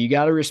spot. So you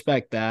got to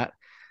respect that.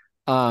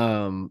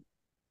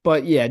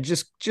 But yeah,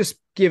 just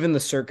given the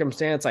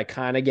circumstance, I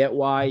kind of get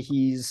why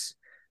he's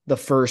the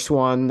first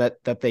one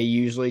that they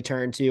usually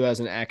turn to as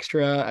an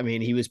extra. I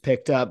mean, he was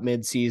picked up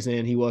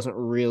mid-season. He wasn't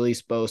really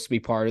supposed to be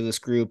part of this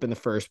group in the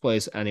first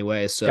place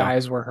anyway. So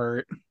guys were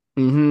hurt.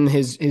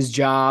 His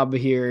job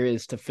here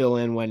is to fill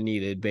in when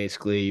needed,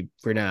 basically,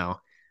 for now.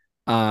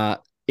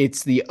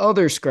 It's the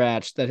other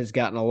scratch that has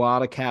gotten a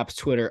lot of Caps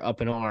Twitter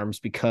up in arms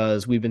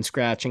because we've been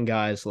scratching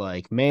guys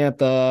like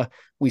Mantha.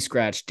 We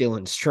scratched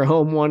Dylan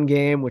Strome one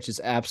game, which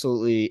is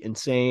absolutely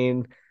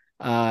insane.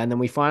 And then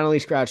we finally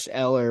scratched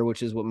Eller,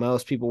 which is what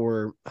most people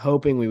were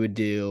hoping we would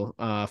do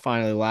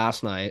finally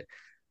last night.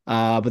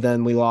 But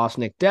then we lost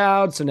Nick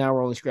Dowd, so now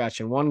we're only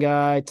scratching one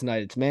guy.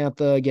 Tonight it's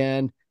Mantha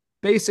again.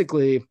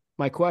 Basically,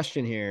 my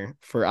question here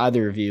for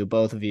either of you,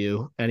 both of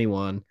you,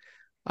 anyone,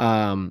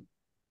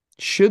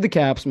 should the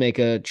Caps make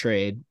a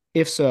trade?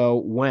 If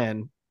so,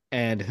 when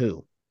and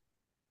who?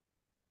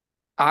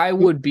 I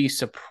would be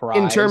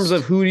surprised. In terms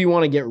of who do you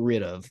want to get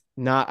rid of?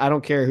 I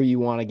don't care who you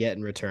want to get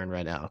in return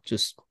right now.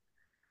 Just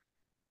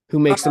who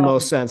makes the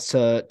most sense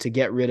to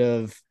get rid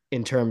of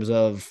in terms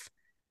of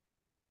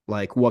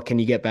like what can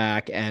you get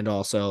back and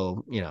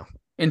also,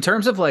 In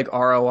terms of like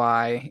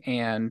ROI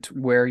and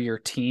where your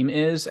team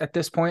is at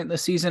this point in the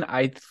season,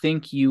 I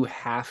think you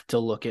have to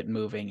look at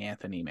moving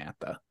Anthony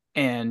Mantha.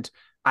 And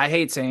I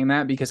hate saying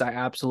that because I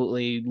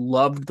absolutely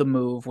loved the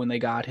move when they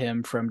got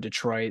him from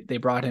Detroit. They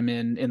brought him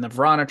in the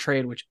Vrana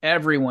trade, which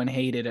everyone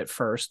hated at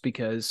first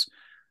because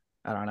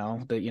I don't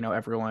know that,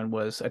 everyone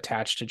was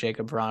attached to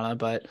Jacob Vrana,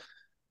 but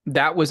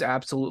that was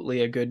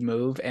absolutely a good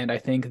move. And I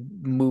think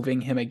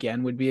moving him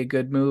again would be a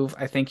good move.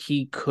 I think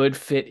he could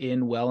fit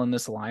in well in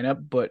this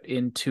lineup, but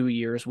in 2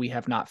 years, we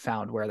have not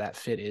found where that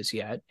fit is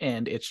yet.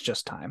 And it's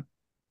just time.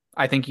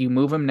 I think you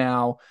move him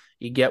now,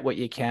 you get what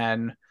you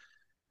can.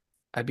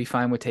 I'd be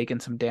fine with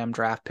taking some damn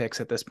draft picks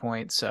at this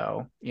point.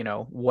 So,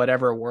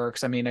 whatever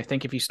works. I mean, I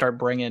think if you start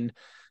bringing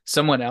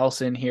someone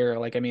else in here,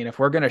 if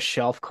we're going to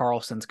shelf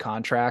Carlson's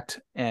contract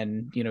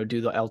and,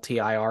 do the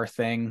LTIR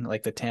thing,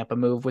 like the Tampa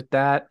move with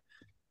that,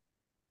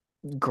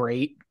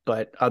 great,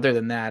 but other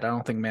than that, I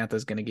don't think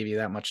Mantha's going to give you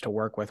that much to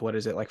work with. What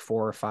is it, like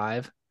 4 or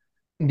 5?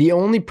 The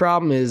only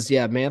problem is,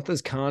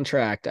 Mantha's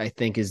contract, I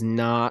think, is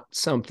not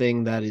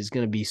something that is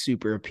going to be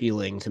super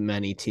appealing to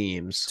many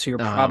teams. So you're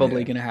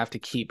probably going to have to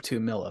keep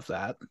 $2 million of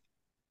that.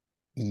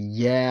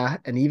 Yeah,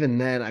 and even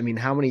then, I mean,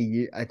 how many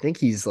years? I think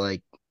he's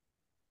like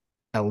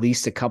at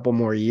least a couple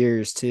more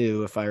years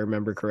too, if I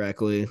remember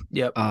correctly.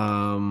 Yep.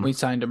 We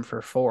signed him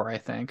for 4, I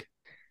think,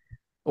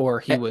 or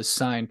he was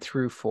signed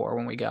through 4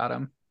 when we got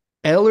him.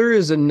 Eller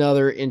is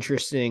another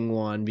interesting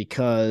one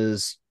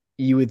because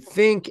you would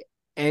think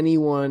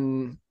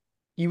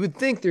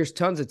there's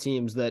tons of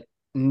teams that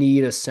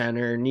need a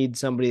center, need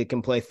somebody that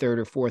can play third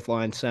or fourth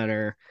line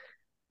center.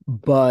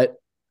 But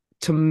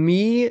to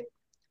me,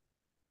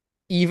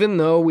 even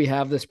though we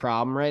have this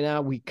problem right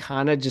now, we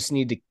kind of just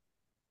need to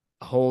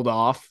hold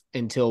off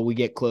until we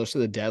get close to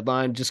the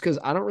deadline, just because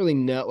I don't really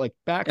know. Like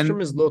Backstrom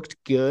has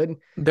looked good.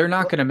 They're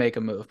not going to make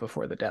a move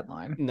before the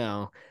deadline.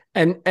 No.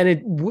 And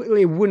it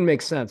wouldn't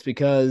make sense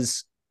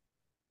because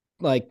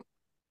like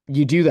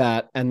you do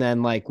that and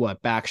then like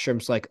what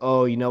Backstrom's like,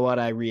 oh, you know what?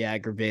 I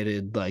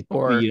re-aggravated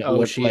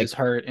she is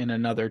hurt in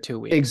another 2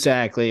 weeks.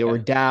 Exactly. Yeah. Or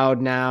Dowd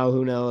now,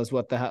 who knows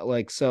what the hell,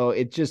 like, so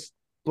it just,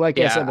 like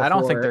I said before, I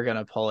don't think they're going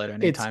to pull it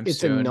anytime soon.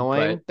 It's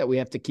annoying that we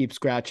have to keep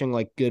scratching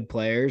like good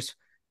players.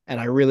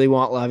 And I really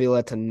want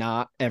Laviolette to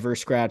not ever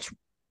scratch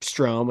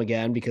Strome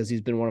again because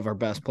he's been one of our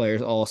best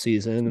players all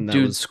season. And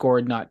Dude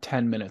scored not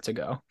 10 minutes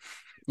ago.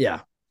 Yeah.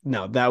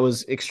 No, that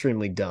was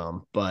extremely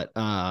dumb. But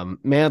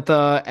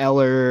Mantha,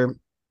 Eller,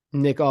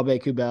 Nick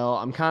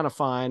Aube-Kubel, I'm kind of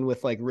fine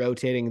with like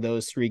rotating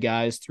those 3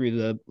 guys through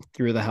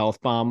the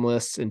health bomb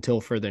lists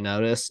until further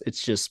notice.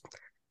 It's just,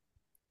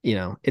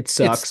 it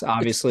sucks,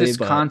 obviously. It's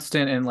this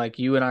constant, and like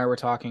you and I were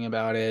talking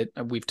about it,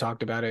 we've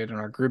talked about it in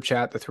our group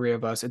chat, the 3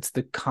 of us. It's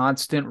the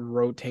constant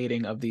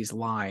rotating of these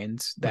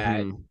lines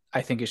that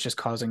I think is just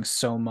causing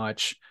so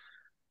much,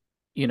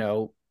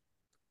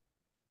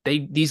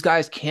 these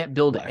guys can't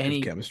build any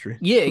chemistry.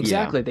 Yeah,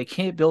 exactly. Yeah. They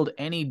can't build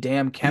any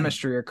damn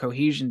chemistry or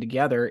cohesion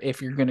together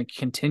if you're going to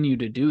continue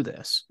to do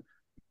this.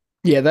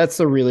 Yeah, that's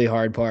the really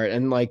hard part.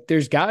 And like,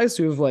 there's guys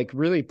who have like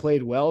really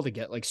played well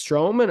together. Like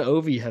Strome and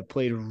Ovi have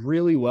played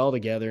really well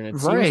together. And it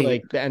seems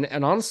like, and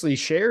honestly,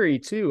 Sherry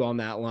too on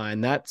that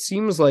line. That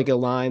seems like a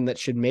line that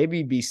should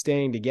maybe be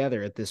staying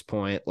together at this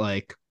point.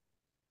 Like,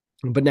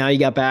 but now you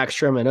got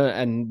Backstrom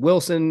and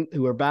Wilson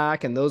who are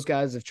back, and those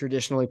guys have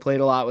traditionally played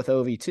a lot with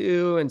Ovi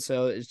too. And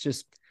so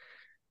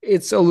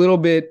it's a little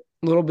bit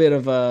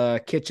of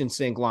a kitchen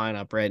sink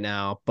lineup right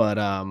now. But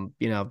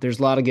there's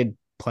a lot of good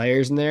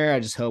players in there. I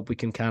just hope we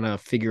can kind of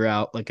figure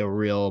out like a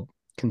real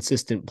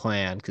consistent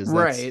plan because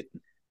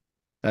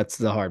that's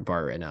the hard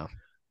part right now.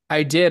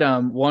 I did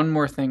one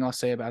more thing I'll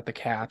say about the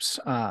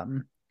Caps.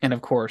 And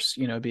of course,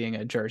 being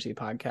a Jersey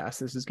podcast,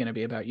 this is going to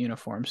be about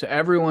uniforms. So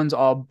everyone's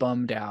all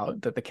bummed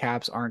out that the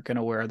Caps aren't going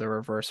to wear the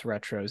reverse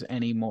retros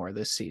anymore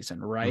this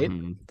season, right?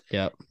 Mm-hmm.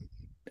 Yep.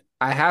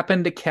 I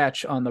happened to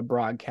catch on the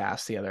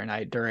broadcast the other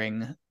night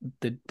during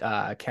the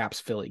Caps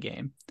Philly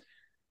game.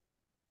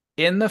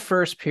 In the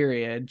first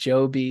period,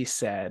 Joe B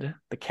said,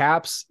 the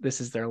Caps,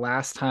 this is their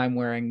last time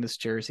wearing this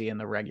jersey in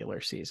the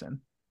regular season.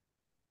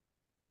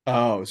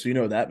 Oh, so you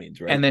know what that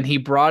means, right? And then he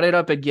brought it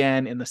up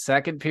again in the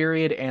second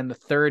period and the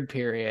third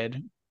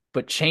period,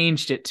 but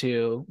changed it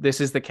to,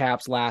 this is the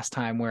Caps' last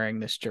time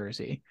wearing this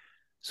jersey.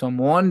 So I'm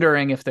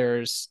wondering if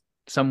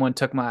someone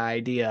took my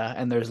idea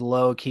and there's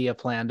low-key a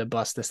plan to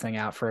bust this thing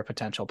out for a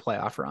potential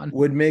playoff run.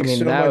 Would make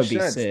so much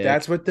sense.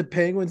 That's what the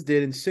Penguins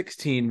did in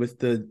 16 with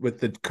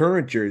the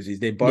current jerseys.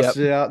 They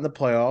busted it out in the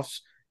playoffs,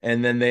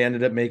 and then they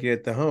ended up making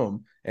it the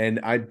home.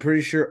 And I'm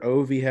pretty sure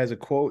Ovi has a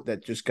quote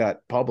that just got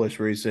published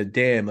where he said,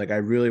 damn, like I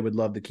really would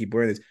love to keep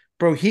wearing this.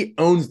 Bro, he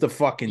owns the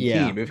fucking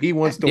team. If he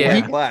wants to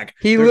wear black.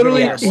 He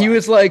literally, he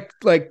was like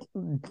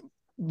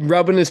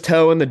rubbing his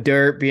toe in the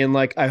dirt, being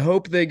like, I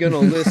hope they're going to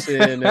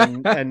listen.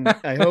 and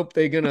I hope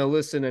they're going to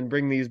listen and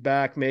bring these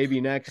back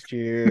maybe next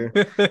year.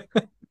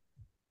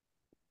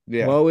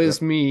 Yeah. Woe is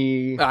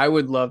me. I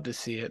would love to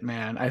see it,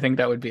 man. I think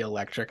that would be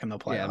electric in the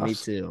playoffs. Yeah, me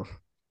too.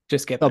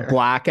 Just get a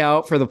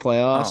blackout for the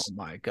playoffs. Oh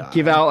my God.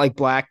 Give out like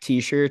black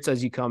t-shirts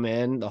as you come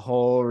in. The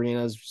whole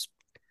arena's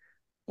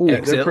Ooh, they're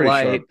Exit pretty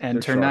light, sharp. enter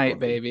They're sharp night, looking.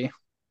 baby.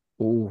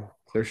 ooh.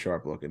 They're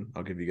sharp looking.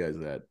 I'll give you guys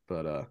that.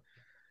 But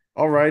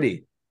all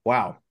righty.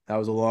 Wow, that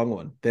was a long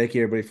one. Thank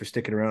you everybody for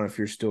sticking around. If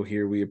you're still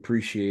here, we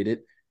appreciate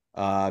it.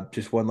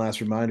 Just one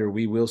last reminder,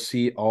 we will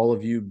see all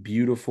of you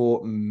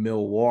beautiful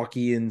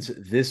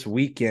Milwaukeeans this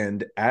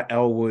weekend at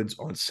Elwoods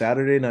on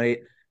Saturday night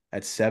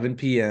at 7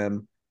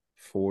 p.m.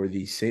 for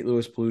the St.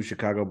 Louis Blues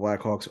Chicago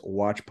Blackhawks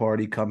watch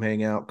party. Come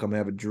hang out, come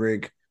have a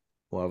drink.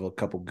 We'll have a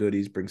couple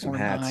goodies, bring some Or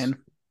hats 9.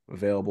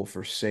 available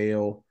for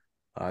sale.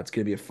 It's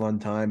going to be a fun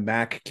time.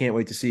 Mac, can't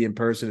wait to see you in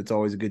person. It's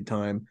always a good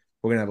time.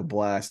 We're going to have a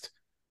blast.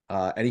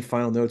 Any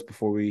final notes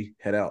before we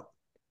head out?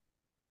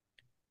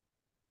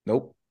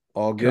 Nope.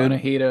 All good.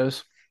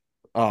 Conahitos.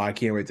 Oh, I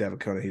can't wait to have a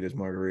Conahitas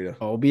margarita.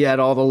 I'll be at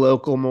all the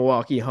local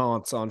Milwaukee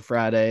haunts on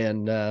Friday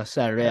and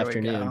Saturday There we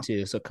afternoon go.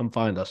 too. So come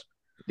find us.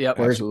 Yep.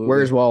 Absolutely.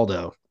 Where's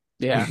Waldo?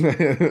 Yeah.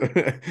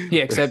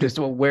 Yeah, except it's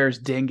where's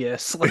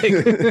Dingus? Like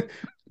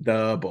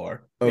the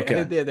bar.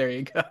 Okay. Yeah, there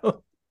you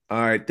go.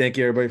 All right. Thank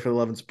you everybody for the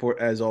love and support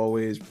as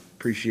always.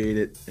 Appreciate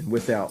it. And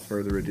without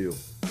further ado,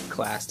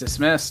 Class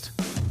dismissed.